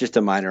this is just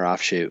a minor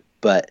offshoot,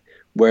 but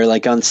where,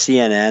 like, on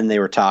CNN they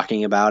were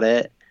talking about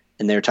it,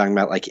 and they were talking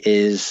about, like,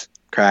 is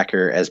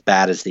cracker as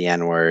bad as the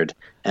N-word?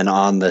 And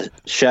on the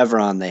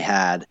Chevron they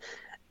had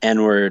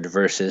N-word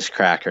versus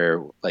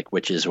cracker, like,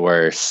 which is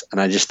worse.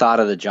 And I just thought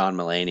of the John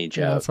Mulaney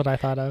joke. Yeah, that's what I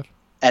thought of.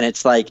 And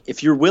it's like,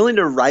 if you're willing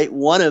to write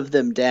one of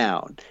them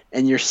down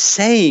and you're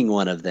saying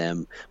one of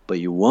them, but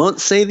you won't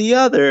say the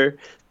other,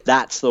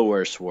 that's the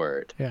worst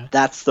word. Yeah.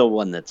 That's the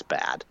one that's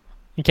bad.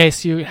 In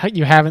case you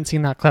haven't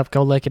seen that clip,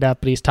 go look it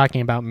up. But he's talking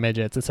about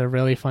midgets. It's a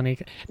really funny.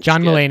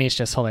 John Mulaney's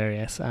just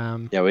hilarious.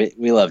 Yeah,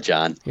 we love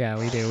John. Yeah,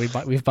 we do.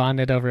 We've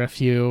bonded over a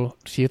few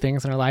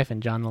things in our life,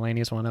 and John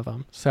Mulaney's one of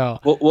them. So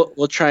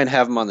we'll try and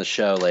have him on the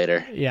show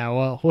later.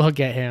 Yeah, we'll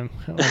get him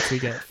once we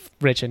get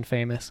rich and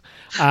famous.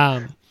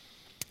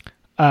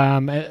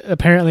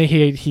 Apparently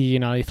he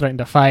threatened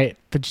to fight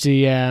the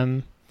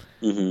GM.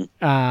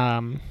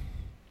 Mm-hmm.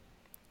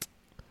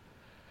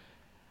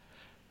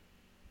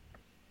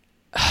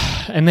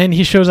 And then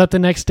he shows up the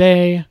next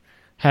day,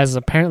 has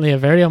apparently a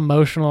very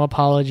emotional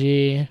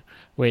apology,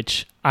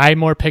 which I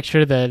more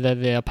picture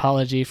the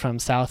apology from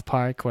South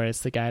Park, where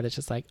it's the guy that's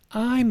just like,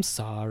 "I'm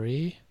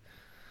sorry."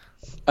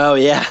 Oh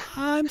yeah,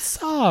 I'm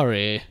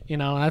sorry.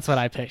 That's what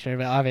I picture.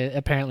 But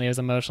apparently it was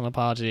an emotional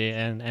apology,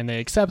 and they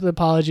accept the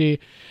apology.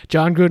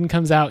 John Gruden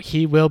comes out.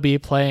 He will be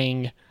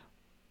playing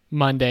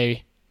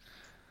Monday.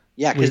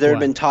 Yeah, because there had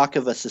been talk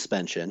of a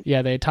suspension.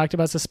 Yeah, they talked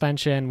about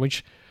suspension,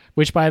 which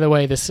by the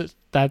way,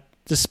 that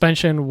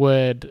suspension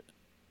would,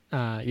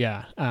 but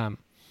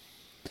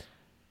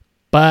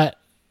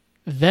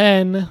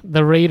then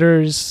the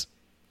Raiders,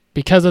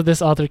 because of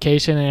this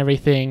altercation and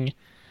everything,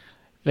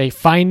 they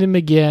fined him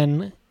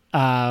again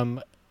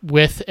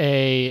with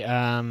a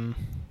I'm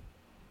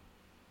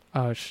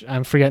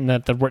forgetting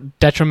the word,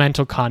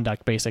 detrimental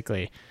conduct,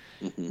 basically,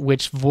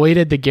 which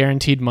voided the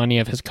guaranteed money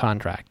of his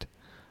contract.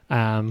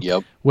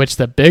 Which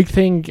the big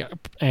thing,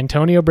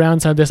 Antonio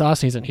Brown said this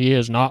offseason, he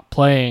is not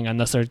playing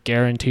unless there's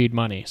guaranteed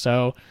money.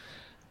 So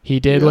he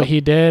did what he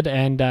did,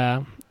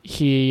 and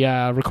he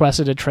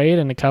requested a trade,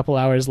 and a couple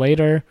hours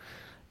later,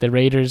 the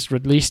Raiders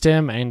released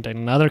him, and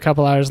another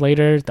couple hours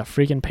later, the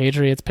freaking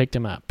Patriots picked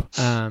him up.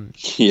 So,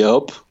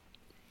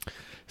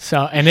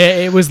 and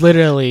it was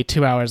literally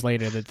 2 hours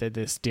later that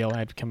this deal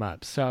had come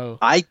up. So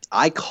I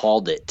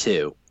called it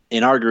too.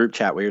 In our group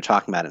chat, we were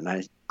talking about it,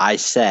 and I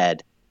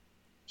said,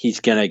 he's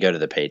going to go to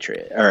the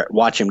Patriots, or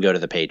watch him go to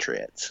the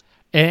Patriots.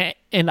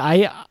 And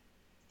I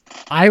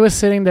was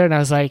sitting there and I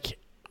was like,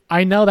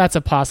 I know that's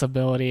a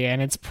possibility,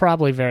 and it's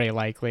probably very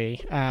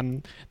likely.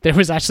 There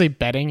was actually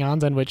betting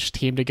odds on which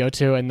team to go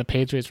to, and the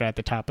Patriots were at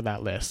the top of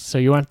that list. So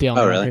you weren't the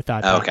only one who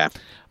thought that. Okay.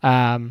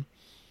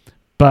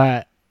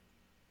 But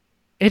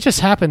it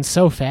just happened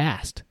so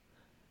fast.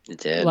 It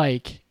did.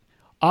 Like,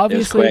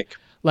 obviously, it was quick.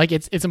 Like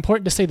it's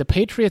important to say the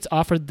Patriots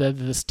offered the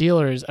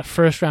Steelers a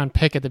first-round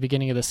pick at the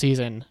beginning of the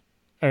season,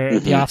 or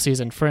the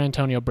offseason, for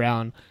Antonio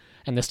Brown.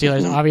 And the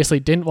Steelers obviously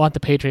didn't want the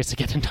Patriots to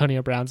get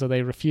Antonio Brown, so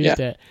they refused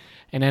it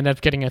and ended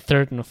up getting a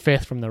third and a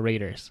fifth from the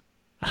Raiders.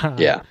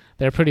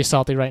 They're pretty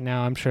salty right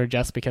now, I'm sure,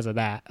 just because of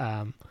that.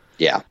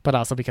 But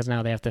also because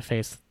now they have to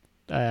face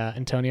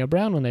Antonio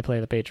Brown when they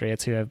play the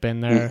Patriots, who have been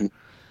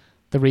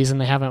the reason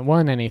they haven't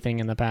won anything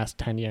in the past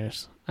 10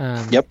 years.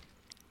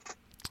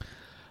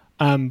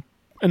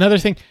 Another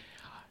thing,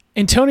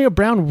 Antonio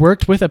Brown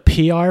worked with a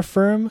PR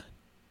firm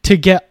to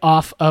get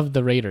off of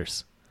the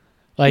Raiders.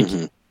 Like,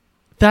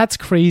 that's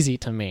crazy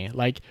to me.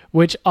 Like,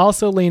 which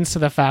also leans to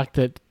the fact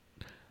that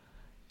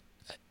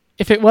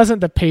if it wasn't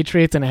the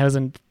Patriots and it was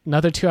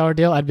another 2 hour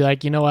deal, I'd be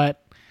like, you know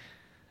what?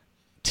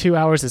 2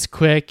 hours is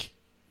quick,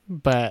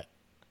 but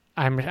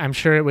I'm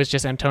sure it was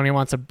just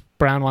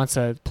Brown wants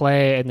to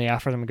play, and they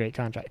offered him a great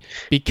contract.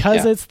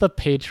 Because it's the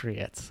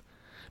Patriots.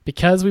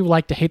 Because we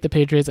like to hate the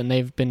Patriots, and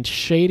they've been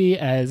shady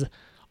as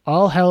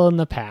all hell in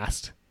the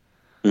past.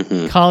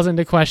 Calls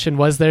into question,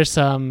 was there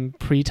some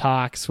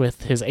pre-talks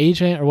with his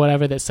agent or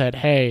whatever that said,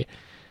 hey,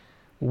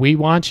 we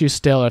want you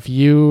still. If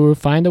you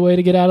find a way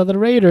to get out of the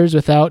Raiders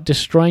without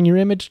destroying your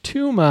image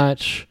too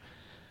much,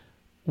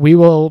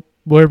 we're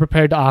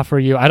prepared to offer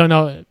you. I don't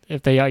know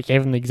if they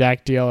gave him the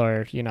exact deal,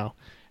 or,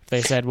 if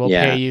they said, we'll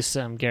pay you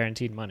some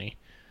guaranteed money.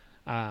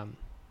 But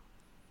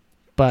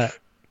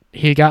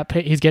he's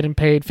getting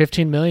paid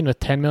 $15 million with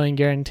 $10 million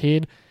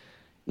guaranteed.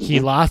 He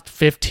lost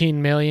 $15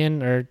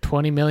 million or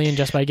 $20 million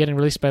just by getting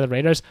released by the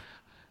Raiders.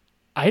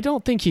 I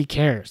don't think he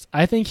cares.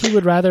 I think he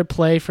would rather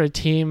play for a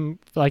team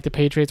like the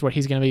Patriots, where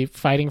he's going to be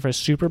fighting for a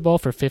Super Bowl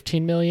for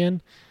 $15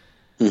 million,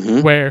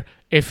 where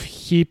if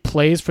he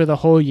plays for the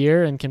whole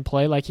year and can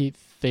play like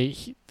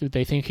they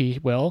think he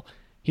will,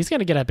 he's going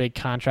to get a big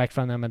contract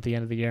from them at the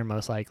end of the year,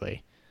 most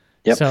likely.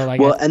 Yep. So,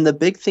 and the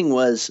big thing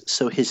was,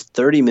 so his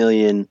 $30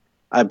 million,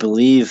 I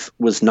believe,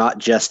 was not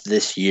just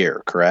this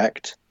year,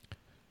 correct?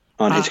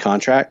 On his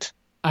contract?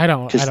 I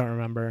don't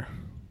remember.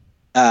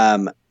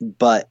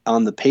 But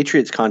on the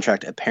Patriots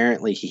contract,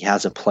 apparently he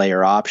has a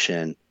player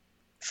option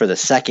for the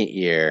second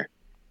year,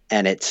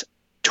 and it's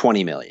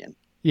 $20 million.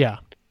 Yeah.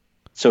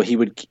 So he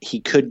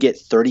could get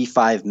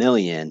 $35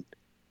 million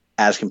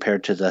as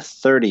compared to the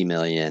 $30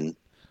 million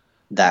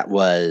that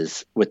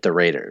was with the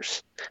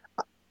Raiders.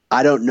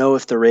 I don't know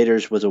if the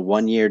Raiders was a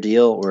 1-year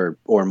deal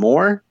or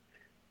more,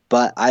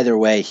 but either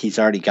way, he's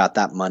already got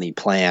that money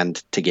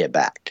planned to get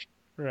back.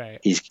 Right.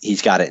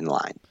 He's got it in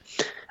line.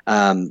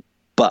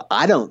 But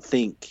I don't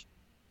think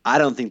I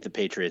don't think the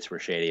Patriots were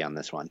shady on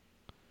this one.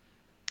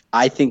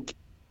 I think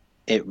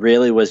it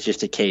really was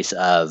just a case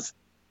of,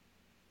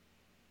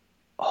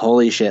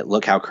 holy shit,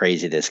 look how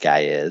crazy this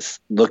guy is.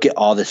 Look at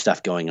all this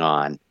stuff going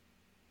on.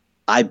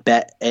 I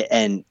bet,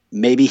 and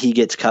maybe he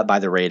gets cut by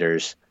the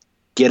Raiders,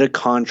 get a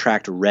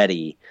contract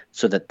ready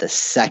so that the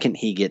second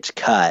he gets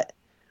cut,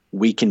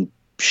 we can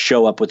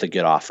show up with a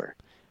good offer.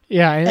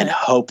 Yeah. And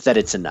hope that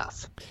it's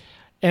enough.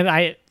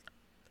 And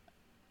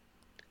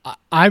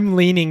I'm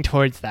leaning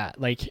towards that.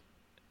 Like,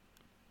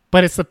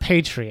 but it's the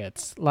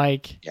Patriots.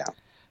 Like, yeah.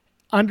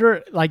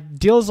 Under like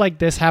deals like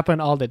this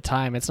happen all the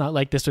time. It's not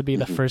like this would be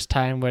the first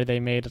time where they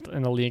made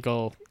an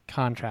illegal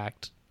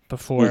contract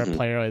before a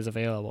player is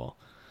available.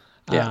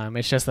 Yeah.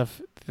 It's just the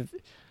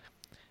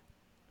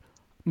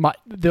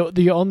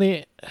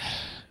only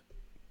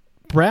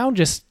Brown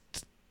just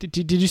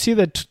did you see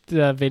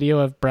the video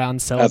of Brown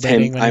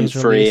celebrating of him?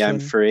 when I'm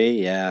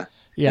free. Yeah.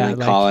 Yeah,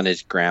 like, calling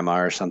his grandma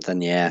or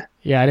something. Yeah.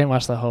 Yeah, I didn't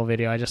watch the whole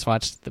video. I just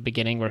watched the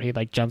beginning where he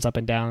like jumps up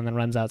and down and then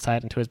runs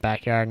outside into his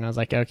backyard, and I was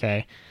like,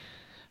 okay.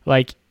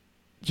 Like,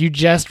 you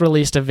just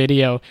released a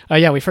video. Oh,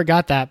 yeah, we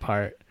forgot that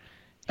part.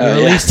 You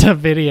released a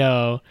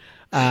video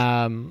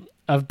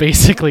of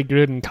basically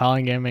Gruden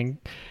calling him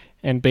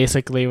and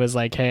basically was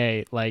like,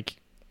 hey, like,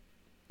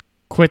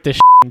 quit this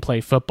and play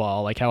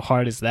football. Like, how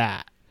hard is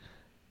that?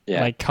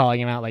 Yeah. Like,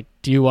 calling him out, like,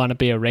 do you want to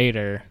be a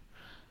Raider?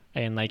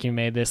 And, like, you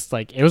made this,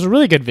 like, it was a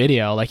really good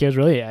video. Like, it was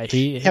really,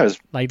 it was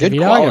like, the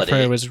videographer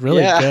quality. Was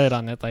really good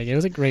on it. Like, it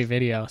was a great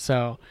video.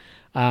 So,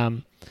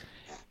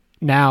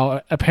 now,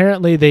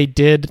 apparently they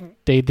did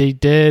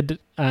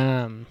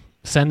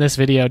send this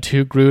video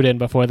to Gruden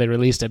before they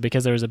released it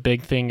because there was a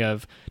big thing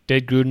of,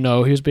 did Gruden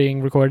know he was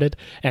being recorded?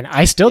 And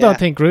I still don't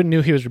think Gruden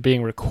knew he was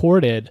being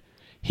recorded.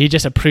 He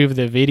just approved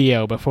the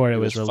video before it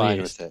was released.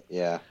 Fine with it,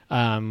 yeah.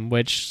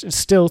 Which is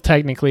still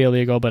technically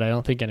illegal, but I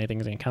don't think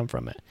anything's going to come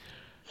from it.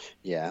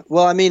 Yeah.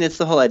 Well, I mean, it's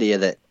the whole idea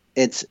that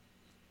if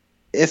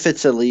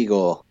it's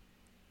illegal,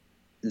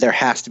 there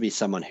has to be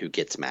someone who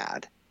gets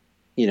mad.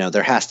 You know,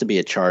 there has to be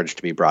a charge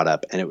to be brought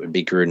up, and it would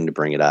be Gruden to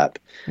bring it up.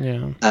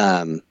 Yeah.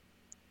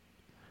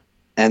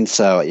 And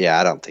so, yeah,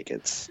 I don't think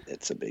it's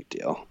a big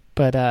deal.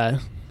 But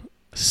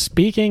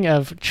speaking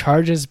of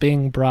charges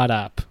being brought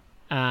up,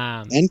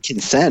 and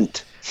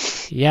consent.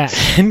 Yeah,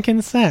 and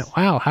consent.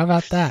 Wow, how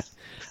about that?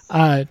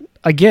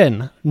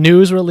 Again,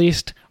 news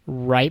released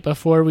right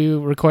before we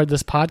record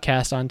this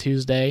podcast on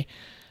Tuesday.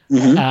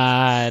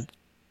 Mm-hmm.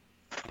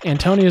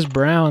 Antonio's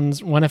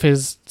Browns,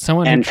 Antonio's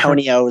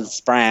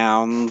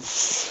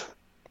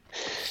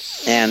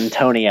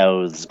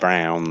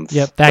Browns.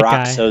 Yep, that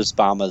guy. Barack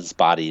Obama's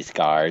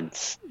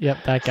bodyguards.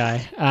 Yep, that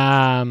guy.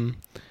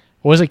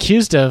 Was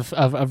accused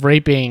of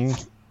raping.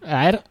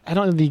 I don't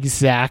know the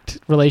exact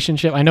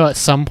relationship. I know at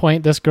some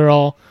point this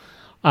girl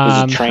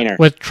was a trainer.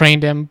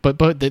 Trained him, but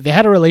they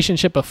had a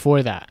relationship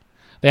before that.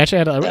 They actually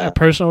had a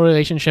personal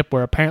relationship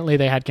where apparently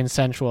they had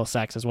consensual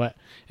sex, is what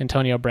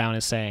Antonio Brown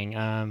is saying.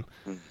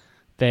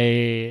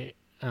 But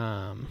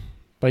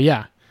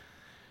yeah.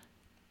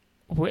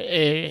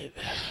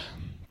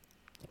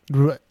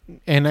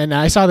 And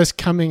I saw this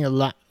coming a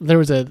lot. There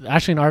was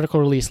actually an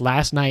article released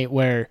last night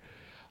where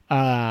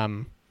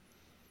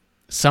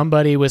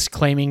somebody was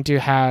claiming to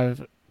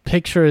have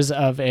pictures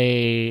of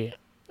a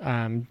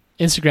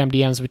Instagram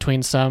DMs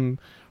between some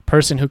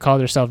person who called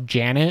herself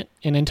Janet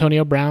and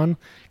Antonio Brown,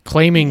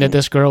 claiming that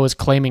this girl was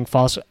claiming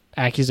false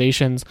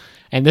accusations,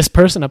 and this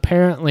person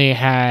apparently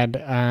had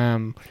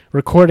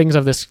recordings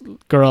of this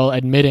girl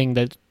admitting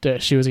that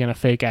she was going to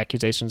fake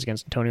accusations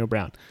against Antonio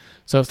Brown.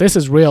 So if this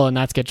is real and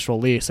that gets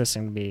released, this is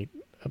going to be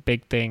a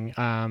big thing.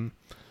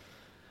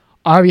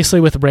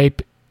 Obviously, with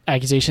rape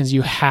accusations,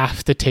 you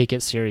have to take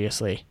it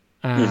seriously.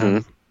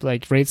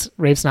 Like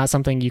rape's not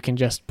something you can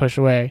just push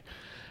away.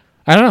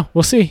 I don't know.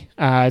 We'll see.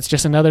 It's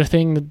just another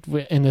thing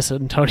in this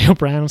Antonio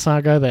Brown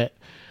saga that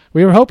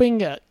we were hoping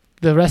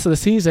the rest of the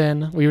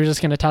season we were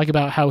just going to talk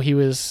about how he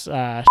was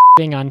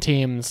shitting on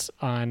teams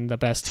on the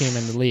best team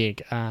in the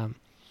league.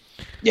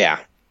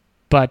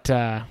 But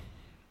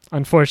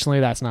unfortunately,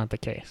 that's not the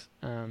case.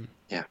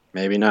 Yeah,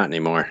 maybe not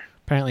anymore.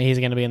 Apparently, he's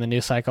going to be in the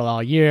news cycle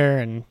all year,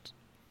 and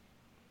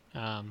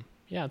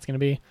it's going to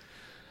be.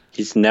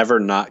 He's never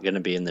not going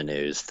to be in the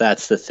news.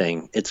 That's the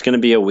thing. It's going to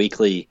be a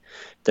weekly.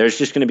 There's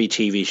just going to be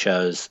TV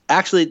shows.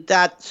 Actually,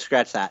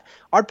 scratch that.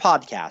 Our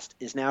podcast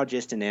is now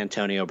just an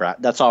Antonio Brown.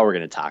 That's all we're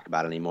going to talk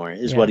about anymore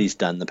is what he's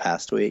done the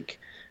past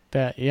week.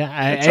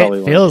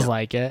 It feels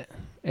like it.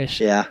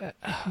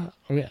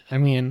 I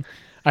mean,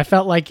 I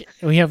felt like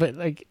we have it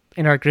like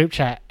in our group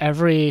chat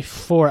every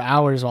 4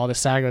 hours while the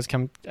sagas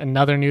come,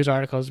 another news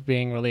article is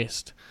being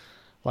released.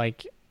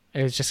 Like,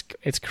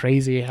 it's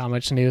crazy how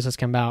much news has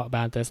come out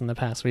about this in the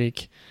past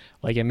week.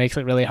 Like, it makes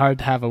it really hard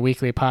to have a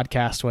weekly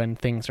podcast when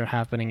things are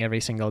happening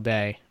every single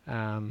day.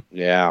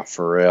 Yeah,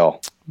 for real.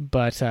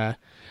 But I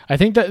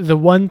think that the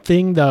one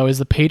thing, though, is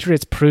the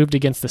Patriots proved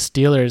against the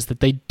Steelers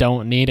that they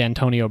don't need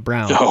Antonio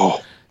Brown.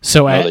 No,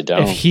 they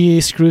don't. If he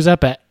screws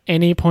up at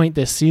any point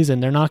this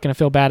season, they're not going to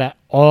feel bad at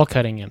all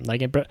cutting him.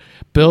 Like,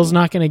 Bill's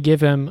not going to give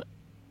him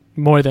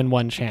more than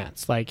one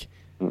chance. Like,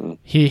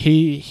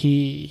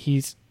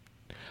 He's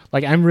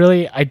like,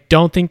 I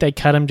don't think they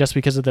cut him just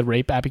because of the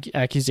rape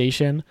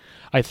accusation.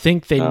 I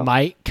think they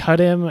might cut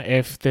him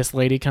if this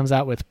lady comes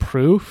out with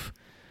proof,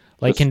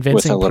 like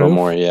convincing with a little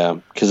more, yeah,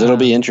 because it'll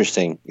be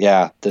interesting.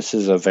 Yeah, this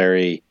is a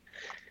very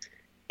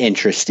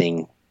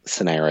interesting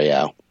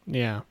scenario.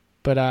 Yeah,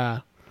 but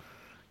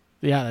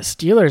the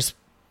Steelers,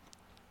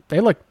 they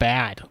look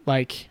bad.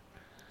 Like,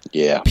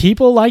 yeah,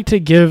 people like to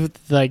give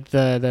like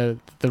the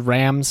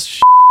Rams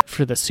shit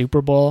for the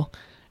Super Bowl,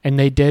 and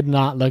they did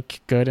not look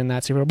good in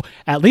that Super Bowl.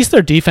 At least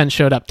their defense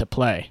showed up to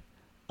play.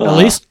 At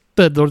least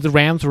the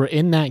Rams were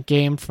in that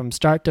game from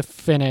start to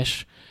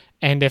finish.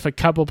 And if a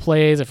couple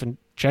plays, if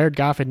Jared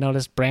Goff had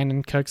noticed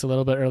Brandon Cooks a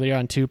little bit earlier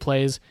on 2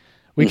 plays,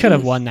 we could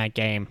have won that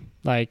game.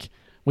 Like,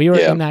 we were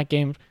in that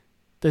game.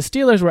 The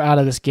Steelers were out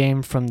of this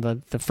game from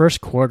the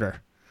first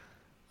quarter.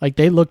 Like,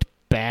 they looked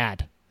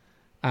bad.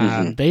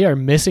 They are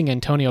missing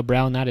Antonio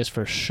Brown, that is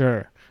for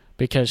sure.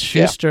 Because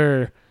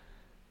Schuster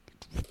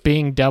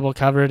being double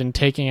covered and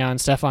taking on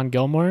Stephon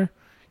Gilmore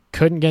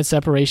couldn't get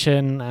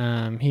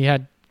separation. He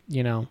had,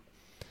 he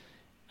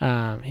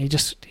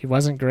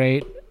wasn't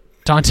great.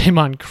 Dante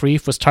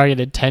Moncrief was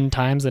targeted 10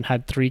 times and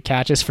had 3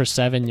 catches for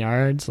 7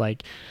 yards.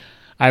 Like,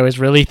 I was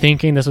really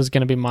thinking this was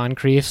going to be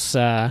Moncrief's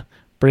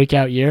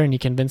breakout year, and he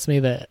convinced me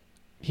that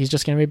he's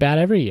just going to be bad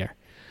every year.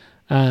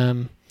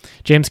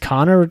 James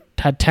Conner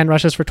had 10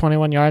 rushes for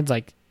 21 yards.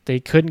 Like, they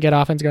couldn't get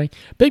offense going.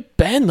 Big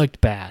Ben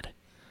looked bad.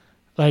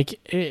 Like,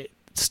 I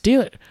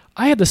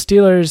had the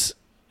Steelers.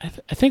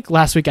 I think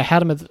last week I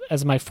had them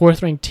as my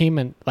 4th-ranked team,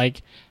 and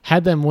like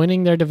had them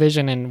winning their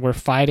division and were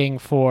fighting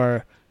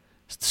for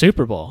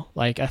Super Bowl.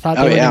 Like, I thought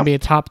they were going to be a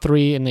top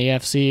 3 in the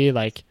AFC.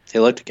 Like, they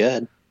looked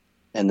good,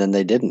 and then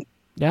they didn't.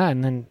 Yeah,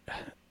 and then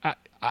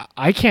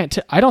I can't.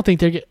 I don't think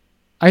they're.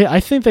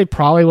 I think they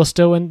probably will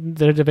still win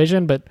their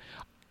division, but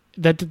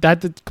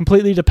that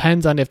completely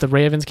depends on if the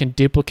Ravens can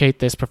duplicate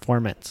this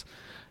performance,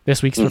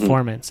 this week's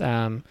performance.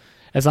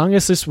 As long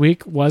as this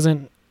week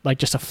wasn't like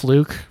just a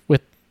fluke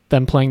with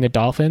them playing the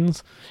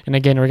Dolphins, and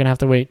again, we're gonna have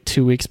to wait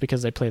 2 weeks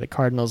because they play the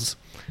Cardinals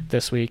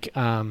this week.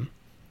 But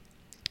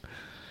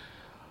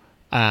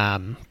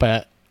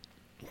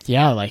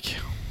yeah, like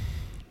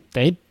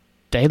they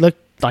look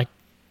like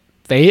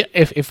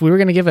if we were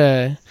gonna give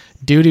a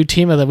doo-doo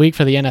team of the week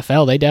for the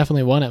NFL, they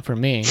definitely won it for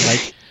me.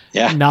 Like,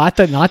 not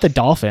the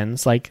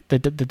Dolphins. Like the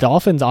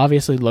Dolphins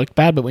obviously looked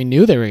bad, but we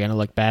knew they were gonna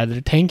look bad. They're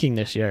tanking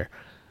this year.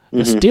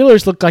 The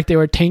Steelers looked like they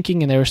were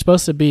tanking, and they were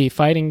supposed to be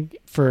fighting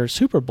for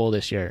Super Bowl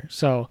this year.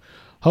 So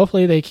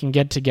hopefully they can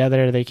get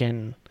together. They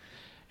can.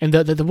 And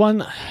the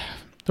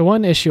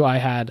one issue I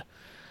had,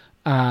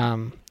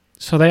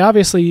 so they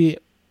obviously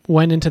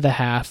went into the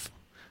half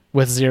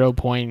with 0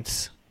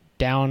 points,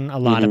 down a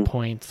lot of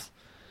points.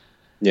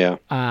 Yeah.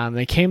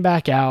 They came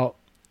back out,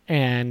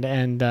 and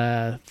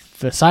the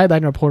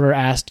sideline reporter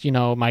asked,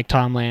 Mike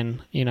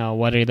Tomlin,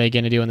 what are they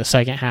going to do in the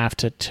second half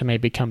to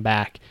maybe come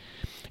back?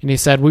 And he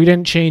said, we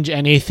didn't change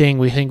anything.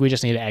 We think we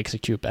just need to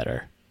execute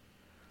better.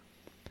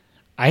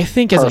 I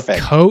think as a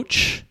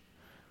coach,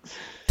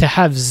 to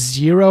have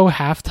 0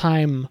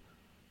 halftime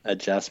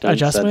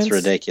adjustments, that's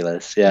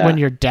ridiculous. Yeah. When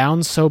you're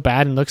down so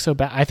bad and look so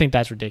bad, I think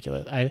that's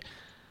ridiculous.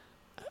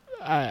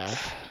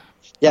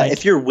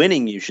 If you're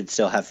winning, you should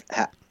still have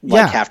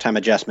halftime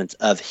adjustments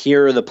of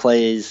here are the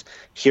plays,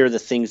 here are the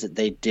things that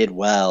they did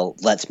well.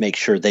 Let's make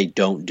sure they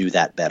don't do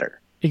that better.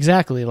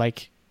 Exactly.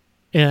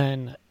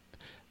 And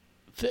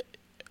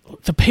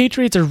the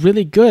Patriots are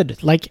really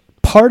good. Like,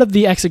 part of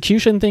the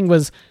execution thing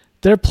was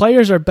their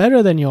players are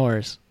better than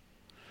yours.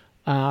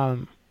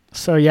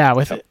 So yeah,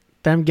 with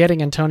them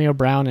getting Antonio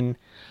Brown, and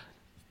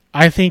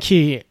I think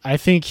he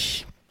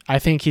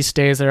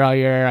stays there all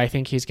year. I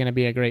think he's going to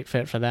be a great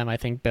fit for them. I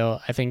think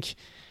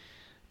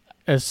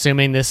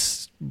assuming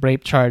this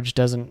rape charge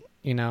doesn't,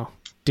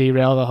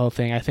 derail the whole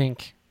thing, I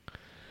think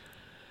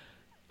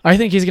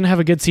he's going to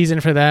have a good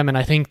season for them, and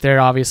I think they're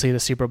obviously the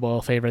Super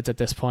Bowl favorites at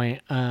this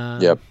point.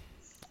 Yep.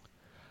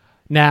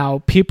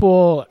 Now,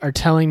 people are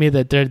telling me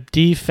that they're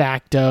de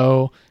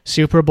facto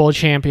Super Bowl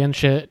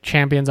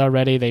champions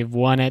already. They've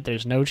won it.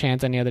 There's no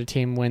chance any other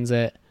team wins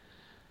it.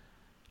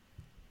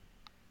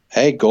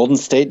 Hey, Golden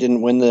State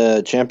didn't win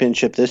the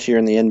championship this year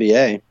in the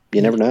NBA.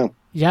 You never know.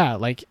 Yeah,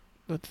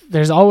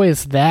 there's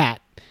always that.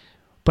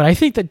 But I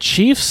think the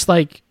Chiefs,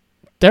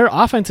 their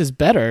offense is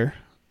better.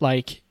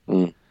 Like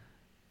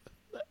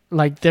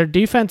their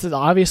defense is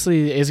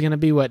obviously going to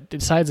be what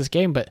decides this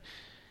game, but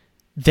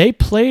they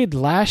played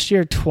last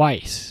year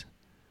twice,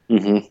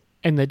 and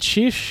the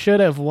Chiefs should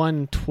have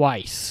won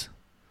twice.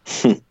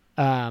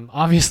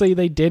 Obviously,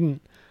 they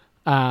didn't.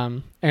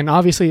 And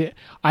obviously,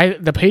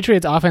 the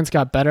Patriots' offense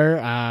got better.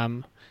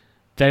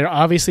 They're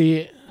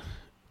obviously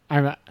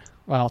not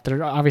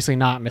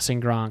missing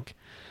Gronk,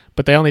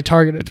 but they only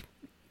targeted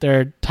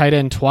their tight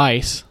end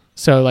twice.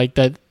 So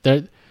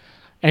and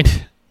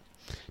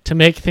to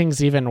make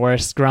things even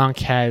worse, Gronk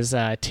has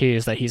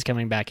teased that he's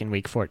coming back in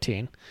Week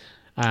 14.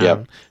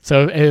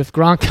 So if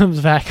Gronk comes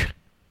back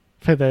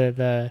for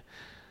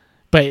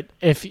but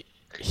if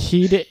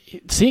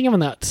seeing him on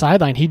the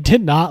sideline, he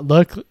did not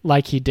look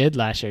like he did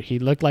last year. He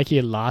looked like he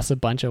had lost a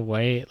bunch of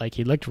weight. Like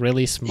he looked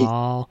really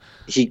small.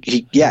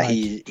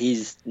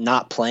 He's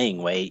not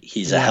playing weight.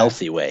 He's a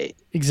healthy weight.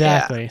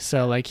 Exactly. Yeah.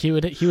 So like he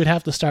would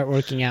have to start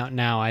working out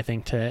now, I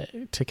think,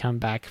 to come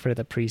back for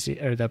the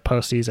preseason or the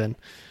postseason.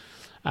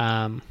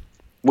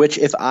 Which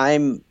if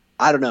I'm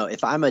a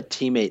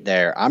teammate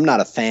there, I'm not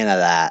a fan of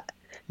that.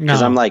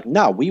 Because I'm like,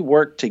 no, we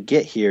worked to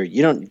get here.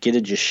 You don't get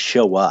to just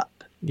show up.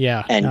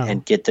 Yeah.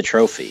 And get the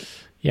trophy.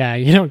 Yeah,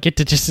 you don't get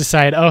to just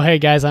decide, oh, hey,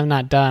 guys, I'm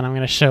not done. I'm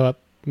going to show up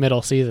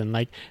middle season.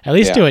 Like, at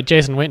least do what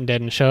Jason Witten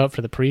did and show up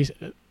for the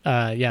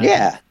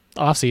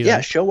off season.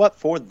 Yeah, show up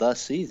for the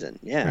season.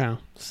 Yeah.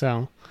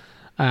 So,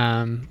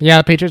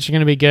 the Patriots are going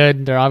to be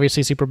good. They're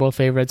obviously Super Bowl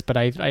favorites, but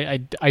I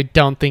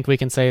don't think we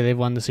can say they've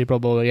won the Super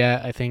Bowl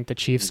yet. I think the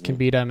Chiefs can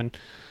beat them, and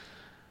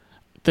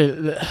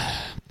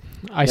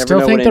I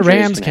still think the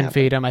Rams can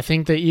beat them. I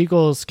think the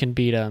Eagles can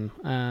beat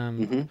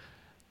them.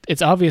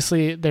 It's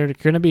obviously they're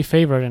going to be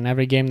favored in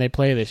every game they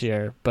play this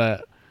year,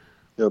 but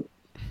to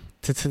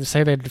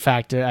say that de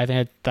facto, I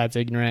think that's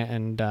ignorant,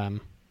 and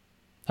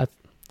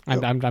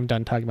I'm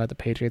done talking about the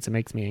Patriots. It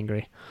makes me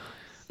angry.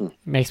 It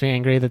makes me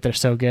angry that they're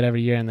so good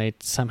every year and they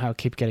somehow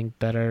keep getting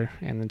better,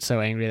 and it's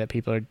so angry that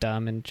people are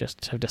dumb and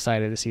just have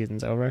decided the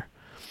season's over.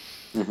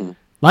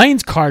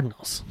 Lions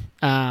Cardinals.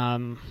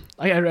 I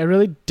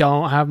really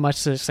don't have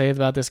much to say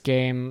about this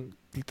game.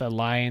 The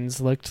Lions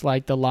looked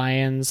like the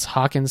Lions.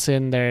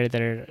 Hawkinson, I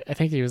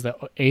think he was the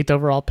 8th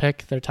overall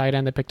pick, their tight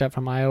end they picked up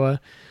from Iowa.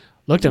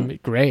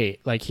 Looked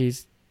great. Like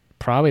he's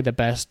probably the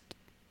best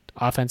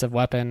offensive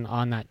weapon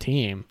on that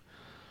team.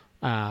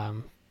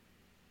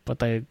 But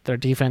their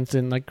defense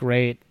didn't look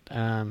great.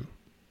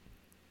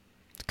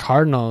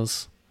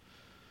 Cardinals,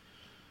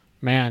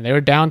 man, they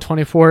were down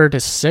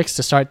 24-6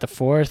 to start the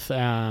fourth.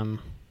 Kyler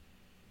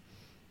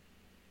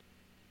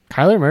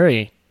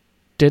Murray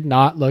did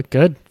not look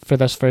good for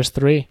those first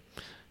 3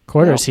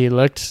 quarters. No. He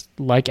looked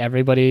like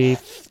everybody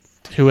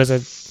who was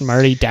a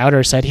Murray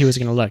doubter said he was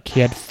going to look.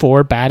 He had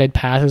 4 batted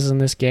passes in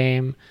this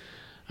game.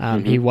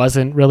 He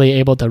wasn't really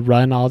able to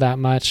run all that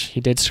much. He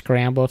did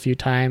scramble a few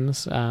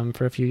times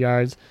for a few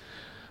yards.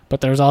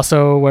 But there was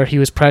also where he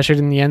was pressured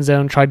in the end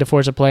zone, tried to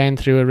force a play, and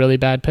threw a really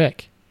bad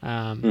pick.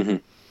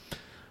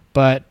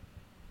 But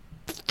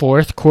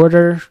fourth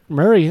quarter,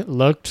 Murray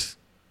looked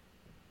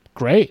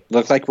great.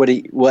 Looked like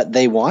what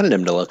they wanted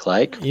him to look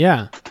like.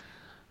 Yeah.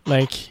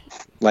 Like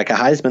a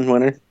Heisman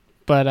winner.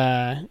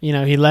 But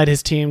he led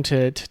his team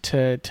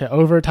to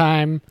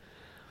overtime.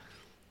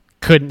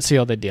 Couldn't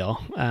seal the deal.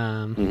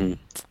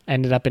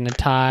 Ended up in a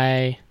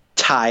tie.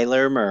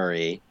 Tyler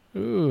Murray.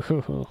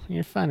 Ooh,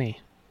 you're funny.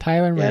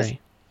 Tyler Murray. Yes.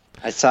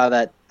 I saw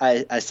that.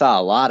 I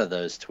saw a lot of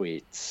those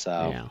tweets.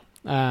 So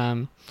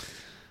yeah.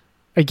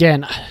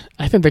 Again,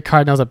 I think the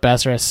Cardinals at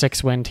best are a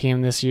 6-win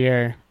team this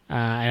year.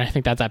 And I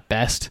think that's at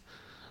best.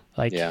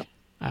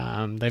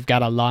 They've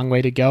got a long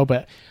way to go,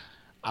 but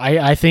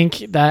I think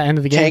that end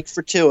of the game. Tank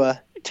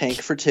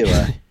for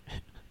Tua.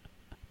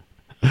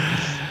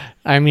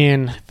 I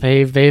mean,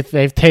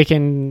 they've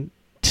taken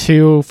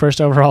 2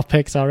 first overall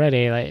picks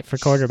already, for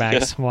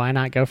quarterbacks. Why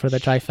not go for the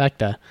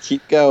trifecta?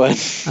 Keep going.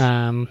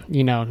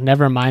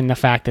 Never mind the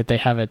fact that they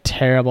have a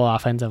terrible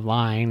offensive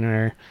line,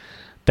 or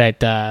that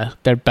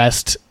their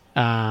best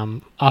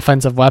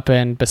offensive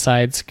weapon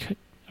besides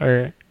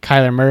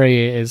Kyler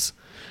Murray is,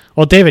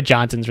 David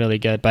Johnson's really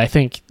good, but I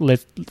think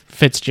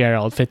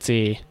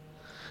Fitzy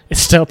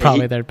is still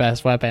probably their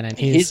best weapon, and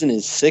he's in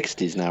his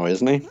 60s now,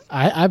 isn't he?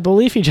 I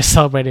believe he just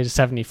celebrated his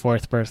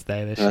 74th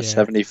birthday this year.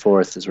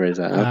 74th is where he's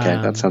at.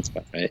 Okay, that sounds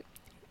about right.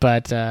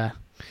 But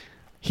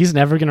he's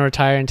never going to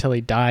retire until he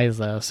dies,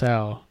 though.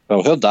 So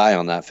he'll die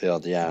on that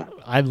field. Yeah,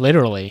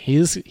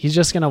 he's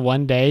just going to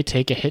one day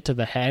take a hit to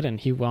the head and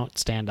he won't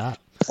stand up.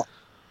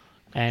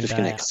 And just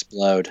gonna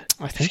explode.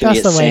 I think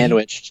that's the way.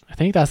 Sandwiched. I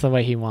think that's the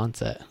way he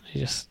wants it. He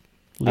just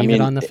leave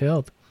it on the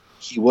field.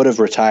 He would have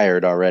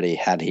retired already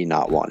had he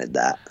not wanted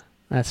that.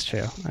 That's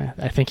true.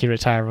 I think he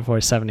retired before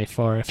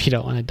 74 if you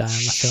don't want to die on the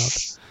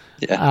field.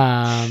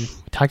 Yeah.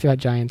 We talked about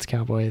Giants,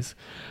 Cowboys,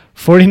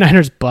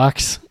 49ers,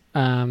 Bucks.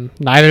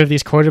 Neither of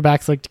these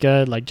quarterbacks looked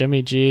good. Like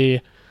Jimmy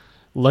G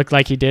looked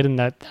like he did in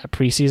that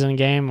preseason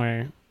game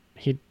where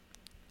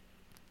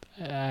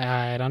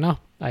I don't know.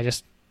 I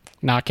just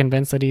not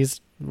convinced that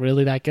he's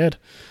really that good.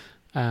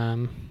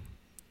 The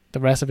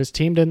rest of his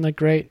team didn't look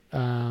great.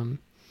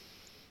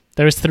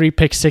 There was 3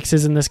 pick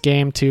sixes in this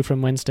game, 2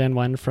 from Winston,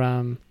 1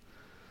 from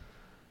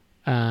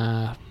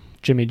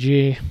Jimmy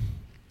G.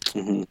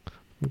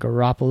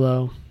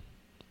 Garoppolo.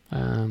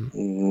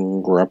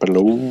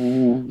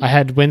 I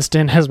had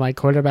Winston as my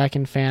quarterback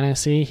in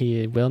fantasy.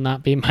 He will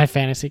not be my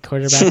fantasy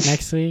quarterback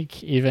next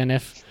week, even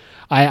if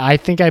I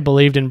think I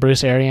believed in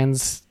Bruce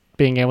Arians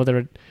being able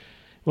to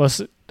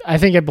I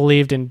think I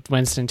believed in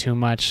Winston too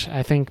much.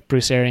 I think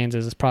Bruce Arians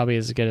is probably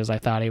as good as I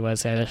thought he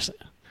was. I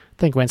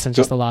think Winston's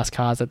just a lost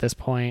cause at this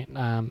point.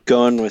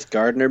 Going with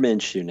Gardner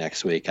Minshew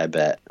next week, I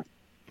bet.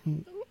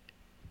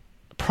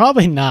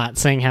 Probably not,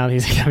 seeing how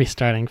he's going to be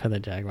starting for the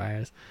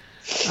Jaguars.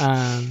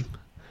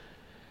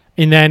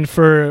 And then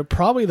for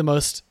probably the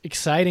most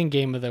exciting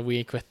game of the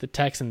week with the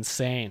Texans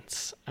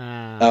Saints.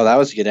 That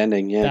was a good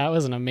ending. Yeah, that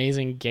was an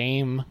amazing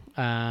game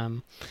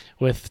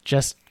with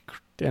just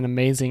an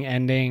amazing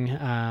ending.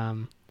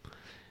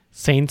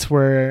 Texans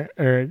were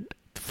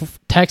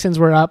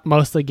up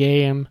most of the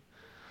game.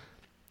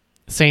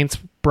 Saints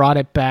brought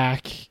it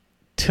back,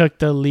 took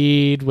the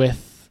lead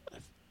with,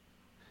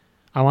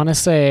 I want to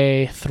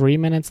say 3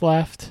 minutes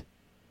left,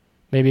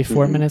 maybe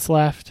 4 minutes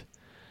left.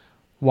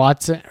 I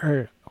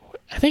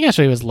think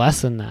actually it was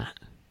less than that.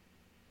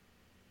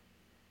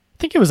 I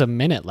think it was a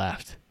minute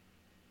left.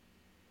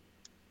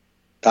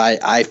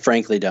 I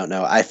frankly don't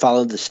know. I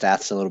followed the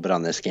stats a little bit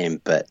on this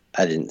game, but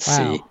I didn't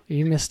see.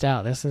 You missed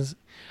out. This is,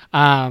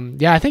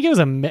 I think it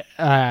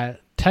was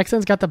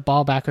Texans got the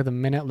ball back with a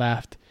minute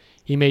left.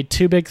 He made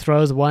 2 big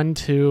throws, one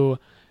to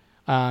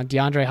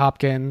DeAndre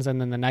Hopkins,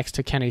 and then the next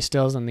to Kenny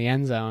Stills in the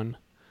end zone.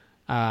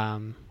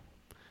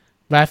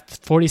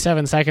 Left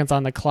 47 seconds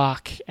on the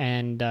clock,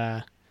 and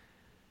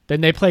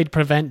then they played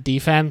prevent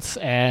defense,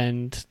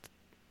 and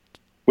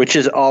which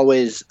is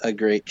always a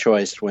great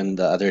choice when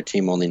the other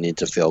team only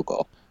needs a field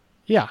goal.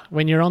 Yeah,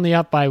 when you're only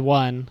up by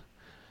 1,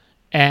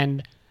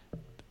 and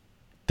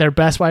their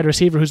best wide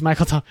receiver, who's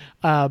Michael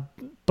Booger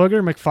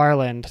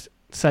McFarland,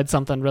 said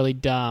something really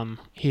dumb.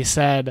 He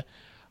said...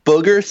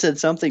 Booger said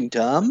something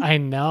dumb? I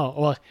know.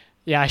 Well,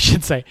 yeah, I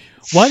should say.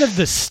 One of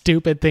the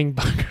stupid things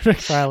Booger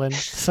McFarland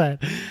said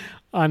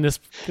on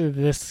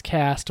this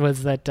cast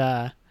was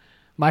that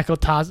Michael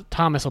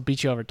Thomas will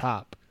beat you over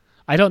top.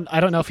 I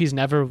don't know if he's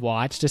never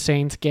watched a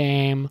Saints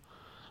game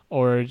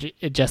or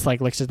it just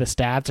like looks at the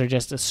stats or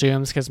just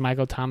assumes because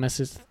Michael Thomas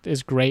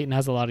is great and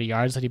has a lot of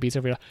yards that he beats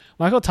over.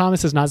 Michael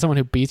Thomas is not someone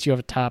who beats you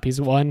over top. He's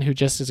one who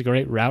just is a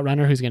great route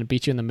runner who's going to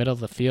beat you in the middle of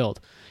the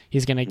field.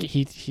 He's going to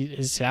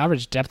his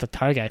average depth of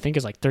target I think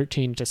is like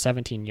 13 to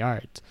 17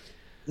 yards.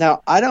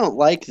 Now, I don't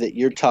like that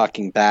you're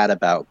talking bad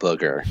about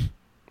Booger.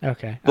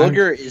 Okay.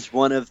 Booger is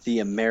one of the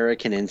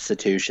American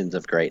institutions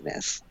of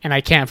greatness. And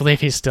I can't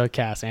believe he's still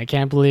casting. I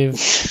can't believe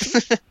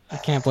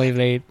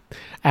they,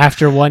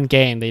 after one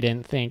game, they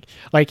didn't think.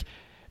 Like,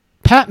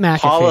 Pat McAfee.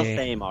 Hall of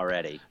Fame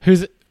already.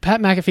 Who's Pat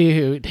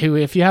McAfee, who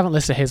if you haven't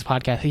listened to his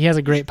podcast, he has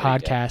a great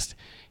podcast.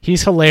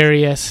 He's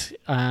hilarious.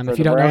 If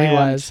you don't know who he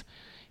was,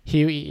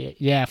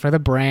 for the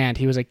brand.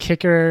 He was a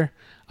kicker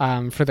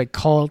for the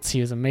Colts.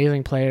 He was an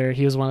amazing player.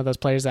 He was one of those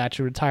players that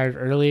actually retired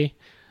early.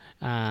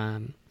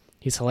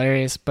 He's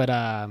hilarious, but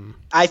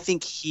I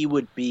think he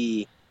would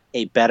be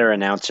a better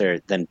announcer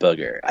than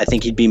Booger. I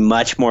think he'd be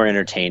much more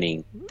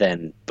entertaining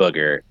than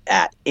Booger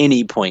at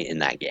any point in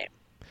that game.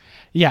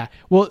 Yeah,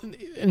 well,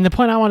 and the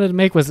point I wanted to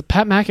make was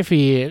Pat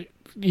McAfee,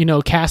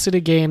 casted a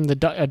game,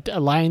 a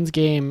Lions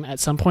game at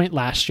some point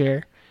last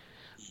year.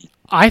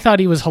 I thought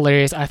he was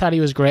hilarious. I thought he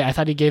was great. I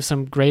thought he gave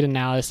some great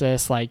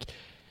analysis. Like,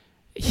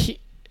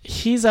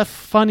 he's a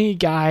funny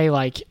guy.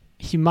 Like,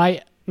 he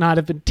might not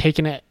have been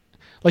taking it.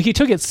 Like, he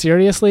took it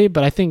seriously,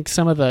 but I think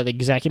some of the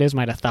executives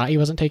might have thought he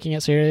wasn't taking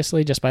it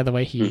seriously just by the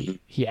way he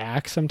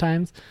acts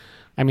sometimes.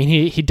 I mean,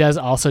 he does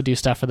also do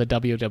stuff for the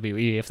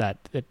WWE, if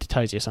it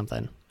tells you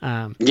something.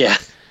 Yeah.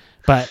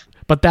 But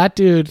that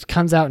dude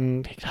comes out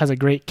and has a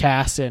great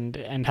cast and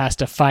has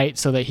to fight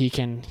so that he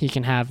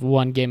can have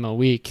one game a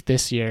week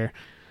this year.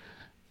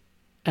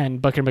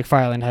 And Booger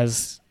McFarland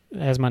has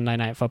Monday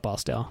Night Football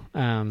still.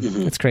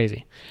 It's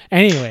crazy.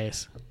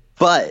 Anyways.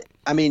 But,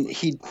 I mean,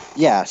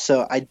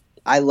 so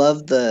I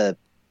love the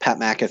Pat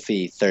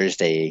McAfee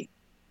Thursday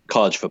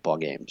college football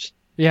games.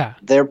 Yeah.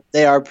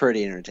 They are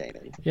pretty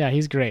entertaining. Yeah,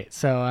 he's great.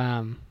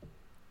 So,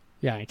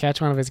 catch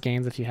one of his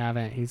games if you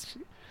haven't.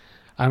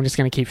 I'm just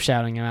going to keep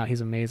shouting him out. He's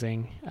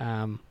amazing.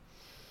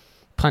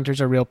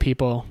 Punters are real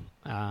people.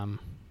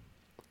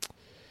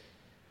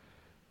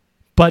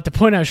 But the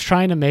point I was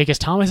trying to make is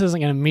Thomas isn't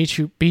going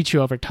to beat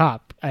you over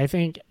top. I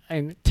think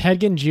Ted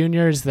Ginn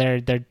Jr. is their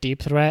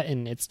deep threat,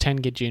 and it's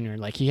Ted Ginn Jr.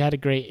 Like, he had a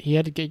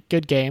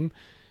good game.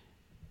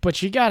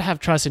 But you got to have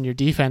trust in your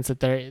defense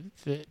that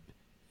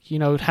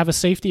have a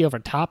safety over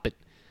top. But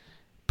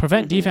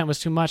prevent defense was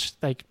too much.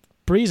 Like,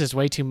 Breeze is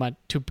way too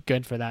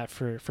good for that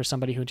for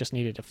somebody who just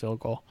needed a field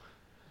goal.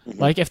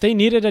 Like, if they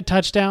needed a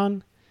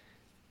touchdown,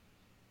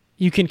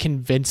 you can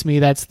convince me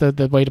that's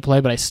the way to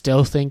play, but I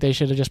still think they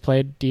should have just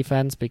played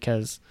defense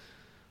because,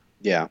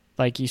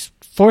 like, you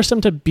force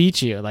them to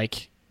beat you.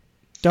 Like,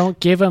 don't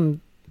give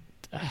them.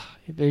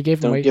 Give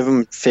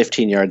them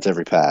 15 yards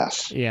every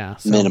pass. Yeah,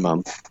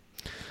 minimum.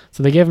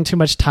 So they gave him too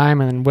much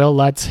time, and then Will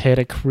Lutz hit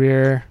a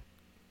career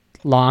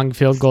long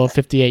field goal of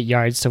 58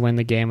 yards to win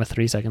the game with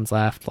 3 seconds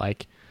left.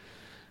 Like,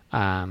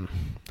 I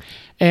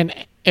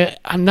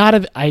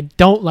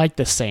don't like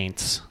the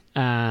Saints,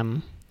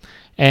 and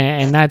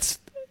that's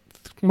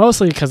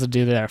mostly because of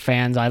their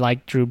fans. I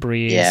like Drew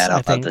Brees. Yeah,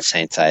 I don't love the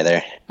Saints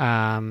either.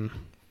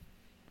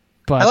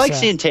 But I like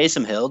seeing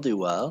Taysom Hill do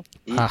well.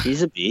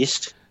 He's a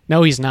beast.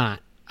 No, he's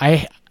not.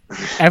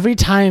 Every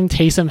time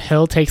Taysom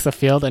Hill takes the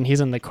field and he's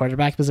in the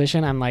quarterback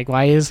position, I'm like,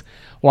 why is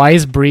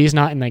Brees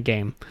not in the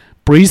game?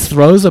 Brees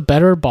throws a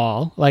better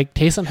ball. Like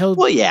Taysom Hill.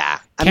 Well, yeah.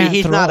 I mean,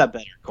 he's not a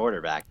better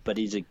quarterback, but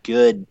he's a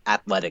good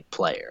athletic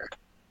player.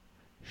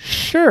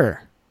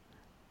 Sure.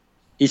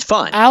 He's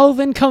fun.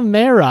 Alvin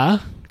Kamara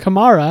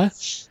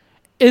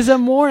is a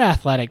more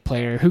athletic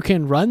player who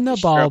can run the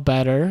ball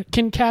better,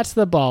 can catch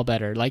the ball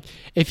better. Like,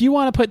 if you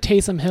want to put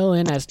Taysom Hill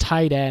in as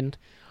tight end,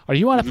 or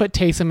you want to put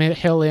Taysom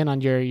Hill in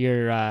on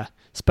your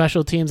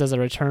special teams as a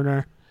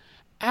returner,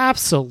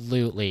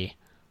 absolutely.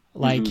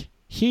 Like,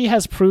 he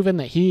has proven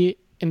that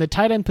in the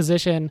tight end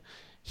position,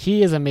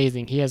 he is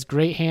amazing. He has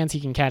great hands. He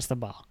can catch the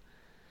ball.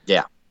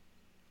 Yeah.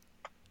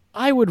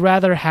 I would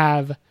rather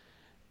have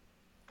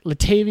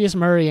Latavius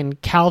Murray and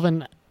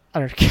Alvin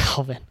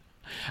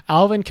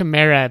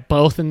Kamara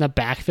both in the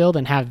backfield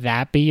and have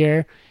that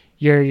be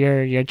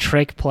your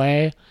trick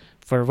play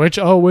for which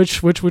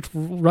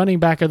running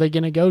back are they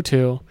going to go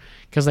to?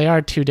 Because they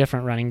are two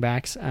different running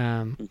backs.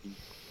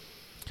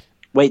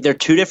 Wait, they're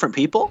two different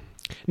people?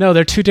 No,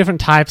 they're two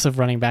different types of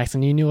running backs,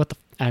 and you knew what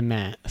I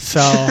meant.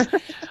 So,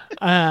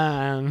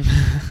 I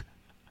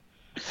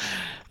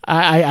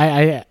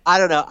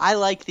don't know. I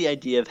like the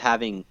idea of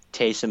having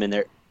Taysom in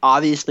there.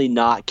 Obviously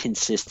not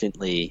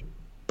consistently,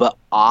 but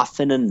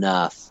often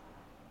enough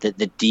that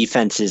the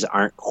defenses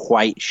aren't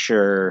quite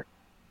sure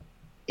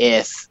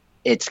if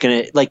it's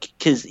going to, like,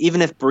 because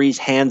even if Brees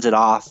hands it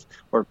off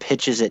or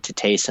pitches it to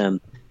Taysom,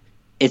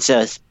 it's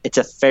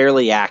a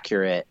fairly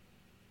accurate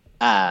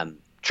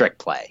trick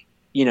play.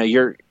 You know,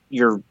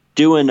 you're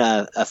doing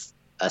a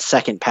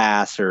second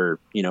pass or,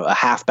 you know, a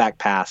halfback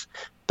pass,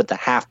 but the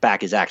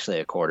halfback is actually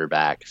a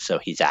quarterback, so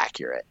he's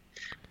accurate.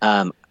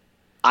 I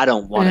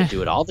don't want to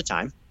do it all the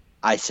time.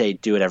 I say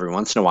do it every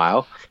once in a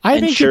while. I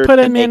think you put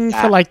him in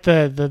for like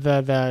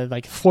the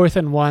like 4th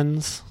and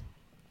 1s.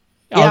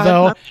 Yeah,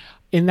 although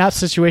in that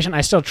situation, I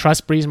still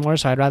trust Brees more,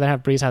 so I'd rather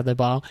have Brees have the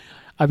ball.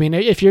 I mean,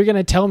 if you're going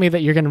to tell me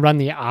that you're going to run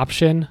the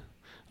option,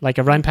 like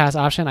a run pass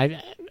option,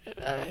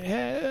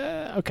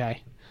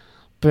 okay.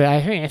 But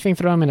I think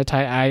throw him in a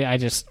tight.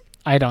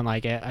 I don't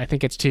like it. I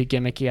think it's too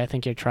gimmicky. I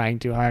think you're trying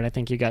too hard. I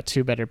think you got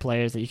two better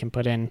players that you can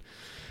put in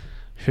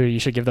who you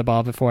should give the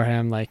ball before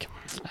him. Like,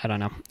 I don't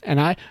know. And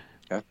I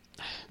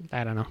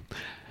don't know.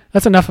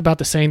 That's enough about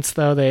the Saints,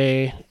 though.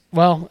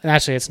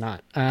 Actually, it's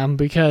not.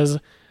 Because,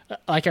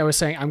 like I was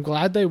saying, I'm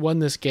glad they won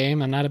this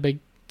game. I'm not a big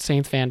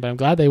Saints fan, but I'm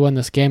glad they won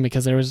this game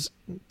because there was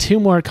two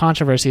more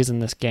controversies in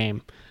this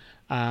game.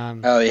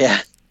 Oh,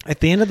 yeah. At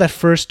the end of the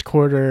first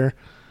quarter,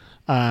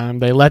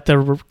 they let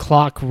the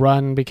clock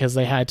run because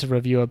they had to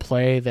review a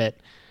play that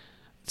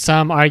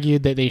some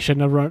argued that they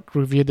shouldn't have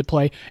reviewed the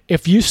play.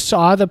 If you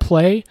saw the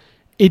play,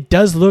 it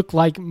does look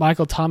like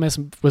Michael Thomas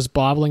was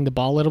bobbling the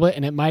ball a little bit,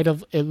 and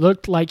it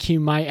looked like he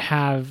might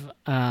have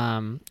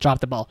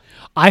dropped the ball.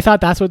 I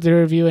thought that's what they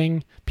were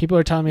reviewing. People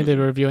were telling me they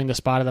were reviewing the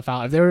spot of the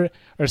foul. If they were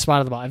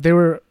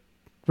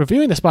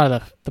reviewing the spot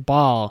of the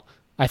ball,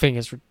 I think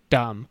it's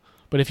dumb.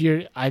 But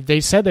they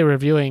said they were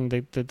reviewing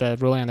the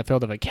ruling on the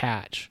field of a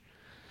catch.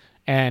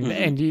 And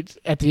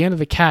at the end of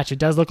the catch, it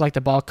does look like the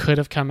ball could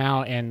have come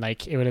out and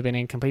like it would have been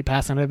an incomplete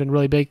pass and it would have been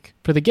really big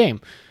for the game.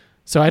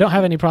 So I don't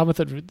have any problem with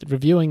it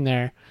reviewing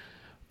there.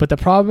 But the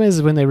problem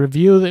is when they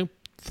review there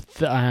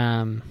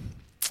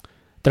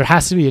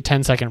has to be a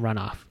 10-second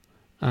runoff,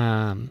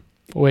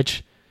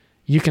 which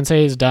you can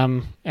say is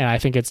dumb, and I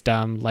think it's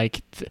dumb.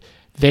 Like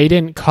they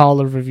didn't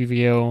call a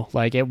review.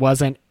 Like it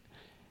wasn't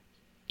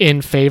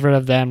in favor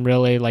of them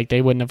really. Like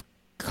they wouldn't have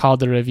called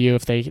the review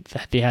if they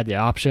had the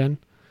option.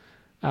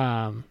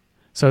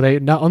 So they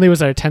not only was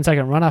there a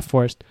 10-second runoff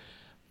forced,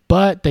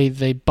 but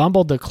they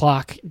bumbled the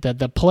clock.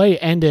 The play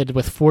ended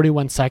with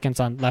 41 seconds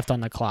left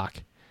on the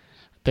clock.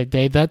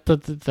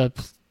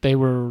 They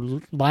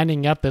were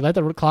lining up. They let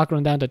the clock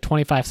run down to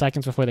 25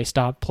 seconds before they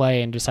stopped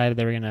play and decided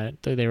they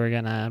were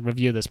gonna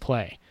review this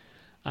play.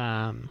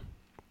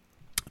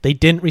 They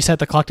didn't reset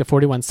the clock to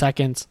 41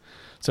 seconds,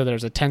 so there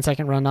was a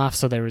 10-second runoff.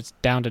 So they was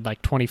down to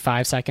like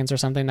 25 seconds or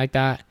something like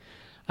that.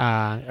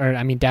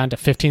 Down to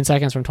 15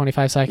 seconds from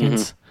 25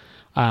 seconds,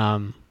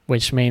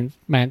 which meant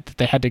that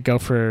they had to go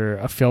for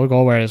a field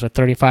goal, whereas with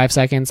 35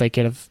 seconds, they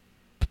could have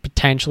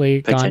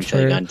potentially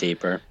gone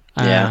deeper.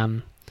 Yeah.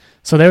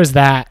 So there was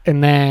that.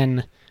 And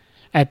then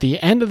at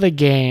the end of the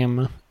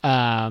game,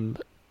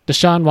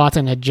 Deshaun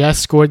Watson had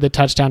just scored the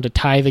touchdown to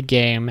tie the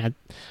game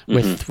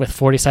with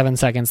 47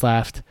 seconds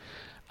left.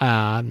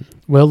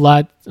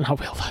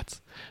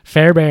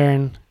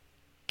 Fairbairn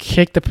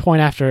kicked the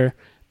point after,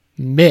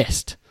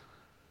 missed.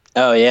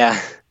 Oh, yeah.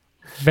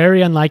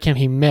 Very unlike him,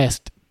 he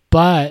missed,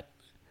 but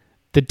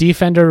the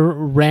defender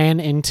ran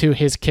into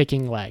his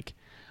kicking leg.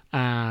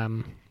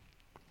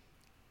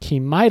 He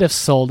might have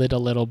sold it a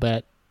little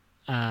bit.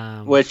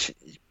 Which,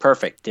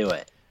 perfect, do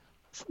it.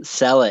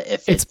 Sell it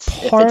if it's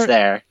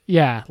there.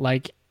 Yeah,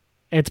 like,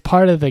 it's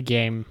part of the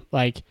game.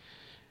 Like,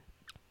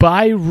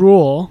 by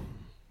rule,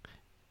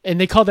 and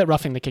they called it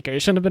roughing the kicker. It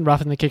shouldn't have been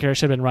roughing the kicker. It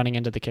should have been running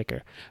into the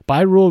kicker. By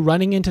rule,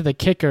 running into the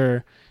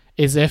kicker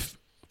is if,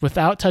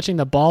 without touching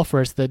the ball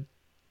first, the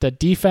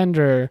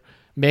defender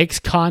makes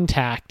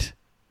contact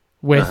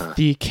with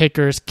the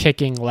kicker's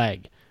kicking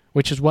leg,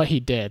 which is what he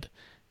did.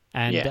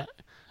 And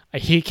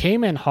he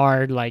came in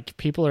hard. Like,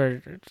 people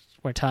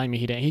were telling me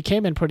he didn't. He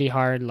came in pretty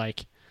hard,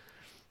 like,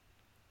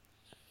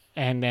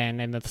 and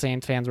the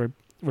Saints fans were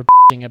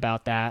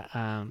about that.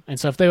 And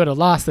so if they would have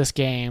lost this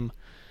game,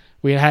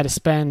 we had to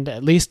spend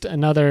at least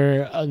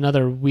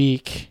another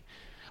week.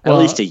 At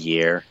least a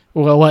year.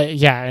 Well,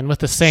 and with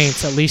the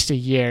Saints, at least a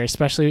year,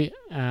 especially,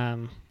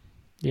 but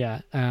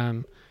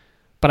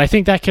I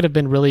think that could have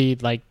been really,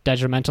 like,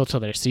 detrimental to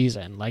their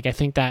season. Like, I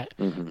think that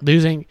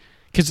losing,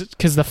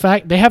 because the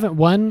fact they haven't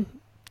won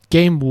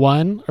game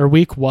 1 or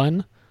week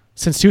 1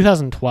 since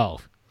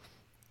 2012.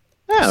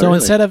 Oh, so really?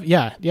 Instead of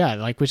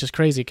like, which is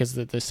crazy because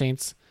the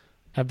Saints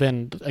have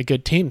been a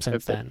good team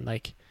since then.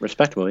 Like,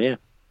 respectable, yeah.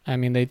 I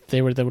mean,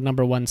 they were the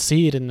number 1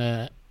 seed in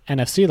the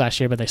NFC last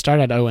year, but they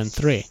started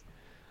 0-3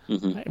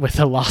 with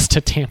a loss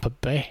to Tampa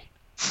Bay.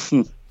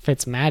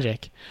 Fitz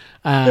magic.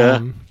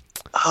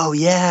 Oh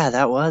yeah,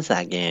 that was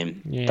that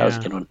game. Yeah. That was a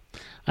good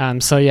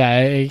one. So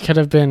yeah, it could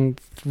have been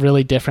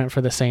really different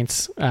for the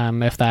Saints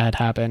if that had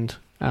happened.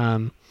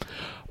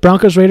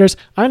 Broncos Raiders.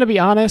 I'm gonna be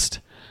honest.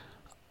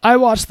 I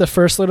watched the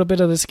first little bit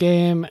of this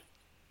game.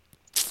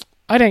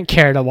 I didn't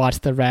care to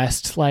watch the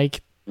rest.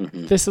 Like,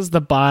 this is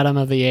the bottom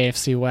of the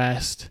AFC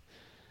West.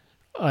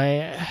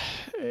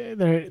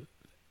 They're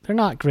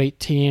not great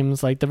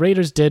teams. Like, the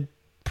Raiders did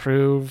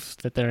prove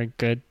that they're a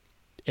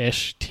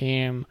good-ish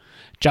team.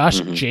 Josh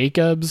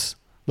Jacobs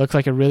looks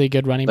like a really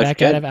good running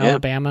back out of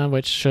Alabama,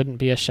 which shouldn't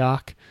be a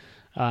shock.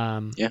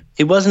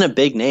 He wasn't a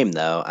big name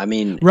though. I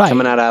mean,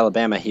 coming out of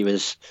Alabama, he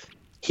was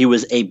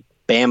a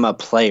Bama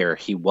player.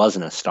 He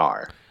wasn't a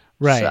star.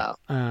 Right.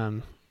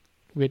 So.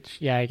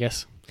 Which, I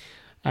guess.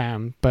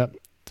 But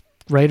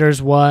Raiders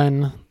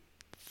won.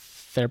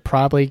 They're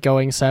probably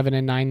going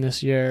 7-9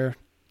 this year.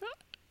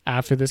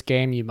 After this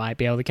game, you might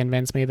be able to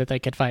convince me that they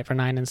could fight for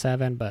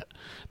 9-7, but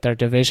their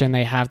division,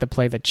 they have to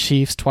play the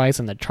Chiefs twice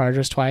and the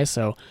Chargers twice,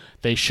 so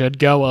they should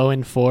go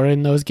 0-4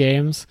 in those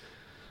games.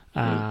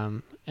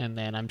 And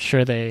then I'm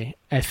sure they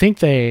have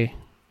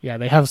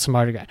some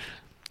harder guys.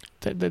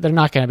 They're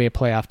not going to be a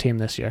playoff team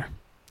this year.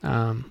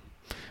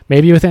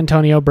 Maybe with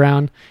Antonio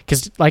Brown,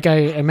 because like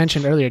I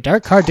mentioned earlier,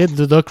 Derek Carr did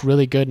look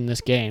really good in this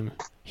game.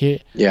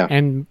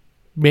 And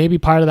maybe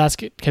part of that's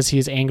because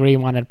he's angry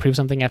and wanted to prove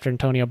something after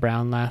Antonio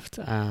Brown left.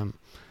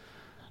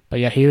 But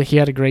yeah, he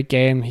had a great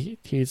game.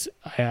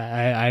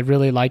 I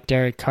really like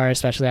Derek Carr,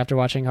 especially after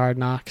watching Hard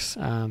Knocks.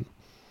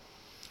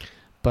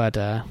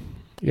 But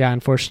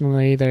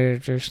unfortunately, they're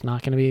just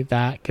not going to be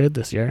that good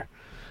this year.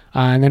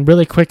 And then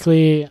really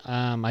quickly,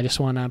 I just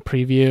want to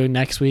preview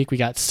next week. We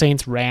got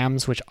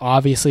Saints-Rams, which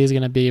obviously is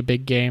going to be a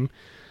big game.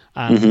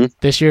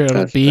 This year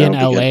it'll be in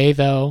LA,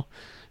 though.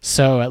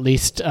 So at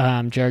least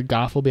Jared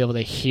Goff will be able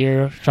to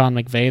hear Sean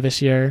McVay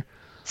this year.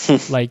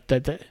 Like,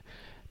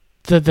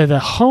 the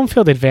home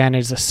field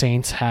advantage the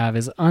Saints have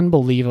is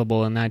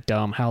unbelievable in that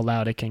dome, how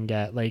loud it can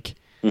get. Like,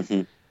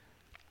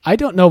 I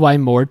don't know why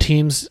more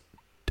teams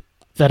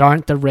that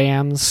aren't the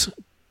Rams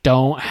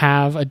don't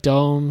have a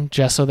dome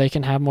just so they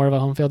can have more of a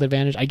home field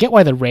advantage. I get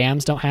why the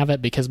Rams don't have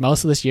it, because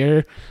most of this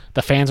year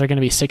the fans are going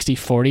to be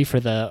 60-40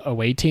 for the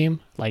away team.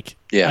 Like,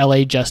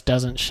 LA just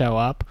doesn't show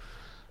up.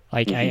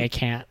 Like, I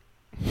can't.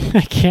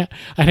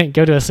 I didn't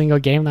go to a single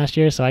game last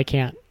year, so I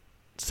can't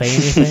say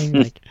anything.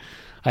 Like,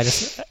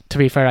 to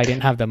be fair, I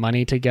didn't have the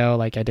money to go.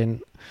 Like, I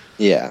didn't.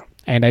 Yeah.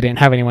 And I didn't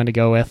have anyone to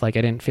go with. Like,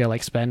 I didn't feel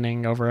like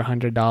spending over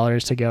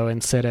 $100 to go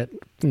and sit at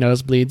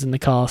nosebleeds in the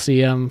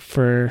Coliseum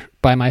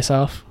by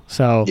myself.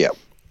 So,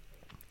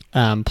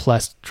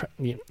 plus,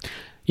 the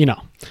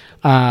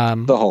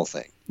whole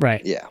thing.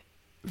 Right. Yeah.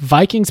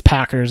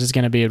 Vikings-Packers is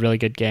going to be a really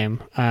good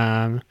game.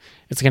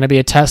 It's going to be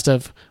a test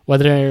of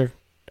whether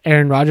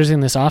Aaron Rodgers in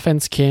this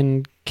offense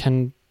can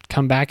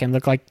come back and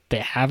look like they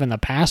have in the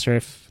past, or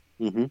if,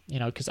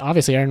 because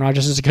obviously Aaron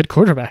Rodgers is a good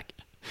quarterback.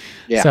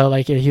 Yeah. So,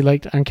 like, he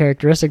looked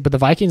uncharacteristic, but the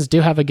Vikings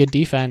do have a good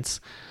defense.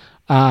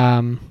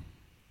 The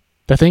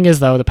thing is,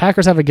 though, the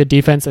Packers have a good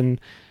defense, and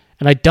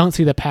I don't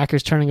see the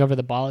Packers turning over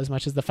the ball as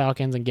much as the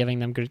Falcons and giving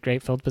them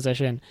great field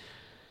position.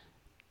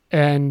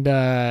 And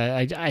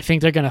I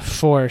think they're going to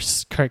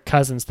force Kirk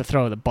Cousins to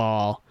throw the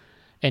ball,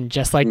 and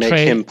just like make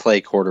him play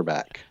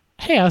quarterback.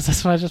 Hey, that's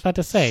what I was just about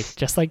to say.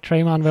 Just like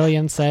Draymond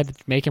Williams said,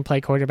 make him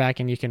play quarterback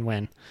and you can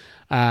win.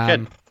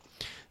 Good.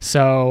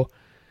 So,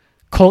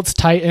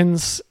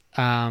 Colts-Titans.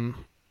 I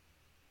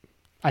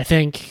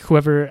think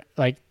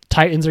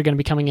Titans are going to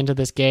be coming into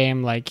this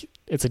game like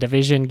it's a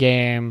division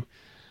game.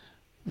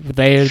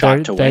 They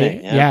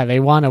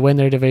want to win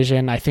their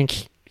division. I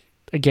think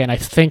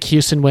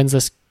Houston wins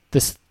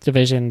this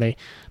division. They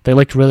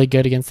looked really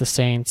good against the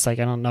Saints. Like,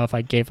 I don't know if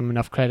I gave them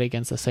enough credit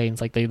against the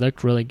Saints. Like, they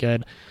looked really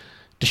good.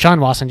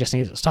 Deshaun Watson just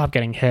needs to stop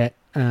getting hit.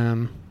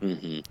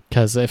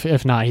 Because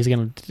if not, his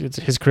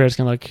career is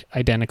gonna look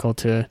identical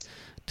to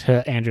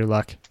Andrew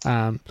Luck.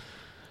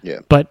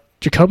 But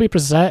Jacoby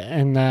Brissett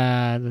and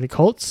the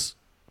Colts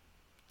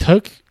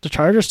took the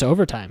Chargers to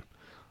overtime.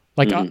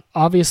 Like,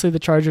 obviously the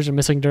Chargers are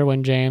missing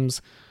Derwin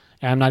James,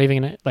 and I'm not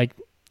even gonna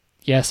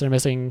yes, they're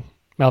missing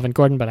Melvin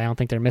Gordon, but I don't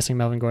think they're missing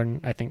Melvin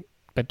Gordon.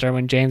 But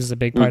Derwin James is a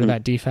big part of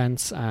that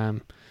defense.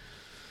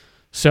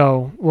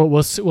 So we'll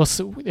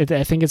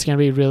I think it's going to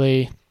be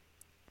really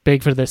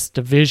big for this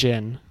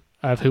division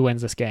of who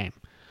wins this game.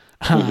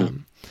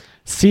 Seahawks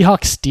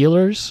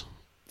Steelers.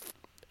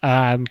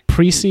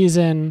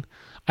 Preseason,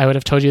 I would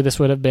have told you this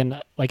would have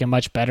been like a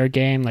much better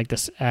game. Like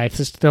this, I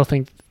still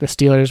think the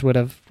Steelers would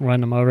have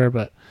run them over,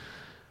 but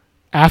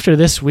after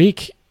this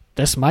week,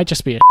 this might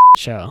just be a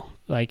show.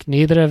 Like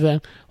neither of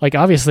them, like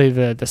obviously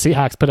the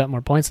Seahawks put up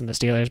more points than the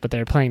Steelers, but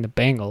they're playing the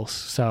Bengals.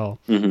 So,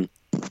 and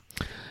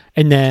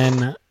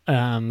then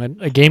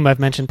a game I've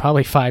mentioned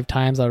probably 5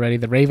 times already.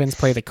 The Ravens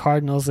play the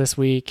Cardinals this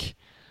week.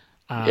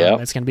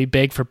 It's going to be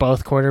big for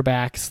both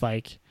quarterbacks.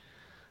 Like,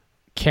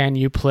 can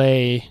you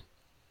play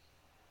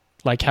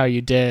like how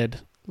you did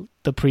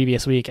the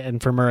previous week?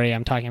 And for Murray,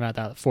 I'm talking about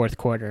that fourth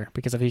quarter,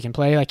 because if he can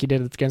play like he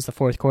did against the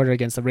fourth quarter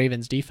against the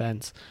Ravens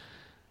defense,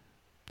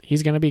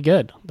 he's going to be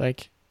good.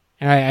 Like,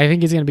 and I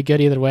think he's going to be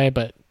good either way,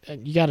 but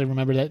you got to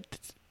remember that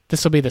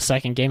this will be the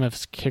second game of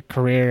his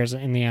careers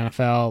in the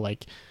NFL.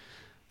 Like,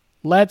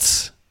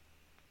 let's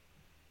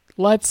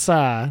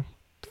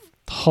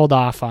hold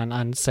off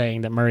on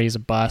saying that Murray's a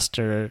bust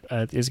or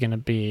is going to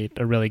be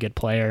a really good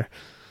player.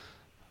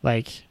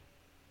 Like,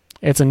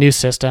 it's a new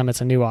system.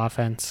 It's a new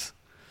offense.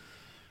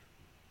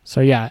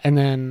 So, yeah. And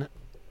then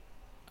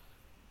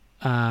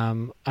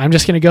I'm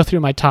just going to go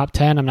through my top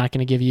 10. I'm not going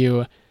to give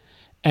you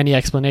any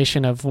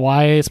explanation of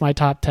why it's my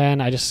top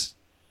 10. I just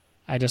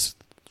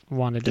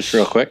wanted to... Just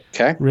real quick,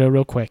 okay?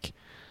 Real quick.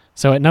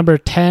 So at number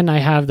 10, I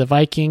have the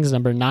Vikings.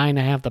 Number 9,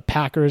 I have the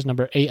Packers.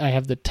 Number 8, I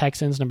have the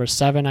Texans. Number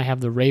 7, I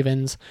have the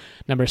Ravens.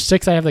 Number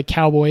 6, I have the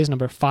Cowboys.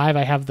 Number 5,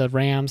 I have the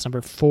Rams.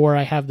 Number 4,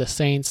 I have the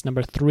Saints.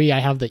 Number 3, I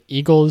have the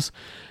Eagles.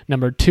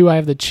 Number 2, I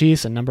have the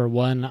Chiefs. And number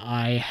 1,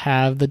 I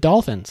have the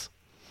Dolphins.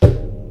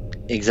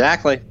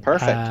 Exactly.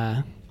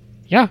 Perfect.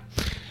 Yeah.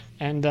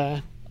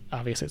 And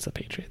obviously it's the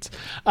Patriots.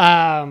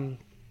 And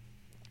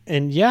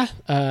yeah,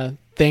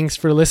 thanks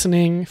for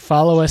listening.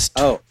 Follow us.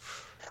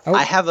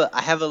 I have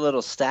a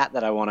little stat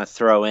that I want to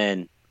throw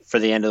in for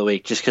the end of the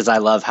week, just because I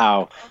love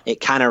how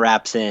it kind of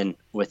wraps in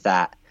with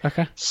that.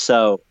 Okay.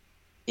 So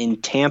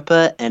in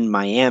Tampa and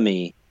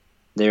Miami,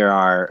 there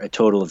are a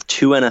total of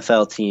 2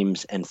 NFL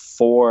teams and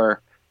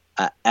 4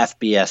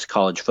 FBS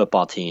college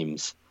football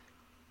teams.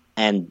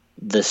 And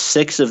the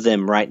 6 of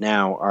them right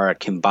now are a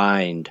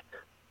combined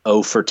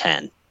 0 for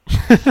 10.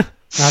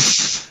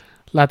 That's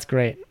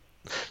great.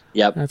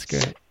 Yep. That's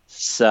great.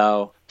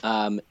 So...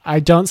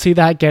 I don't see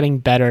that getting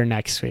better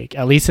next week,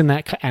 at least in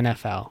that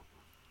NFL.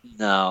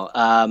 No,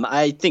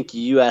 I think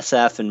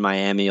USF and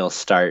Miami will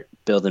start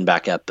building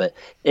back up, but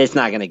it's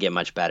not going to get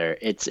much better.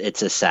 It's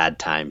a sad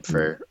time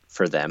for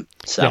them.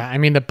 So yeah, I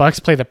mean the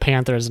Bucs play the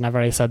Panthers, and I've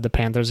already said the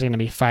Panthers are going to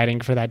be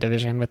fighting for that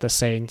division with the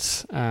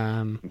Saints.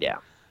 Yeah,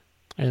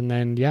 and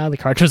then the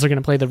Cardinals are going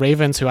to play the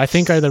Ravens, who I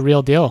think are the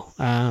real deal.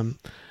 The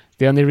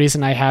only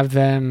reason I have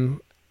them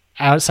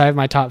outside of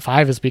my top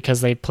 5 is because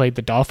they played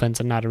the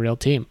Dolphins and not a real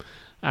team.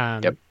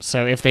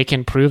 So if they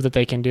can prove that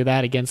they can do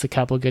that against a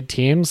couple good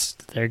teams,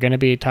 they're going to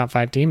be a top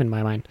 5 team in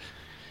my mind.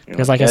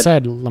 Because like I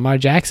said, Lamar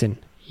Jackson.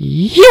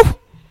 Yeah,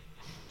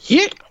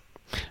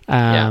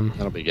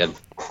 that'll be good.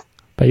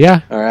 But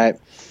yeah. All right.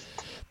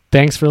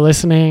 Thanks for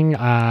listening.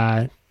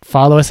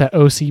 Follow us at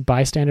OC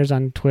Bystanders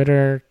on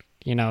Twitter.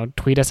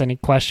 Tweet us any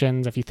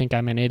questions. If you think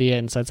I'm an idiot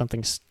and said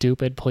something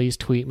stupid, please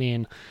tweet me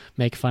and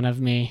make fun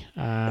of me.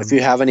 If you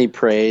have any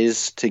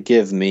praise to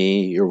give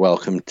me, you're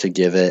welcome to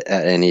give it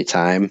at any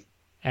time.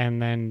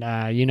 And then,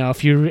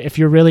 if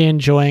you're really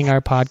enjoying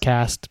our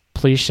podcast,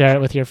 please share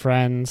it with your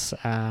friends.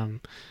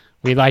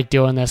 We like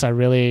doing this. I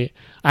don't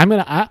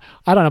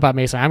know about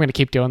Mason. I'm going to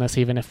keep doing this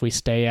even if we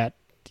stay at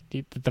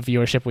the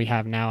viewership we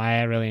have now.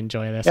 I really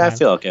enjoy this. Yeah, I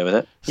feel okay with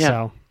it.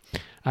 Yeah.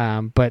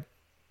 So, but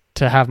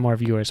to have more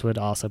viewers would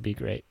also be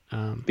great.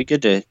 Be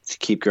good to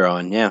keep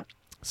growing. Yeah.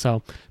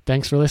 So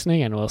thanks for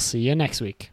listening, and we'll see you next week.